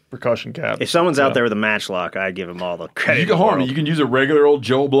 percussion caps. If someone's out there with a matchlock, I'd give them all the credit. You go home and you can use a regular old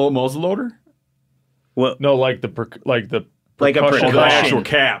Joe Blow muzzleloader? Well, no, like a percussion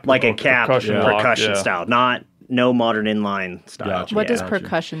cap, like a cap, percussion lock, style, no modern inline style. Gotcha. What does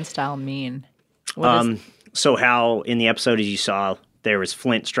percussion style mean? So how in the episode, as you saw, there was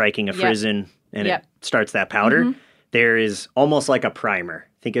flint striking a frizzen and it starts that powder. Mm-hmm. There is almost like a primer.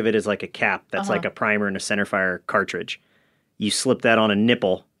 Think of it as like a cap that's like a primer in a centerfire cartridge. You slip that on a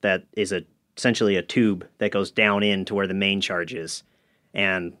nipple that is essentially a tube that goes down into where the main charge is,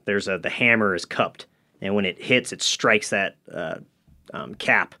 and the hammer is cupped. And when it hits, it strikes that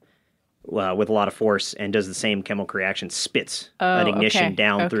cap with a lot of force and does the same chemical reaction, spits an ignition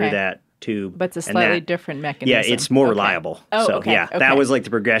down through that tube. But it's a slightly different mechanism. Yeah, it's more reliable. Oh, so, okay. that was like the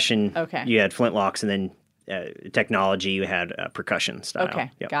progression. Okay. You had flintlocks, and then technology, you had percussion style.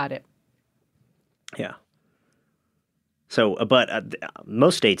 Okay, Yep. got it. Yeah. So, but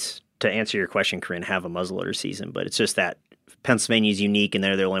most states, to answer your question, Corinne, have a muzzleloader season, but it's just that Pennsylvania's unique, and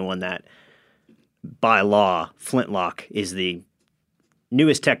they're the only one that, by law, flintlock is the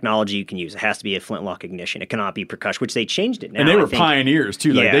newest technology you can use. It has to be a flintlock ignition. It cannot be percussion, which they changed it now. And they were pioneers,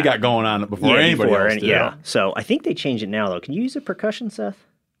 too. Like, they got going on it before anybody else did. Yeah. So I think they changed it now, though. Can you use a percussion, Seth?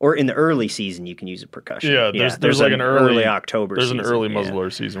 Or in the early season, you can use a percussion. Yeah, there's like an early October There's season. an early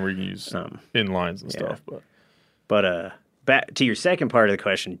muzzleloader season where you can use inlines and stuff. But back to your second part of the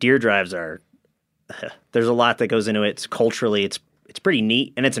question, deer drives are, there's a lot that goes into it. Culturally, it's pretty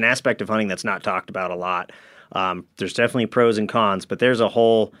neat, and it's an aspect of hunting that's not talked about a lot. There's definitely pros and cons, but there's a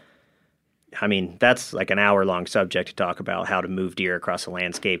whole, I mean, that's like an hour-long subject to talk about how to move deer across the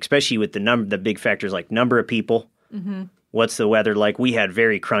landscape, especially with the big factors like number of people. Mm-hmm. What's the weather like? We had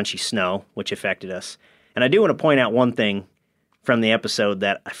very crunchy snow, which affected us. And I do want to point out one thing from the episode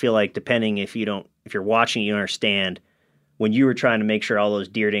that I feel like, depending if you're watching, you understand, when you were trying to make sure all those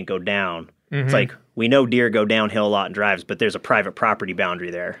deer didn't go down, it's like, we know deer go downhill a lot in drives, but there's a private property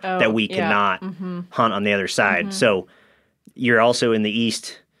boundary there that we cannot hunt on the other side. So you're also in the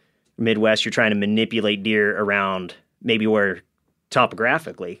East, Midwest, you're trying to manipulate deer around maybe where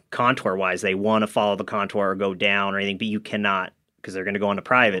topographically, contour-wise, they want to follow the contour or go down or anything, but you cannot because they're going to go into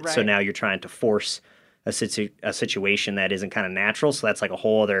private. Right. So now you're trying to force a situation that isn't kind of natural. So that's like a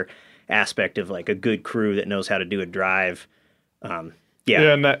whole other aspect of like a good crew that knows how to do a drive.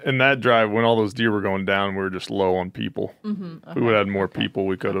 Yeah, and that drive, when all those deer were going down, we were just low on people. If we would have had more people,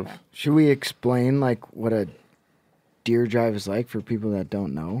 we could have. Should we explain like what a deer drive is like for people that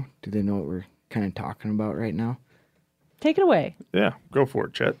don't know? Do they know what we're kind of talking about right now? Take it away. Yeah, go for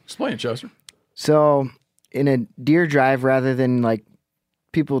it, Chet. Explain it, Chester. So in a deer drive, rather than like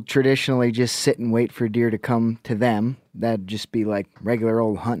people traditionally just sit and wait for deer to come to them, that'd just be like regular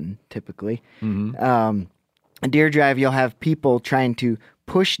old hunting typically. A deer drive, you'll have people trying to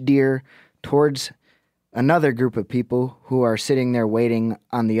push deer towards another group of people who are sitting there waiting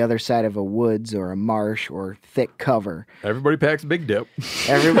on the other side of a woods or a marsh or thick cover. Everybody packs a big dip.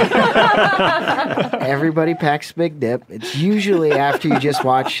 Everybody packs a big dip. It's usually after you just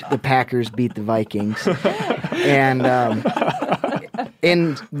watch the Packers beat the Vikings. And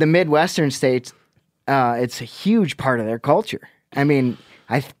in the Midwestern states, it's a huge part of their culture. I mean,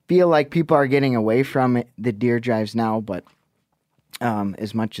 I feel like people are getting away from the deer drives now, but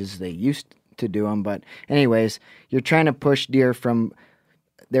as much as they used to do them. But anyways, you're trying to push deer from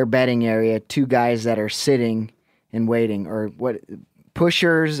their bedding area to guys that are sitting and waiting, or what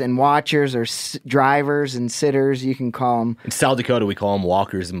pushers and watchers, or drivers and sitters, you can call them. In South Dakota, we call them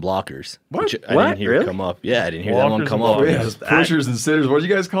walkers and blockers. What? I didn't hear it come up. Yeah, I didn't hear that one come up. Pushers and sitters. What do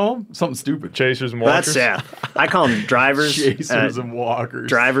you guys call them? Something stupid. Chasers and walkers. That's I call them drivers. Chasers and walkers.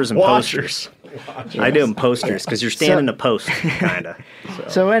 Drivers and posters. I do them posters because you're standing a post, kind of.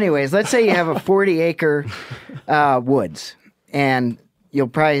 So anyways, let's say you have a 40-acre woods, and you'll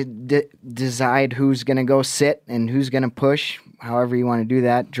probably decide who's going to go sit and who's going to push, however you want to do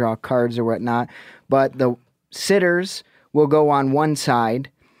that, draw cards or whatnot. But the sitters will go on one side,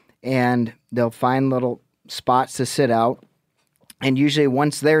 and they'll find little spots to sit out. And usually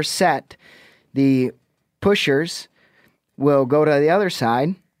once they're set, the pushers will go to the other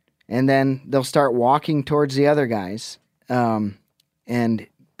side, and then they'll start walking towards the other guys. And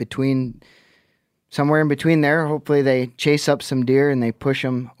somewhere in between there, hopefully they chase up some deer and they push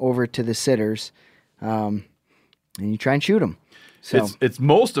them over to the sitters. And you try and shoot them. So it's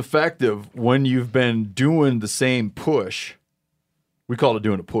most effective when you've been doing the same push. We call it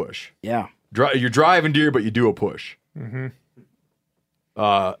doing a push. Yeah. You're driving deer, but you do a push. When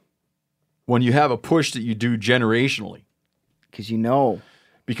you have a push that you do generationally.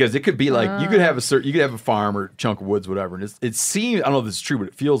 Because it could be like you could have a farm or chunk of woods, whatever, and it seems, I don't know if this is true, but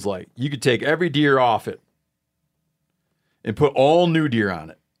it feels like you could take every deer off it and put all new deer on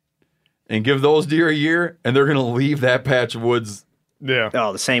it and give those deer a year, and they're going to leave that patch of woods. Yeah.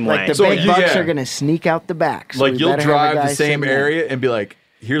 Oh, the same way. Like the big bucks are going to sneak out the back. So like you'll drive the same area and be like,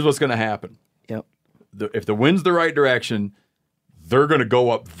 here's what's going to happen. Yep. If the wind's the right direction, they're going to go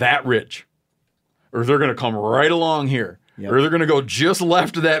up that ridge, or they're going to come right along here. Yep. Or they're going to go just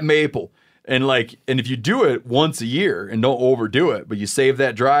left of that maple. And if you do it once a year and don't overdo it, but you save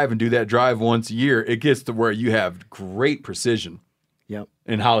that drive and do that drive once a year, it gets to where you have great precision. Yep.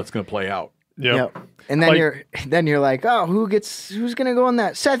 In how it's going to play out. Yep. And then you're like, oh, who's going to go in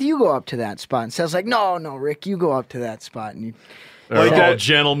that? Seth, you go up to that spot. And Seth's like, no, Rick, you go up to that spot. And They're Like all that-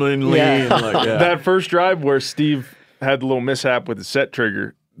 gentlemanly. Yeah. And like, yeah. That first drive where Steve had the little mishap with the set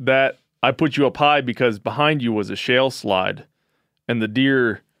trigger, that I put you up high because behind you was a shale slide, and the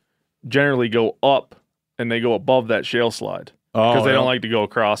deer generally go up and they go above that shale slide because they don't like to go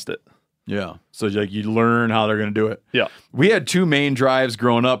across it. Yeah. So like you learn how they're going to do it. Yeah. We had 2 main drives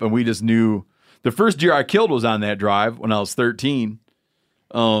growing up, and we just knew the first deer I killed was on that drive when I was 13.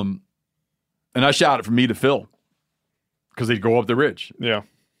 And I shot it from me to Phil because they'd go up the ridge. Yeah.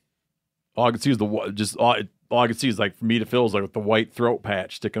 All I could see was all I could see is like from me to Phil is like with the white throat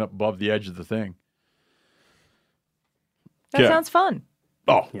patch sticking up above the edge of the thing. That Yeah. sounds fun.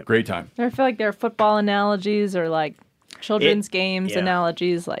 Oh, great time. I feel like there are football analogies or like children's games yeah.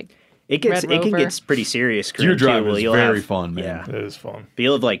 analogies, like It can Rover. get pretty serious. Deer Corinne, too. driving Well, is you'll very have- fun, man. Yeah. It is fun. But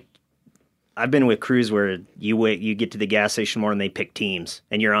you'll have like, I've been with crews where you get to the gas station more and they pick teams,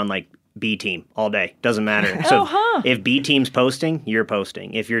 and you're on like B team all day. Doesn't matter. So if B team's posting, you're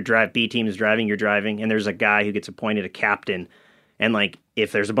posting. If B team is driving, you're driving. And there's a guy who gets appointed a captain, and like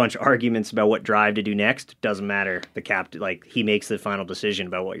if there's a bunch of arguments about what drive to do next, doesn't matter. The captain, like he makes the final decision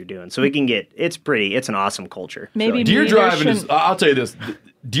about what you're doing. So it can get it's an awesome culture. Maybe So, Deer driving is, I'll tell you this,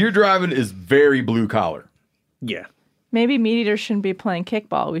 deer driving is very blue collar. yeah. maybe meat eaters shouldn't be playing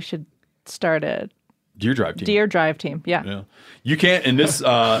kickball. We should start a Deer drive team. deer drive team. Yeah. Yeah. You can't, in this,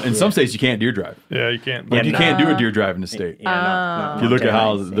 in some states, you can't deer drive. Yeah, you can't. Like you can't do a deer drive in the state. Yeah, If you look at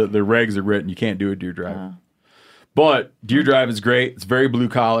how the regs are written, you can't do a deer drive. But deer driving is great. It's very blue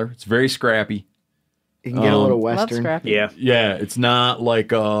collar. It's very scrappy. You can get a little Love western. scrappy. Yeah. Yeah, it's not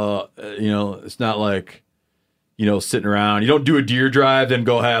like it's not like sitting around. You don't do a deer drive, then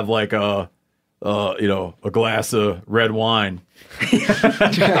go have like a glass of red wine.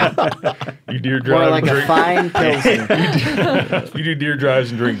 You deer Or drive like and a drink. fine pilsner. You do deer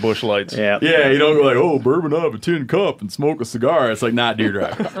drives and drink Busch Lights. Yeah. Yeah, you don't go like, oh, bourbon up a tin cup and smoke a cigar. It's like not deer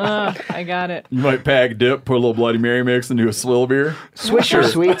drive. I got it. You might pack dip, put a little Bloody Mary mix into a swill beer. Swisher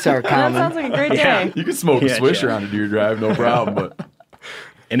sweets are That common. sounds like a great day. You can smoke a Yeah, Swisher yeah. on a deer drive, no problem. But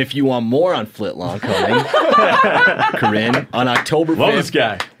And if you want more on Flintlong hunting, Corinne, on October 5th, love this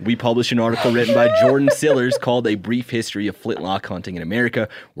guy. we published an article written by Jordan Sillers called A Brief History of Flintlock Hunting in America,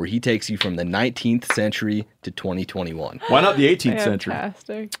 where he takes you from the 19th century to 2021. Why not the 18th century?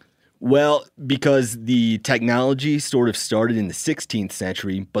 Fantastic. Well, because the technology sort of started in the 16th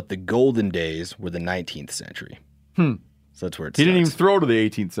century, but the golden days were the 19th century. So that's where it He didn't even starts. throw to the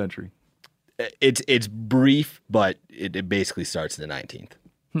 18th century. It's brief, but it basically starts in the 19th.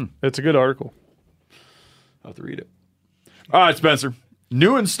 It's a good article. I'll have to read it. All right, Spencer.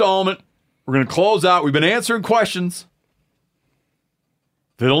 New installment. We're going to close out. We've been answering questions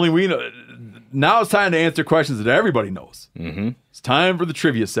that only we know. Now it's time to answer questions that everybody knows. Mm-hmm. It's time for the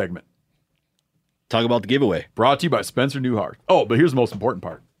trivia segment. Talk about the giveaway. Brought to you by Spencer Newhart. Oh, but here's the most important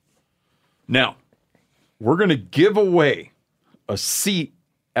part. Now, we're going to give away a seat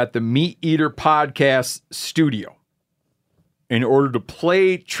at the Meat Eater Podcast studio in order to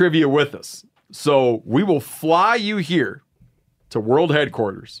play trivia with us. So we will fly you here to World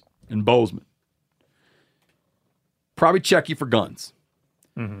Headquarters in Bozeman. Probably check you for guns.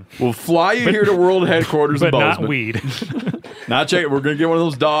 We'll fly you here to World Headquarters in but Bozeman. not weed. Not check. We're going to get one of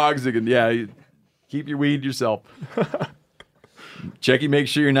those dogs that can, keep your weed yourself. Check you, make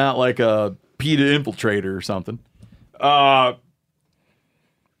sure you're not like a PETA infiltrator or something.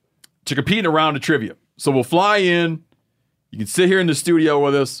 To compete in a round of trivia. So we'll fly in. You can sit here in the studio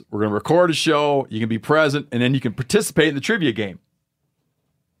with us. We're going to record a show. You can be present, and then you can participate in the trivia game.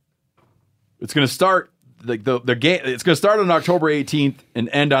 It's going to start the game. It's going to start on October 18th and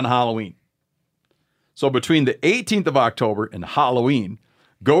end on Halloween. So between the 18th of October and Halloween,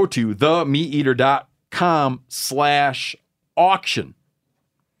 go to themeateater.com/auction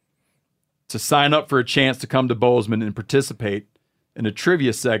to sign up for a chance to come to Bozeman and participate in a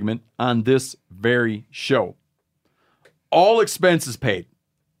trivia segment on this very show. All expenses paid.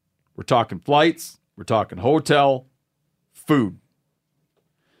 We're talking flights, we're talking hotel, food.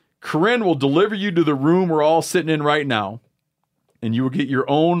 Corinne will deliver you to the room we're all sitting in right now, and you will get your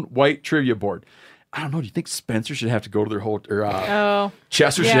own white trivia board. I don't know. Do you think Spencer should have to go to their hotel?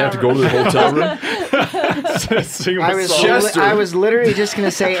 Chester should have to go to their hotel room? I was literally just going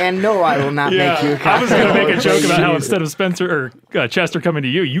to say, and no, I will not make you a I was going to make a cocktail. joke about how instead of Spencer or Chester coming to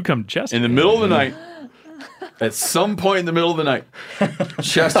you, you come to Chester. In the middle of the night, at some point in the middle of the night,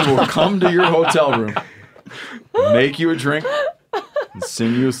 Chester will come to your hotel room, make you a drink, and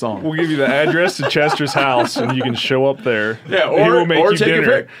sing you a song. We'll give you the address to Chester's house, and you can show up there. Yeah, and he will make or you take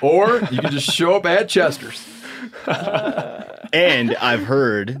dinner. a pic. Or you can just show up at Chester's. And I've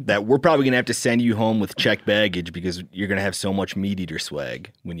heard that we're probably going to have to send you home with checked baggage because you're going to have so much meat eater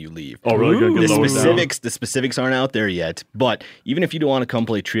swag when you leave. Oh, really? The specifics aren't out there yet, but even if you don't want to come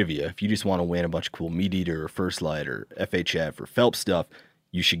play trivia, if you just want to win a bunch of cool meat eater or First Light or FHF or Phelps stuff,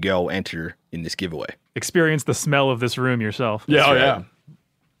 you should go enter in this giveaway. Experience the smell of this room yourself. Yeah, oh, yeah.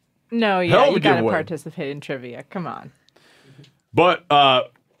 No, yeah, you got to participate in trivia. Come on. But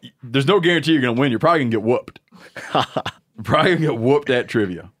there's no guarantee you're going to win. You're probably going to get whooped. You're probably going to get whooped at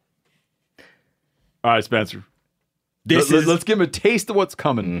trivia. All right, Spencer. Let's give them a taste of what's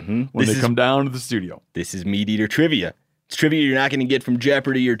coming when they come down to the studio. This is Meat Eater Trivia. It's trivia you're not going to get from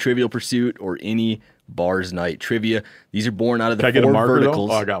Jeopardy or Trivial Pursuit or any Bars Night trivia. These are born out of the four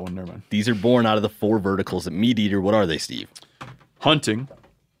verticals. Oh, I got one. Never mind. These are born out of the four verticals at Meat Eater. What are they, Steve? Hunting,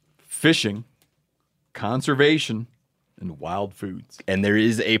 fishing, conservation, and wild foods. And there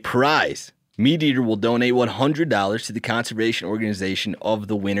is a prize. Meat Eater will donate $100 to the conservation organization of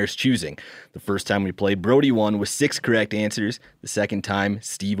the winner's choosing. The first time we played, Brody won with 6 correct answers. The second time,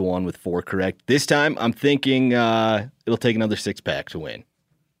 Steve won with 4 correct. This time, I'm thinking it'll take another 6-pack to win.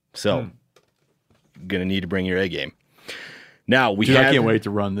 So, gonna need to bring your A game. Now I can't wait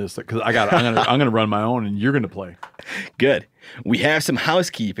to run this because I'm gonna run my own and you're gonna play. Good. We have some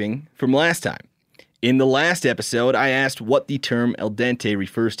housekeeping from last time. In the last episode, I asked what the term al dente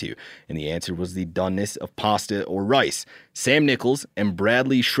refers to, and the answer was the doneness of pasta or rice. Sam Nichols and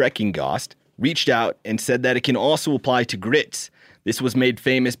Bradley Schreckengost reached out and said that it can also apply to grits. This was made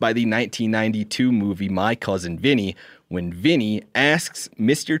famous by the 1992 movie My Cousin Vinny, when Vinny asks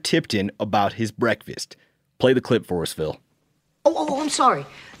Mr. Tipton about his breakfast. Play the clip for us, Phil. Oh, I'm sorry.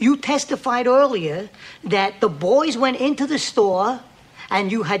 You testified earlier that the boys went into the store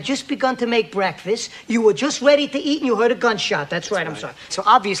and you had just begun to make breakfast. You were just ready to eat and you heard a gunshot. That's right, I'm sorry. So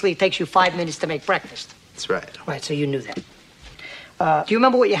obviously it takes you 5 minutes to make breakfast. That's right. Right, so you knew that. Do you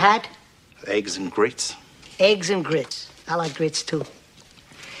remember what you had? Eggs and grits. Eggs and grits. I like grits too.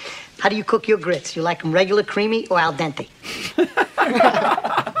 How do you cook your grits? You like them regular, creamy, or al dente?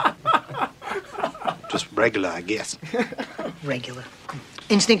 Just regular, I guess. Regular.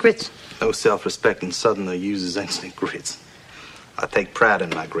 Instant grits? No self-respecting Southerner uses instant grits. I take pride in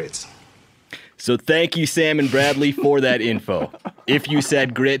my grits. So thank you, Sam and Bradley, for that info. If you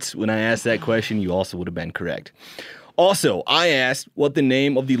said grits when I asked that question, you also would have been correct. Also, I asked what the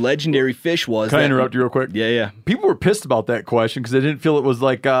name of the legendary fish was. Can I interrupt you real quick? Yeah. People were pissed about that question because they didn't feel it was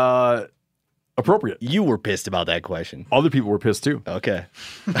like appropriate. You were pissed about that question. Other people were pissed too. Okay.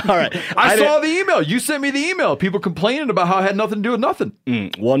 All right. I saw the email. You sent me the email. People complaining about how it had nothing to do with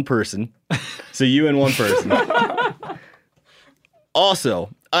nothing. One person. So you and one person. Also,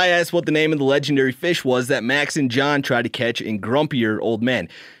 I asked what the name of the legendary fish was that Max and John tried to catch in Grumpier Old Men.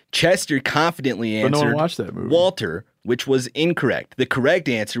 Chester confidently answered no one watched that movie. Walter, which was incorrect. The correct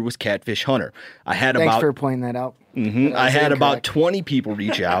answer was Catfish Hunter. Thanks for pointing that out. I had about 20 people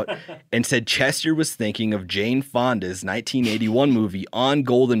reach out and said Chester was thinking of Jane Fonda's 1981 movie On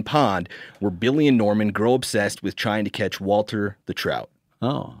Golden Pond, where Billy and Norman grow obsessed with trying to catch Walter the trout.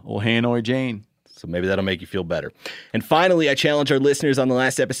 Oh, well, Hanoi Jane. So maybe that'll make you feel better. And finally, I challenged our listeners on the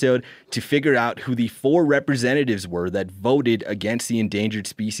last episode to figure out who the 4 representatives were that voted against the Endangered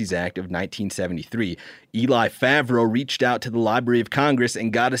Species Act of 1973. Eli Favreau reached out to the Library of Congress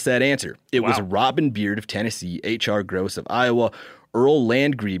and got us that answer. It was Robin Beard of Tennessee, H.R. Gross of Iowa, Earl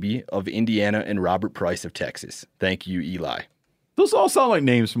Landgrebe of Indiana, and Robert Price of Texas. Thank you, Eli. Those all sound like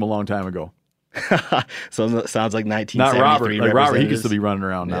names from a long time ago. So it sounds like 1973. Not Robert. Like Robert, he can still be running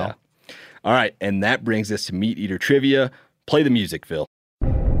around now. Yeah. All right, and that brings us to Meat Eater Trivia. Play the music, Phil.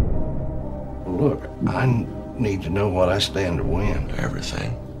 Look, I need to know what I stand to win.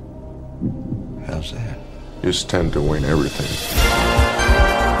 Everything. How's that? You stand to win everything.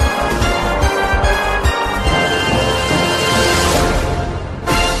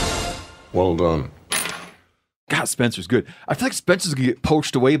 Well done. God, Spencer's good. I feel like Spencer's going to get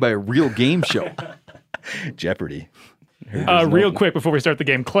poached away by a real game show. Jeopardy. Real quick before we start the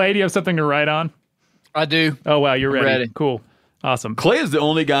game, Clay, do you have something to write on? I do. Oh, wow, you're ready. Ready. Cool. Awesome. Clay is the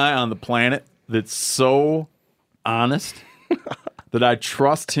only guy on the planet that's so honest that I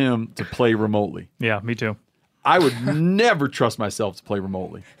trust him to play remotely. Yeah, me too. I would never trust myself to play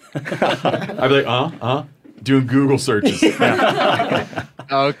remotely. I'd be like, doing Google searches. Yeah.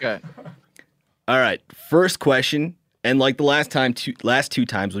 Okay. All right, first question. And like the last 2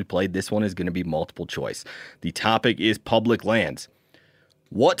 times we played, this one is going to be multiple choice. The topic is public lands.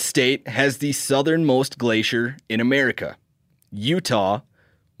 What state has the southernmost glacier in America? Utah,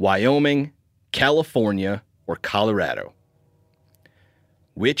 Wyoming, California, or Colorado?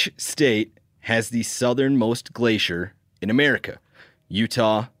 Which state has the southernmost glacier in America?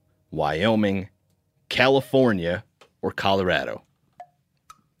 Utah, Wyoming, California, or Colorado?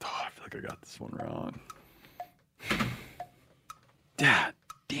 Oh, I feel like I got this one wrong. Dad,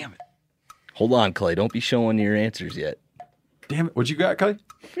 damn it. Hold on, Clay. Don't be showing your answers yet. Damn it. What you got, Clay?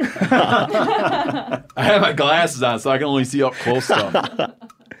 I have my glasses on, so I can only see up close stuff.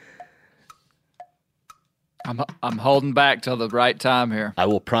 I'm holding back till the right time here. I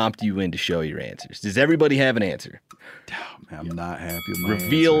will prompt you in to show your answers. Does everybody have an answer? Oh, man, I'm not happy with my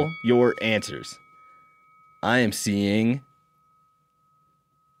Reveal answer. your answers. I am seeing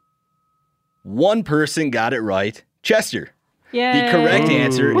one person got it right. Chester. Yay. The correct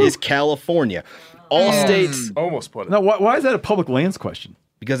answer is California. All states. Almost put it. No, why is that a public lands question?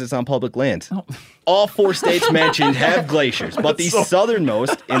 Because it's on public lands. All 4 states mentioned have glaciers, but the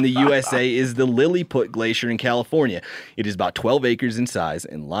southernmost in the USA is the Lilliput Glacier in California. It is about 12 acres in size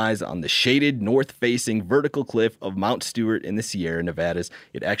and lies on the shaded north-facing vertical cliff of Mount Stewart in the Sierra Nevadas.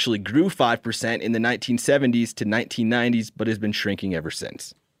 It actually grew 5% in the 1970s to 1990s, but has been shrinking ever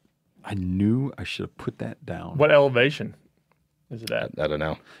since. I knew I should have put that down. What elevation is it at? I don't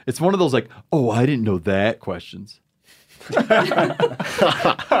know. It's one of those like, oh, I didn't know that questions.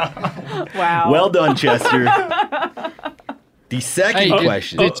 Wow. Well done, Chester. The second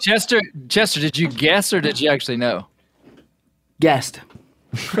question. Chester, did you guess or did you actually know? Guessed.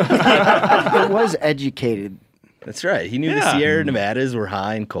 It was educated. That's right. He knew the Sierra Nevadas were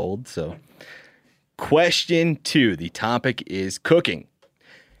high and cold. So, question 2. The topic is cooking.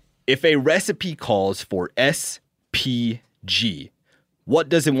 If a recipe calls for SPG, what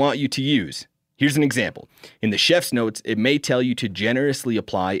does it want you to use? Here's an example. In the chef's notes, it may tell you to generously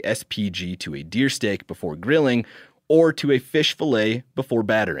apply SPG to a deer steak before grilling or to a fish fillet before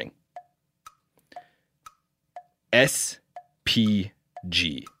battering. SPG.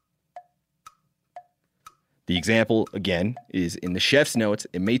 The example, again, is in the chef's notes.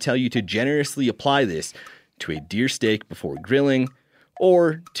 It may tell you to generously apply this to a deer steak before grilling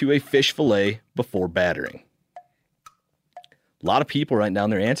or to a fish fillet before battering. A lot of people writing down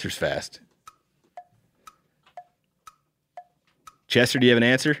their answers fast. Chester, do you have an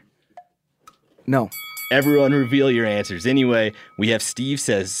answer? No. Everyone reveal your answers. Anyway, we have Steve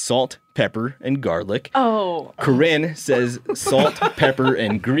says salt, pepper, and garlic. Oh. Corinne says salt, pepper,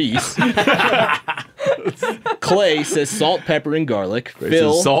 and grease. Clay says salt, pepper, and garlic.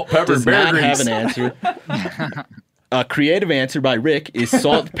 Phil salt, pepper, does and bear not grease. have an answer. A creative answer by Rick is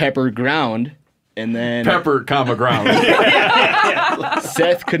salt, pepper, ground. And then Pepper, comma, ground.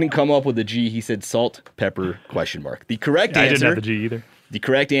 Seth couldn't come up with a G. He said salt, pepper, question mark. The correct I answer. didn't have the G either. The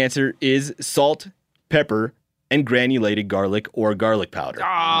correct answer is salt, pepper, and granulated garlic or garlic powder.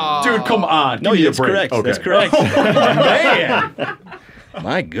 Dude, come on. No, Give me a that's break. correct. Okay. That's correct. Man.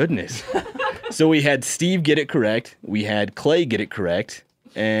 My goodness. So we had Steve get it correct. We had Clay get it correct.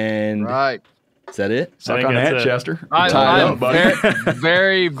 And Right. is that it? Suck on that, Chester. I'm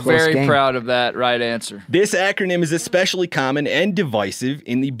very, very game. proud of that right answer. This acronym is especially common and divisive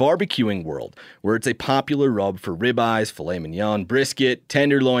in the barbecuing world, where it's a popular rub for ribeyes, filet mignon, brisket,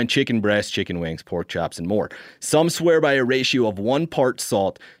 tenderloin, chicken breast, chicken wings, pork chops, and more. Some swear by a ratio of 1 part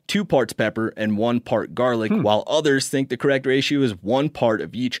salt, 2 parts pepper, and 1 part garlic, while others think the correct ratio is 1 part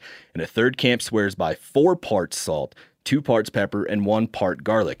of each, and a third camp swears by 4 parts salt, 2 parts pepper, and 1 part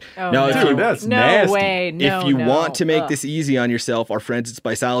garlic. Oh, now, no. if you, that's no nasty. way. No, if you no. want to make Ugh. this easy on yourself, our friends at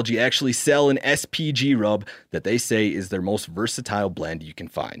Spiceology actually sell an SPG rub that they say is their most versatile blend you can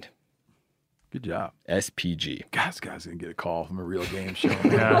find. Good job. SPG. Guys, going to get a call from a real game show.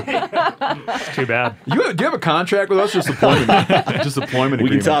 Yeah. It's too bad. Do you have a contract with us? Just employment. Just employment We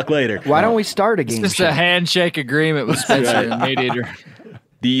can agreement. talk later. Why don't we start a game It's just show? a handshake agreement with Spencer and Meat Eater.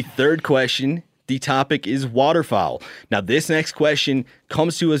 The third question, the topic is waterfowl. Now, this next question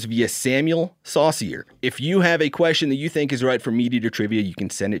comes to us via Samuel Saucier. If you have a question that you think is right for Meat Eater Trivia, you can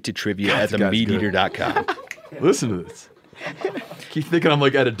send it to trivia at this guy's good. themeateater.com. Listen to this. Keep thinking I'm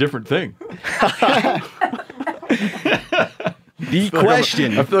like at a different thing. The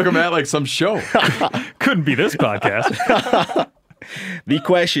question. I feel like I'm at like some show. Couldn't be this podcast. The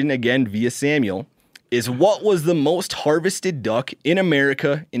question, again via Samuel, is what was the most harvested duck in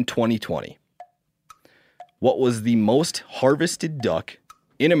America in 2020? What was the most harvested duck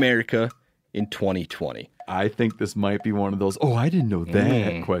in America in 2020? I think this might be one of those, oh, I didn't know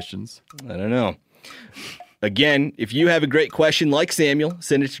that questions. I don't know. Again, if you have a great question like Samuel,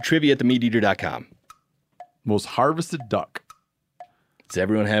 send it to trivia at themeateater.com. Most harvested duck. Does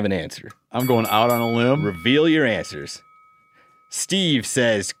everyone have an answer? I'm going out on a limb. Reveal your answers. Steve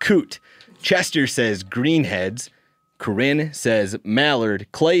says coot. Chester says greenheads. Corinne says mallard.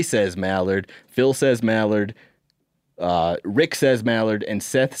 Clay says mallard. Phil says mallard. Rick says mallard, and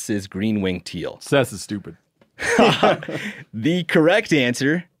Seth says green-winged teal. Seth is stupid. The correct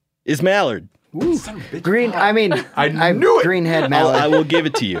answer is mallard. Green. I mean, I knew it. Greenhead mallard. I will give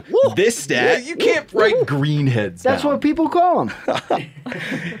it to you. This Yeah, stat, you can't write greenheads That's down. what people call them.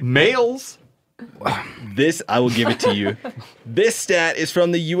 Males. this I will give it to you. This stat is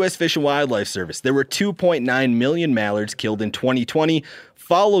from the U.S. Fish and Wildlife Service. There were 2.9 million mallards killed in 2020,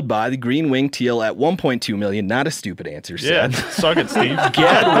 followed by the green-winged teal at 1.2 million. Not a stupid answer, Yeah, Seth. suck it, Steve.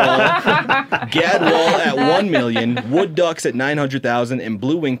 Gadwall at 1 million, wood ducks at 900,000, and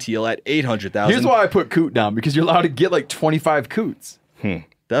blue-winged teal at 800,000. Here's why I put coot down, because you're allowed to get like 25 coots. That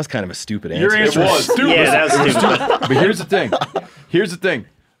was kind of a stupid answer. Your answer was stupid. Yeah, that was stupid. But here's the thing.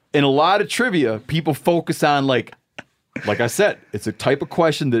 In a lot of trivia, people focus on like I said, it's a type of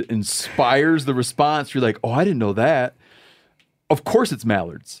question that inspires the response. You're like, oh, I didn't know that. Of course it's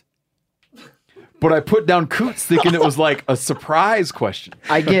mallards. But I put down coots thinking it was like a surprise question.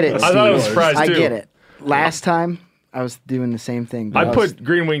 I get it. I thought it was Steve. surprise, I too. get it. Last time I was doing the same thing. but I was- put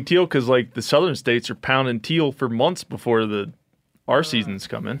green-winged teal because like the southern states are pounding teal for months before our seasons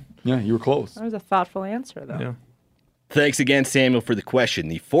come in. Yeah, you were close. That was a thoughtful answer, though. Yeah. Thanks again, Samuel, for the question.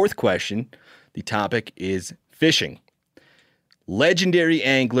 The fourth question, the topic is fishing. Legendary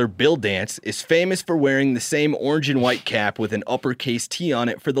angler Bill Dance is famous for wearing the same orange and white cap with an uppercase T on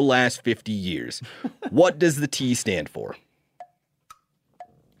it for the last 50 years. What does the T stand for?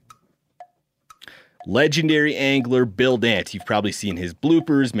 Legendary angler Bill Dance. You've probably seen his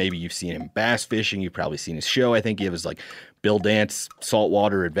bloopers. Maybe you've seen him bass fishing. You've probably seen his show. I think it was like Bill Dance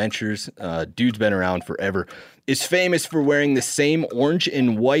Saltwater Adventures. Dude's been around forever. Is famous for wearing the same orange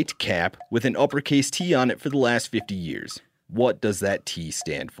and white cap with an uppercase T on it for the last 50 years. What does that T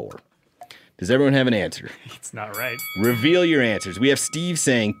stand for? Does everyone have an answer? It's not right. Reveal your answers. We have Steve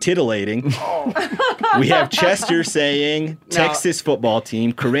saying titillating. We have Chester saying Texas football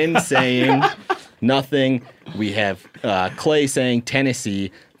team. Corinne saying nothing. We have Clay saying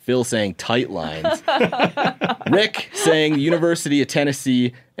Tennessee. Phil saying tight lines. Rick saying University of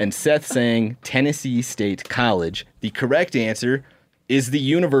Tennessee. And Seth saying Tennessee State College. The correct answer is the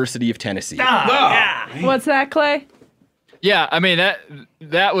University of Tennessee. What's that, Clay? Yeah, I mean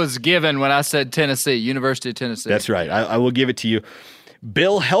that was given when I said Tennessee, University of Tennessee. That's right. I will give it to you.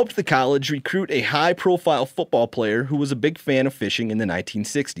 Bill helped the college recruit a high-profile football player who was a big fan of fishing in the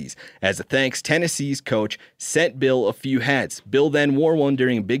 1960s. As a thanks, Tennessee's coach sent Bill a few hats. Bill then wore one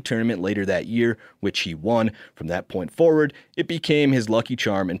during a big tournament later that year, which he won. From that point forward, it became his lucky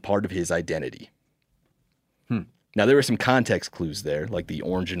charm and part of his identity. Now, there were some context clues there, like the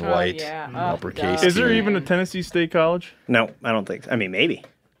orange and white uppercase. Is there T. even a Tennessee State College? No, I don't think so. I mean, maybe,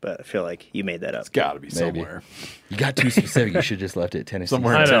 but I feel like you made that up. It's got to be Maybe. somewhere. You got too specific. You should just left it at Tennessee.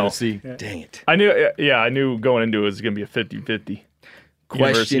 Somewhere I in know. Tennessee. Dang it. I knew going into it was going to be a 50-50. University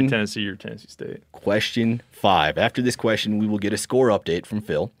Question. of Tennessee or Tennessee State. Question 5. After this question, we will get a score update from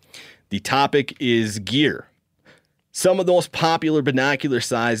Phil. The topic is gear. Some of the most popular binocular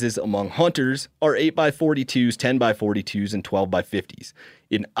sizes among hunters are 8x42s, 10x42s, and 12x50s.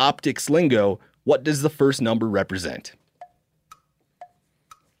 In optics lingo, what does the first number represent?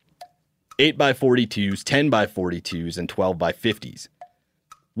 8x42s, 10x42s, and 12x50s.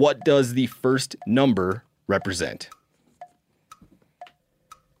 What does the first number represent?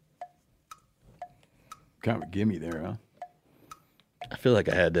 Kind of a gimme there, huh? I feel like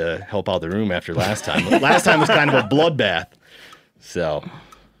I had to help out the room after last time. Last time was kind of a bloodbath. So,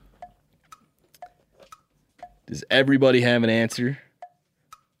 does everybody have an answer?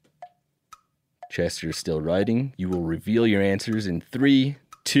 Chester's still writing. You will reveal your answers in 3,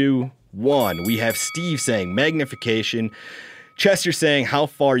 2, 1. We have Steve saying magnification. Chester saying how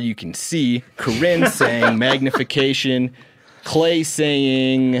far you can see. Corinne saying magnification. Clay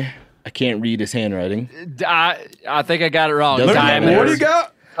saying... I can't read his handwriting. I think I got it wrong. Diameter. What do you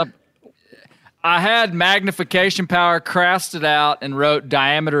got? I had magnification power, crossed it out, and wrote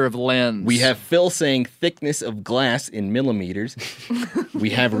diameter of lens. We have Phil saying thickness of glass in millimeters.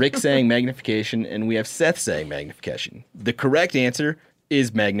 We have Rick saying magnification, and we have Seth saying magnification. The correct answer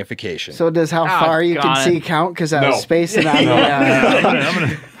is magnification. So does how far you can see count? Because I was spacing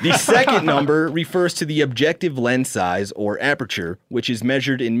out. The second number refers to the objective lens size or aperture, which is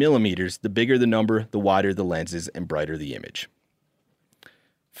measured in millimeters. The bigger the number, the wider the lenses, and brighter the image.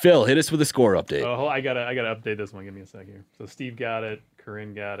 Phil, hit us with a score update. Oh, I gotta update this one. Give me a sec here. So Steve got it,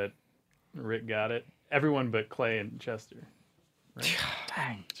 Corinne got it, Rick got it. Everyone but Clay and Chester. Right?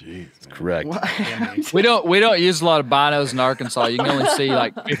 Dang. Jeez, correct. We don't use a lot of binos in Arkansas. You can only see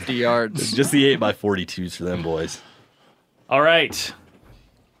like 50 yards. It's just the 8x42s for them boys. All right.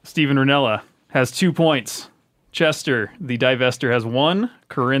 Steven Ranella has 2 points. Chester, the divester, has 1.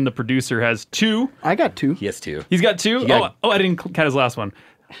 Corinne, the producer, has 2. I got 2. He has 2. He's got 2? got- I didn't count his last one.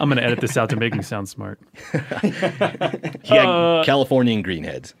 I'm going to edit this out to make me sound smart. He had Californian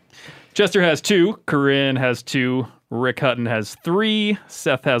greenheads. Chester has 2. Corinne has 2. Rick Hutton has 3.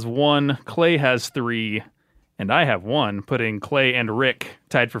 Seth has 1. Clay has 3. And I have 1, putting Clay and Rick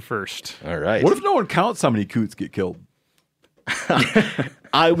tied for first. All right. What if no one counts how many coots get killed?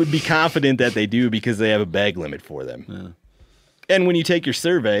 I would be confident that they do because they have a bag limit for them. Yeah. And when you take your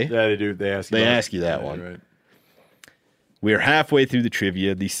survey, yeah, they do. They ask you that one. Right. We are halfway through the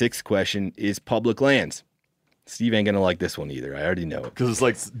trivia. The 6th question is public lands. Steve ain't gonna like this one either. I already know it. Because it's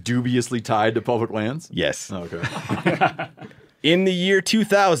like dubiously tied to public lands? Yes. Okay. In the year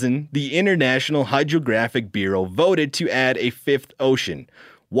 2000, the International Hydrographic Bureau voted to add a 5th ocean.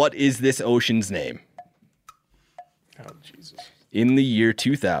 What is this ocean's name? Oh, Jesus. In the year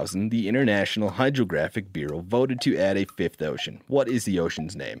 2000, the International Hydrographic Bureau voted to add a 5th ocean. What is the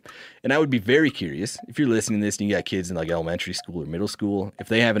ocean's name? And I would be very curious, if you're listening to this and you got kids in like elementary school or middle school, if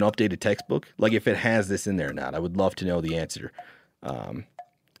they have an updated textbook, like if it has this in there or not. I would love to know the answer,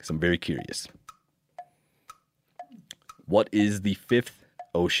 because I'm very curious. What is the 5th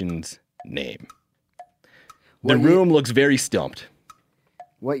ocean's name? The room looks very stumped.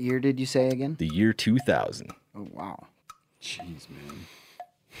 What year did you say again? The year 2000. Oh, wow. Jeez, man.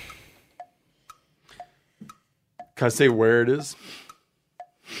 Can I say where it is?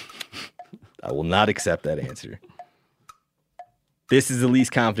 I will not accept that answer. This is the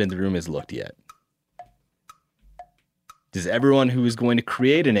least confident the room has looked yet. Does everyone who is going to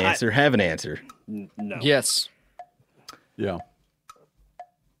create an answer have an answer? No. Yes. Yeah.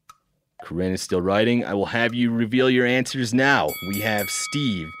 Corinne is still writing. I will have you reveal your answers now. We have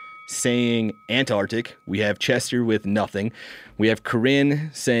Steve saying Antarctic. We have Chester with nothing. We have Corinne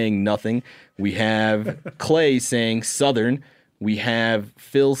saying nothing. We have Clay saying Southern. We have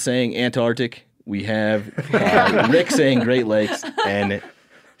Phil saying Antarctic. We have Rick saying Great Lakes. And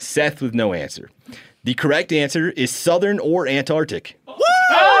Seth with no answer. The correct answer is Southern or Antarctic.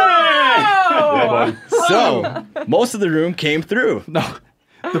 Yeah, So, most of the room came through. No.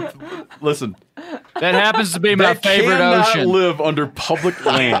 Listen. That happens to be my favorite ocean. Live under public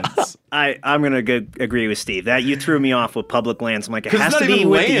lands. I'm going to agree with Steve. That you threw me off with public lands. I'm like, it has to be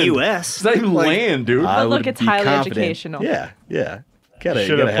with the U.S. It's not even land, dude. But look, it's highly educational. Yeah.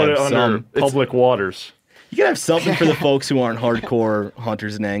 Should have put it under public waters. You gotta have something for the folks who aren't hardcore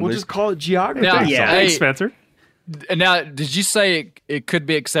hunters and anglers. We'll just call it geography. Now, Thanks, Spencer. Now, did you say it could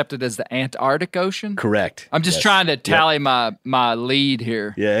be accepted as the Antarctic Ocean? Correct. I'm just trying to tally my lead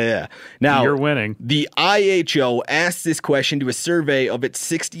here. Yeah. Now, you're winning. The IHO asked this question to a survey of its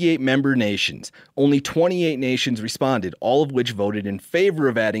 68 member nations. Only 28 nations responded, all of which voted in favor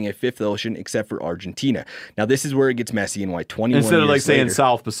of adding a 5th ocean, except for Argentina. Now, this is where it gets messy and why 21 Instead of years like saying later,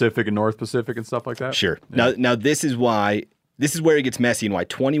 South Pacific and North Pacific and stuff like that? Sure. Yeah. Now this is why. This is where it gets messy and why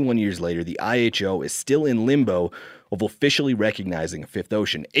 21 years later, the IHO is still in limbo of officially recognizing a 5th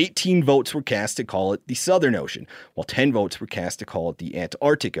ocean. 18 votes were cast to call it the Southern Ocean, while 10 votes were cast to call it the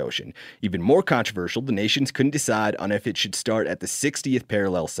Antarctic Ocean. Even more controversial, the nations couldn't decide on if it should start at the 60th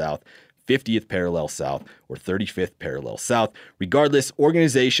parallel south, 50th parallel south, or 35th parallel south. Regardless,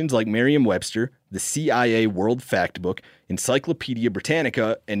 organizations like Merriam-Webster, the CIA World Factbook, Encyclopedia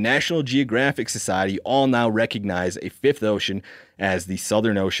Britannica, and National Geographic Society all now recognize a 5th ocean as the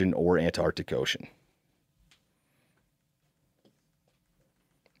Southern Ocean or Antarctic Ocean.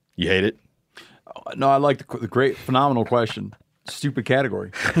 You hate it? No, I like the great, phenomenal question. Stupid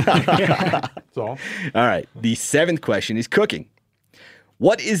category. That's all. All right. The 7th question is cooking.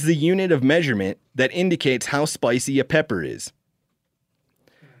 What is the unit of measurement that indicates how spicy a pepper is?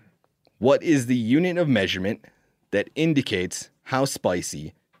 What is the unit of measurement that indicates how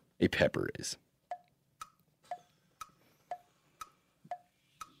spicy a pepper is?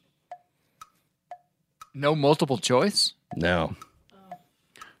 No multiple choice? No.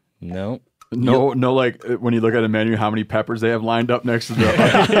 No, like when you look at a menu, how many peppers they have lined up next to the...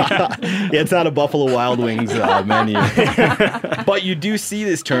 Yeah, it's not a Buffalo Wild Wings menu. But you do see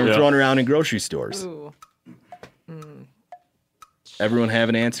this term thrown around in grocery stores. Ooh. Everyone have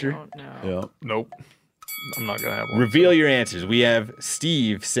an answer? Yeah. Nope. I'm not going to have one. Reveal your answers. We have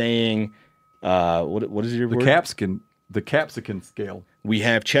Steve saying, what is your word? The capsicum scale. We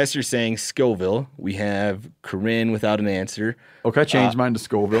have Chester saying Scoville. We have Corinne without an answer. Okay, I changed mine to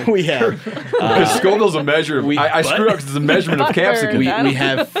Scoville. We have... Scoville's a measure of... I screwed up because it's a measurement of capsicum. We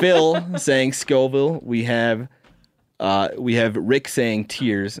have Phil saying Scoville. We have Rick saying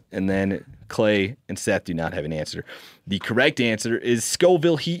tears. And then Clay and Seth do not have an answer. The correct answer is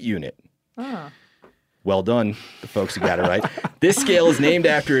Scoville heat unit. Well done, the folks who got it right. This scale is named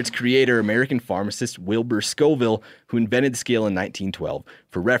after its creator, American pharmacist Wilbur Scoville, who invented the scale in 1912.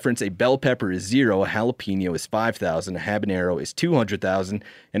 For reference, a bell pepper is 0, a jalapeno is 5,000, a habanero is 200,000,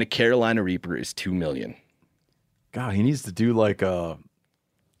 and a Carolina Reaper is 2 million. God, he needs to do like a,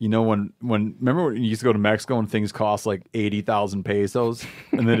 when remember when you used to go to Mexico and things cost like 80,000 pesos,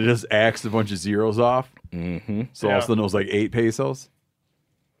 and then it just axed a bunch of zeros off. Mm-hmm. So all of a sudden it was like 8 pesos.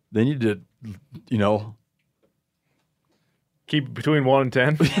 Then you did, keep it between 1 and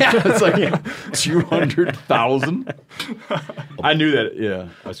 10. Yeah, it's like 200,000. I knew that. Yeah,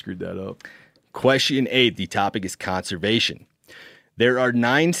 I screwed that up. Question 8. The topic is conservation. There are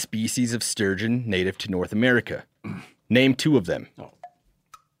 9 species of sturgeon native to North America. Name 2 of them.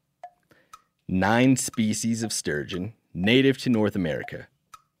 9 species of sturgeon native to North America.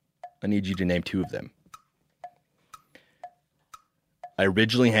 I need you to name 2 of them. I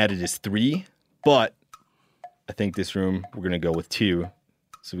originally had it as 3, but I think this room we're going to go with 2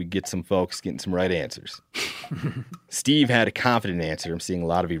 so we get some folks getting some right answers. Steve had a confident answer. I'm seeing a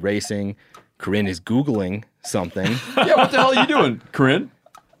lot of erasing. Corinne is Googling something. Yeah, what the hell are you doing, Corinne?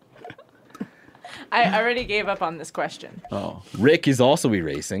 I already gave up on this question. Oh. Rick is also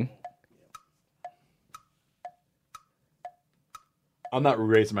erasing. I'm not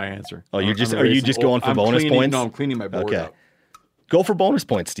erasing my answer. Oh, are you just going for bonus points? No, I'm cleaning my board up. Go for bonus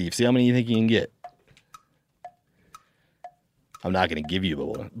points, Steve. See how many you think you can get. I'm not going to give you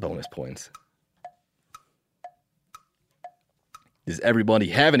bonus points. Does everybody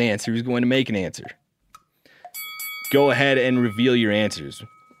have an answer? Who's going to make an answer? Go ahead and reveal your answers.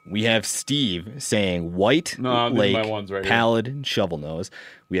 We have Steve saying white, lake, my ones right pallid, and shovel nose.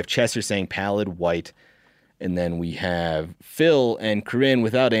 We have Chester saying pallid, white. And then we have Phil and Corinne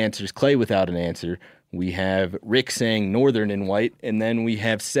without answers, Clay without an answer. We have Rick saying northern and white, and then we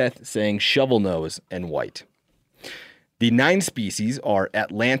have Seth saying shovel nose and white. The 9 species are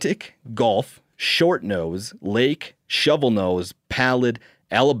Atlantic, Gulf, short nose, lake, shovel nose, pallid,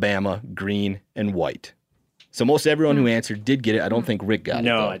 Alabama, green, and white. So most everyone who answered did get it. I don't think Rick got it.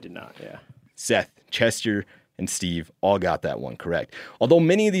 No, I did not, yeah. Seth, Chester, and Steve all got that one correct. Although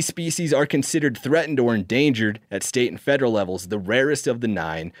many of these species are considered threatened or endangered at state and federal levels, the rarest of the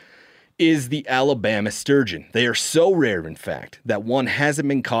 9 is the Alabama sturgeon. They are so rare, in fact, that one hasn't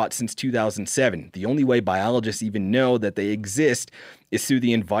been caught since 2007. The only way biologists even know that they exist is through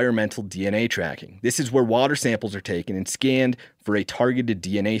the environmental DNA tracking. This is where water samples are taken and scanned for a targeted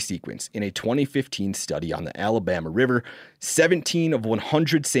DNA sequence. In a 2015 study on the Alabama River, 17 of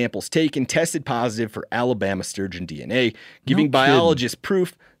 100 samples taken tested positive for Alabama sturgeon DNA, giving biologists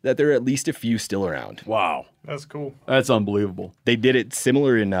proof that there are at least a few still around. Wow. That's cool. That's unbelievable. They did it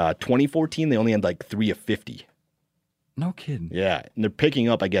similar in 2014. They only had like 3 of 50. No kidding. Yeah. And they're picking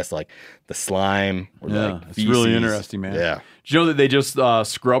up, I guess, like the slime or like it's feces. really interesting, man. Yeah. Did you know that they just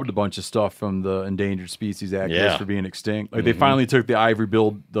scrubbed a bunch of stuff from the Endangered Species Act list for being extinct? Like they finally took the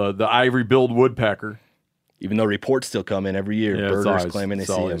the ivory-billed woodpecker. Even though reports still come in every year, birders claiming they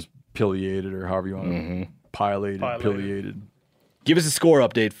see them. Pileated or however you want to pileated. Give us a score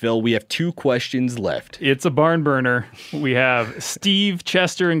update, Phil. We have 2 questions left. It's a barn burner. We have Steve,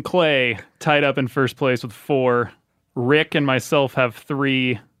 Chester, and Clay tied up in first place with 4. Rick and myself have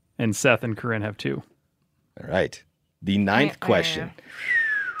 3, and Seth and Corinne have 2. All right. The 9th question.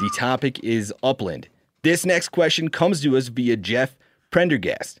 The topic is upland. This next question comes to us via Jeff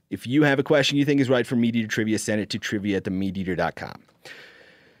Prendergast. If you have a question you think is right for Meat Eater Trivia, send it to trivia@themeateater.com.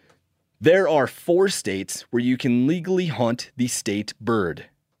 There are 4 states where you can legally hunt the state bird.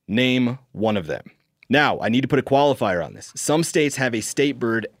 Name one of them. Now, I need to put a qualifier on this. Some states have a state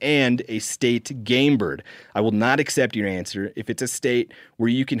bird and a state game bird. I will not accept your answer if it's a state where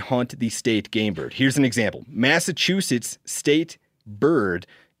you can hunt the state game bird. Here's an example. Massachusetts state bird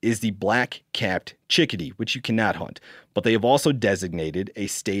is the black-capped chickadee, which you cannot hunt. But they have also designated a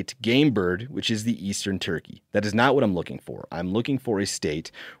state game bird, which is the eastern turkey. That is not what I'm looking for. I'm looking for a state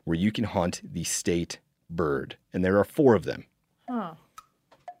where you can hunt the state bird. And there are 4 of them. Huh.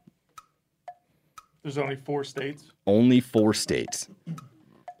 There's only 4 states? Only 4 states.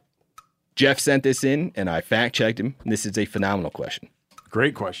 Jeff sent this in, and I fact-checked him. This is a phenomenal question.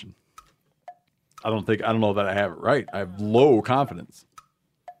 Great question. I don't know that I have it right. I have low confidence.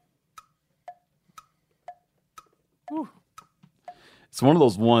 It's one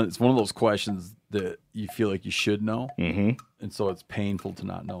of those questions that you feel like you should know, and so it's painful to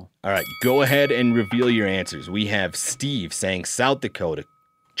not know. All right, go ahead and reveal your answers. We have Steve saying South Dakota,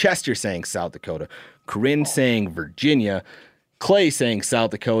 Chester saying South Dakota, Corinne saying Virginia, Clay saying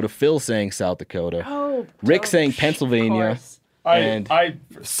South Dakota, Phil saying South Dakota, Rick saying Pennsylvania,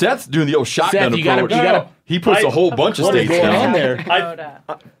 Seth's doing the old shotgun Seth, you gotta- approach. you gotta- he puts a whole bunch of states down there.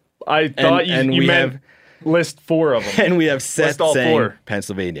 I thought you meant list 4 of them. And we have Seth List all saying 4.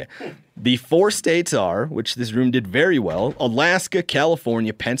 Pennsylvania. The 4 states are, which this room did very well, Alaska,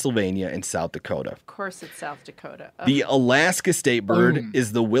 California, Pennsylvania, and South Dakota. Of course, it's South Dakota. The Alaska state bird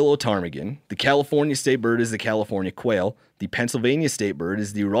is the willow ptarmigan. The California state bird is the California quail. The Pennsylvania state bird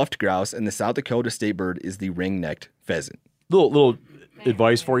is the ruffed grouse. And the South Dakota state bird is the ring-necked pheasant. Little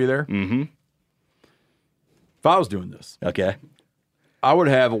advice for you there. Mm-hmm. If I was doing this, okay, I would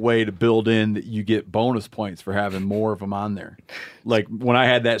have a way to build in that you get bonus points for having more of them on there. Like when I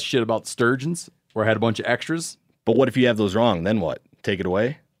had that shit about sturgeons, where I had a bunch of extras. But what if you have those wrong? Then what? Take it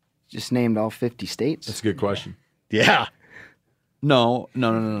away? Just named all 50 states. That's a good question. Yeah. No.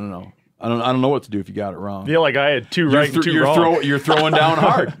 I don't know what to do if you got it wrong. I feel like I had 2 right and 2 wrong. You're throwing down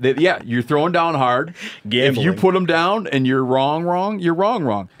hard. You're throwing down hard. Gambling. If you put them down and you're wrong, you're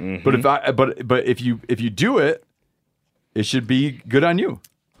wrong. Mm-hmm. But if you do it, it should be good on you.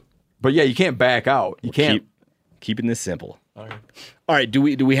 But yeah, you can't back out. You can't. Keeping this simple. All right. Do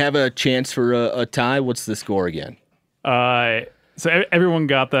we have a chance for a tie? What's the score again? So everyone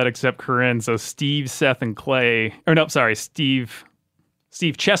got that except Corinne. So Steve, Seth, and Clay. Or no, sorry, Steve,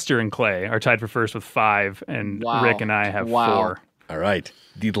 Chester, and Clay are tied for first with 5, and Wow. Rick and I have Wow. 4. All right.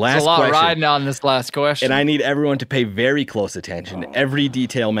 The There's last a lot question. riding on this last question. And I need everyone to pay very close attention. Every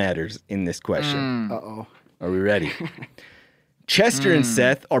detail matters in this question. Uh-oh. Are we ready? Chester and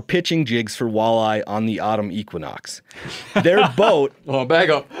Seth are pitching jigs for walleye on the autumn equinox. Their boat... Oh, back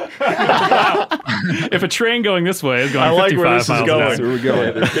up. If a train going this way is going I like 55 where this is miles an going. hour. Here we go.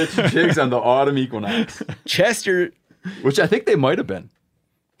 Yeah, they're pitching jigs on the autumn equinox. Chester... Which I think they might have been.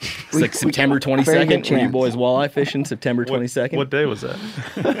 It's like September very 22nd. good Were you chance. boys walleye fishing September 22nd? What day was that?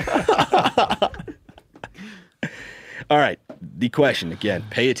 All right. The question, again,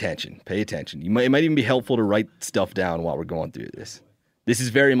 pay attention. Pay attention. It might even be helpful to write stuff down while we're going through this. This is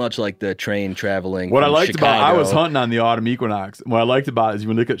very much like the train traveling What I from liked Chicago. about I was hunting on the autumn equinox. What I liked about it is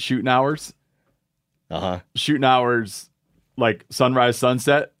you look at shooting hours. Shooting hours like sunrise,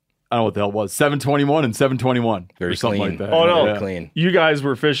 sunset. I don't know what the hell it was. 7:21 and 7:21. Very or something clean. like that. Oh, no. Yeah. Clean. You guys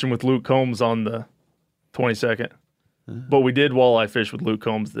were fishing with Luke Combs on the 22nd. But we did walleye fish with Luke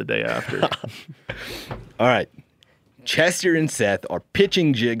Combs the day after. All right. Chester and Seth are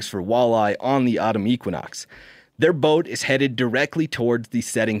pitching jigs for walleye on the autumn equinox. Their boat is headed directly towards the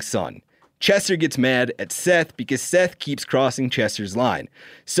setting sun. Chester gets mad at Seth because Seth keeps crossing Chester's line.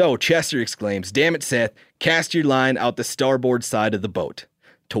 So Chester exclaims, "Damn it, Seth, cast your line out the starboard side of the boat."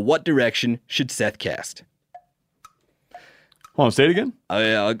 To what direction should Seth cast? Hold on, say it again. All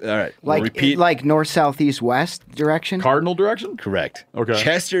right. Like repeat. like north, south, east, west direction? Cardinal direction? Correct. Okay.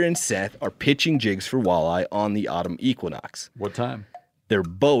 Chester and Seth are pitching jigs for walleye on the autumn equinox. What time? Their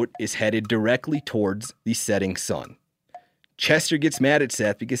boat is headed directly towards the setting sun. Chester gets mad at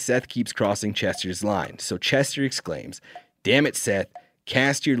Seth because Seth keeps crossing Chester's line. So Chester exclaims, "Damn it, Seth,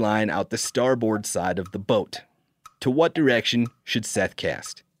 cast your line out the starboard side of the boat." To what direction should Seth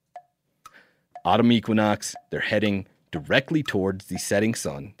cast? Autumn equinox, they're heading directly towards the setting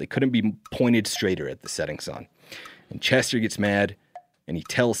sun. They couldn't be pointed straighter at the setting sun. And Chester gets mad, and he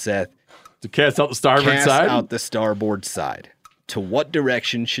tells Seth to cast out the starboard cast side? out the starboard side. To what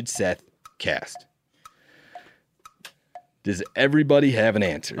direction should Seth cast? Does everybody have an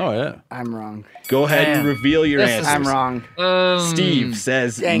answer? Oh, yeah. I'm wrong. Go ahead and reveal your answers. I'm wrong. Steve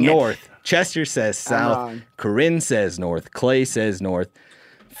says Dang it. north. Chester says south. wrong. Corinne says north. Clay says north.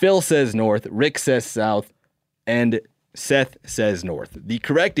 Phil says north. Rick says south. And Seth says north. The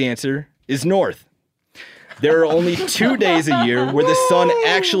correct answer is north. There are only 2 days a year where the sun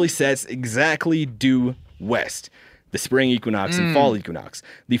actually sets exactly due west. The spring equinox and fall equinox.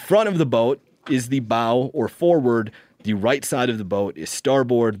 The front of the boat is the bow or forward. The right side of the boat is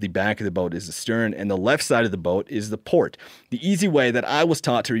starboard. The back of the boat is the stern. And the left side of the boat is the port. The easy way that I was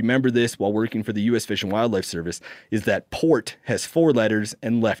taught to remember this while working for the U.S. Fish and Wildlife Service is that port has 4 letters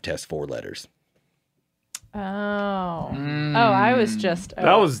and left has 4 letters. Oh. Oh, I was just.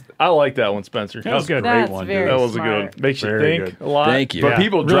 I like that one, Spencer. That was good. That's Great one, very That was a smart. good. Makes you Very think good. a lot. Thank you. But Yeah.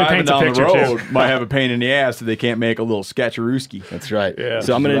 people Really driving paints a down the picture, road too. might have a pain in the ass if they can't make a little sketcherooski. That's right. Yeah.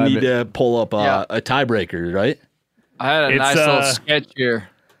 So I'm going to Drive need to pull up Yeah. a tiebreaker, right? I had a It's, nice little sketch here.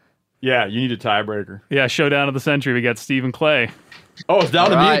 Yeah, you need a tiebreaker. Yeah, showdown of the century. We got Steve and Clay. Oh, it's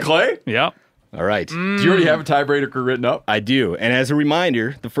down to me right. and Clay? Yep. All right. Do you already have a tiebreaker written up? I do. And as a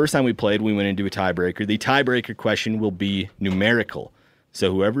reminder, the first time we played, we went into a tiebreaker. The tiebreaker question will be numerical.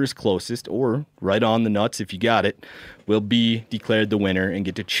 So whoever is closest, or right on the nuts if you got it, will be declared the winner and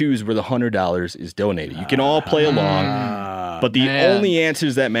get to choose where the $100 is donated. You can all play along. But the only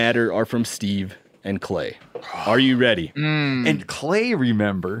answers that matter are from Steve and Clay. Are you ready? And Clay,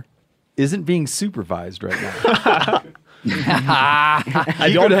 remember, isn't being supervised right now. He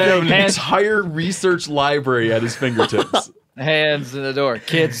could have an entire research library at his fingertips. Hands in the door.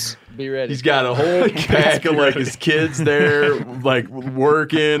 Kids, be ready. He's got a whole pack of like his kids there, like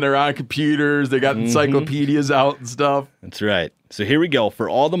working. They're on computers. They got encyclopedias out and stuff. That's right. So here we go for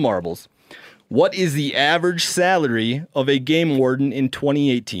all the marbles. What is the average salary of a game warden in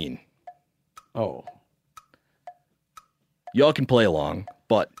 2018? Oh. Y'all can play along,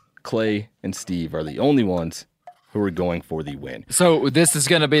 but Clay and Steve are the only ones who are going for the win. So this is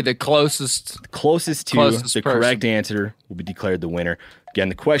going to be the closest to closest the person. correct answer will be declared the winner. Again,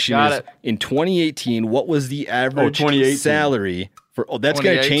 the question is, in 2018, what was the average salary for... Oh, that's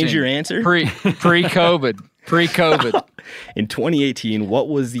going to change your answer? Pre-COVID. Pre-COVID. In 2018, what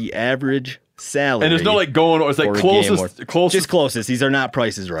was the average salary? And there's no like going... It's like closest. Just closest. These are not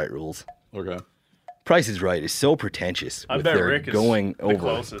Price is Right rules. Okay. Price is Right is so pretentious. I with bet their Rick is going the over.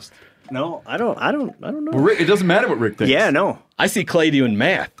 closest. No, I don't know. Well, Rick, it doesn't matter what Rick thinks. Yeah, no. I see Clay doing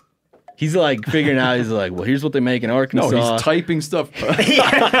math. He's like figuring out, he's like, well, here's what they make in Arkansas. No, he's typing stuff.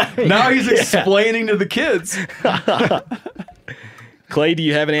 Now he's explaining to the kids. Clay, do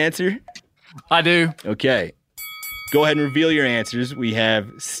you have an answer? I do. Okay. Go ahead and reveal your answers. We have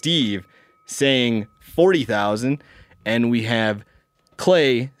Steve saying 40,000, and we have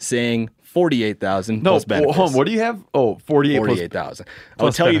Clay saying 48,000 plus benefits. Hold on, what do you have? Oh, 48,000.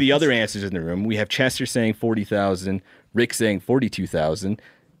 I'll tell you the other answers in the room. We have Chester saying 40,000, Rick saying 42,000,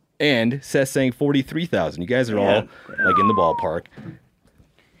 and Seth saying 43,000. You guys are all like in the ballpark.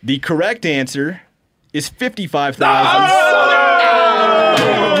 The correct answer is 55,000.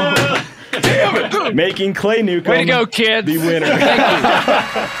 Damn it! Making Clay Newcomb Way to go, kids. the winner.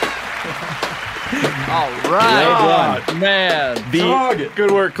 All right. Man.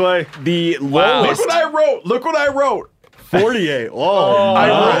 Good work, Clay. The Wow. lowest. Look what I wrote. 48. Oh, I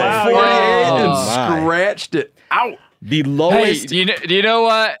my. wrote 48 and my. scratched it out. The Hey, lowest. do you know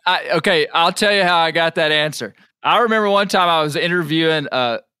what? Okay, I'll tell you how I got that answer. I remember one time I was interviewing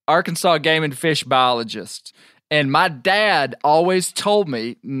a Arkansas game and fish biologist, and my dad always told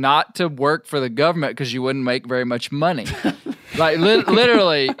me not to work for the government because you wouldn't make very much money. Like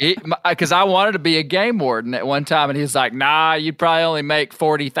literally, because I wanted to be a game warden at one time, and he's like, "Nah, you'd probably only make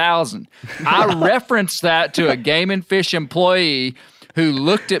 40,000." I referenced that to a game and fish employee who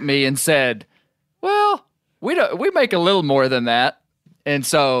looked at me and said, "Well, we make a little more than that." And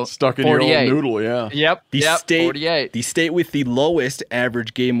so Stuck in 48. your old noodle, yeah. Yep. The state, 48. The state with the lowest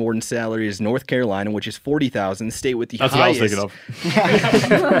average game warden salary is North Carolina, which is 40,000. The state with the That's highest. what I was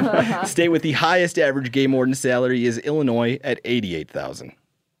thinking of. State with the highest average game warden salary is Illinois at 88,000.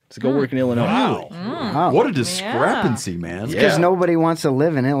 So go work in Illinois. Wow. Wow. What a discrepancy, man. Because nobody wants to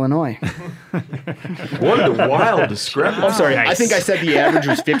live in Illinois. What a wild discrepancy. I'm sorry. I think I said the average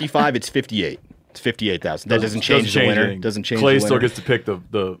was 55. It's 58. It's 58,000. That doesn't change the winner. anything. Doesn't change Clay the still winner. gets to pick the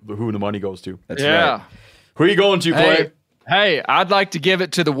who the money goes to. That's Yeah. right. Who are you going to, Clay? Hey, I'd like to give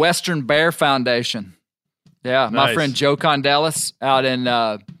it to the Western Bear Foundation. Yeah, my Nice. friend Joe Condellis out in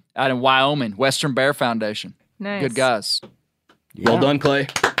Wyoming, Western Bear Foundation. Nice. Good guys. Well done, Clay.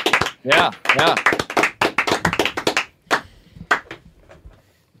 Yeah.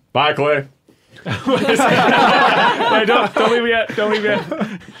 Bye, Clay. Hey, don't leave yet. Don't leave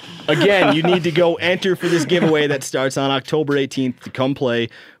yet. Again, you need to go enter for this giveaway that starts on October 18th to come play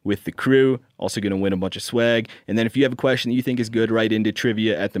with the crew. Also going to win a bunch of swag. And then if you have a question that you think is good, write into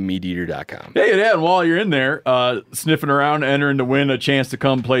trivia@themeateater.com. Hey, and while you're in there, sniffing around, entering to win a chance to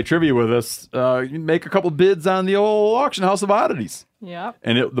come play trivia with us, you make a couple bids on the old auction house of oddities. Yep.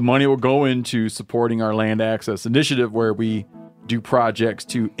 And the money will go into supporting our land access initiative where we do projects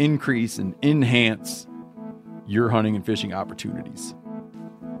to increase and enhance your hunting and fishing opportunities.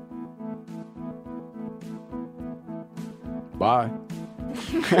 Bye.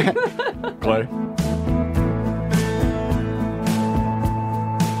 Clay.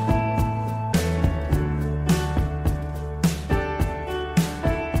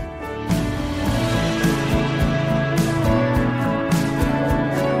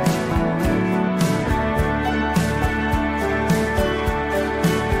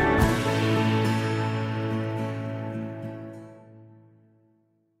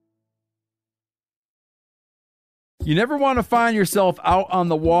 You never want to find yourself out on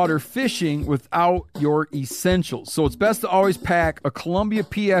the water fishing without your essentials. So it's best to always pack a Columbia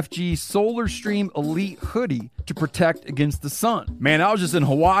PFG Solar Stream Elite hoodie to protect against the sun. Man, I was just in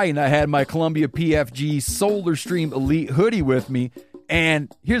Hawaii and I had my Columbia PFG Solar Stream Elite hoodie with me.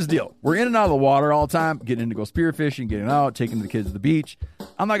 And here's the deal. We're in and out of the water all the time, getting in to go spearfishing, getting out, taking the kids to the beach.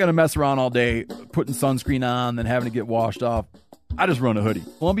 I'm not going to mess around all day, putting sunscreen on, then having to get washed off. I just run a hoodie.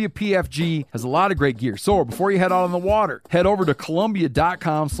 Columbia PFG has a lot of great gear. So before you head out on the water, head over to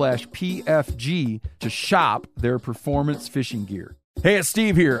Columbia.com/PFG to shop their performance fishing gear. Hey, it's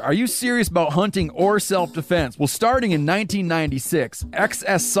Steve here. Are you serious about hunting or self-defense? Well, starting in 1996,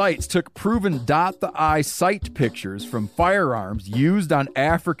 XS Sights took proven dot-the-eye sight pictures from firearms used on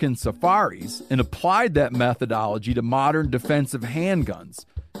African safaris and applied that methodology to modern defensive handguns,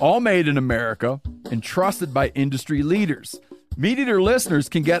 all made in America and trusted by industry leaders. Meat Eater listeners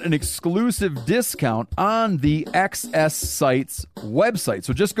can get an exclusive discount on the XS Sights website.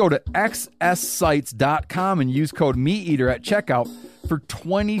 So just go to xssights.com and use code MeatEater at checkout for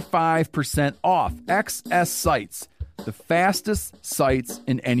 25% off. XS Sights, the fastest sights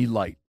in any light.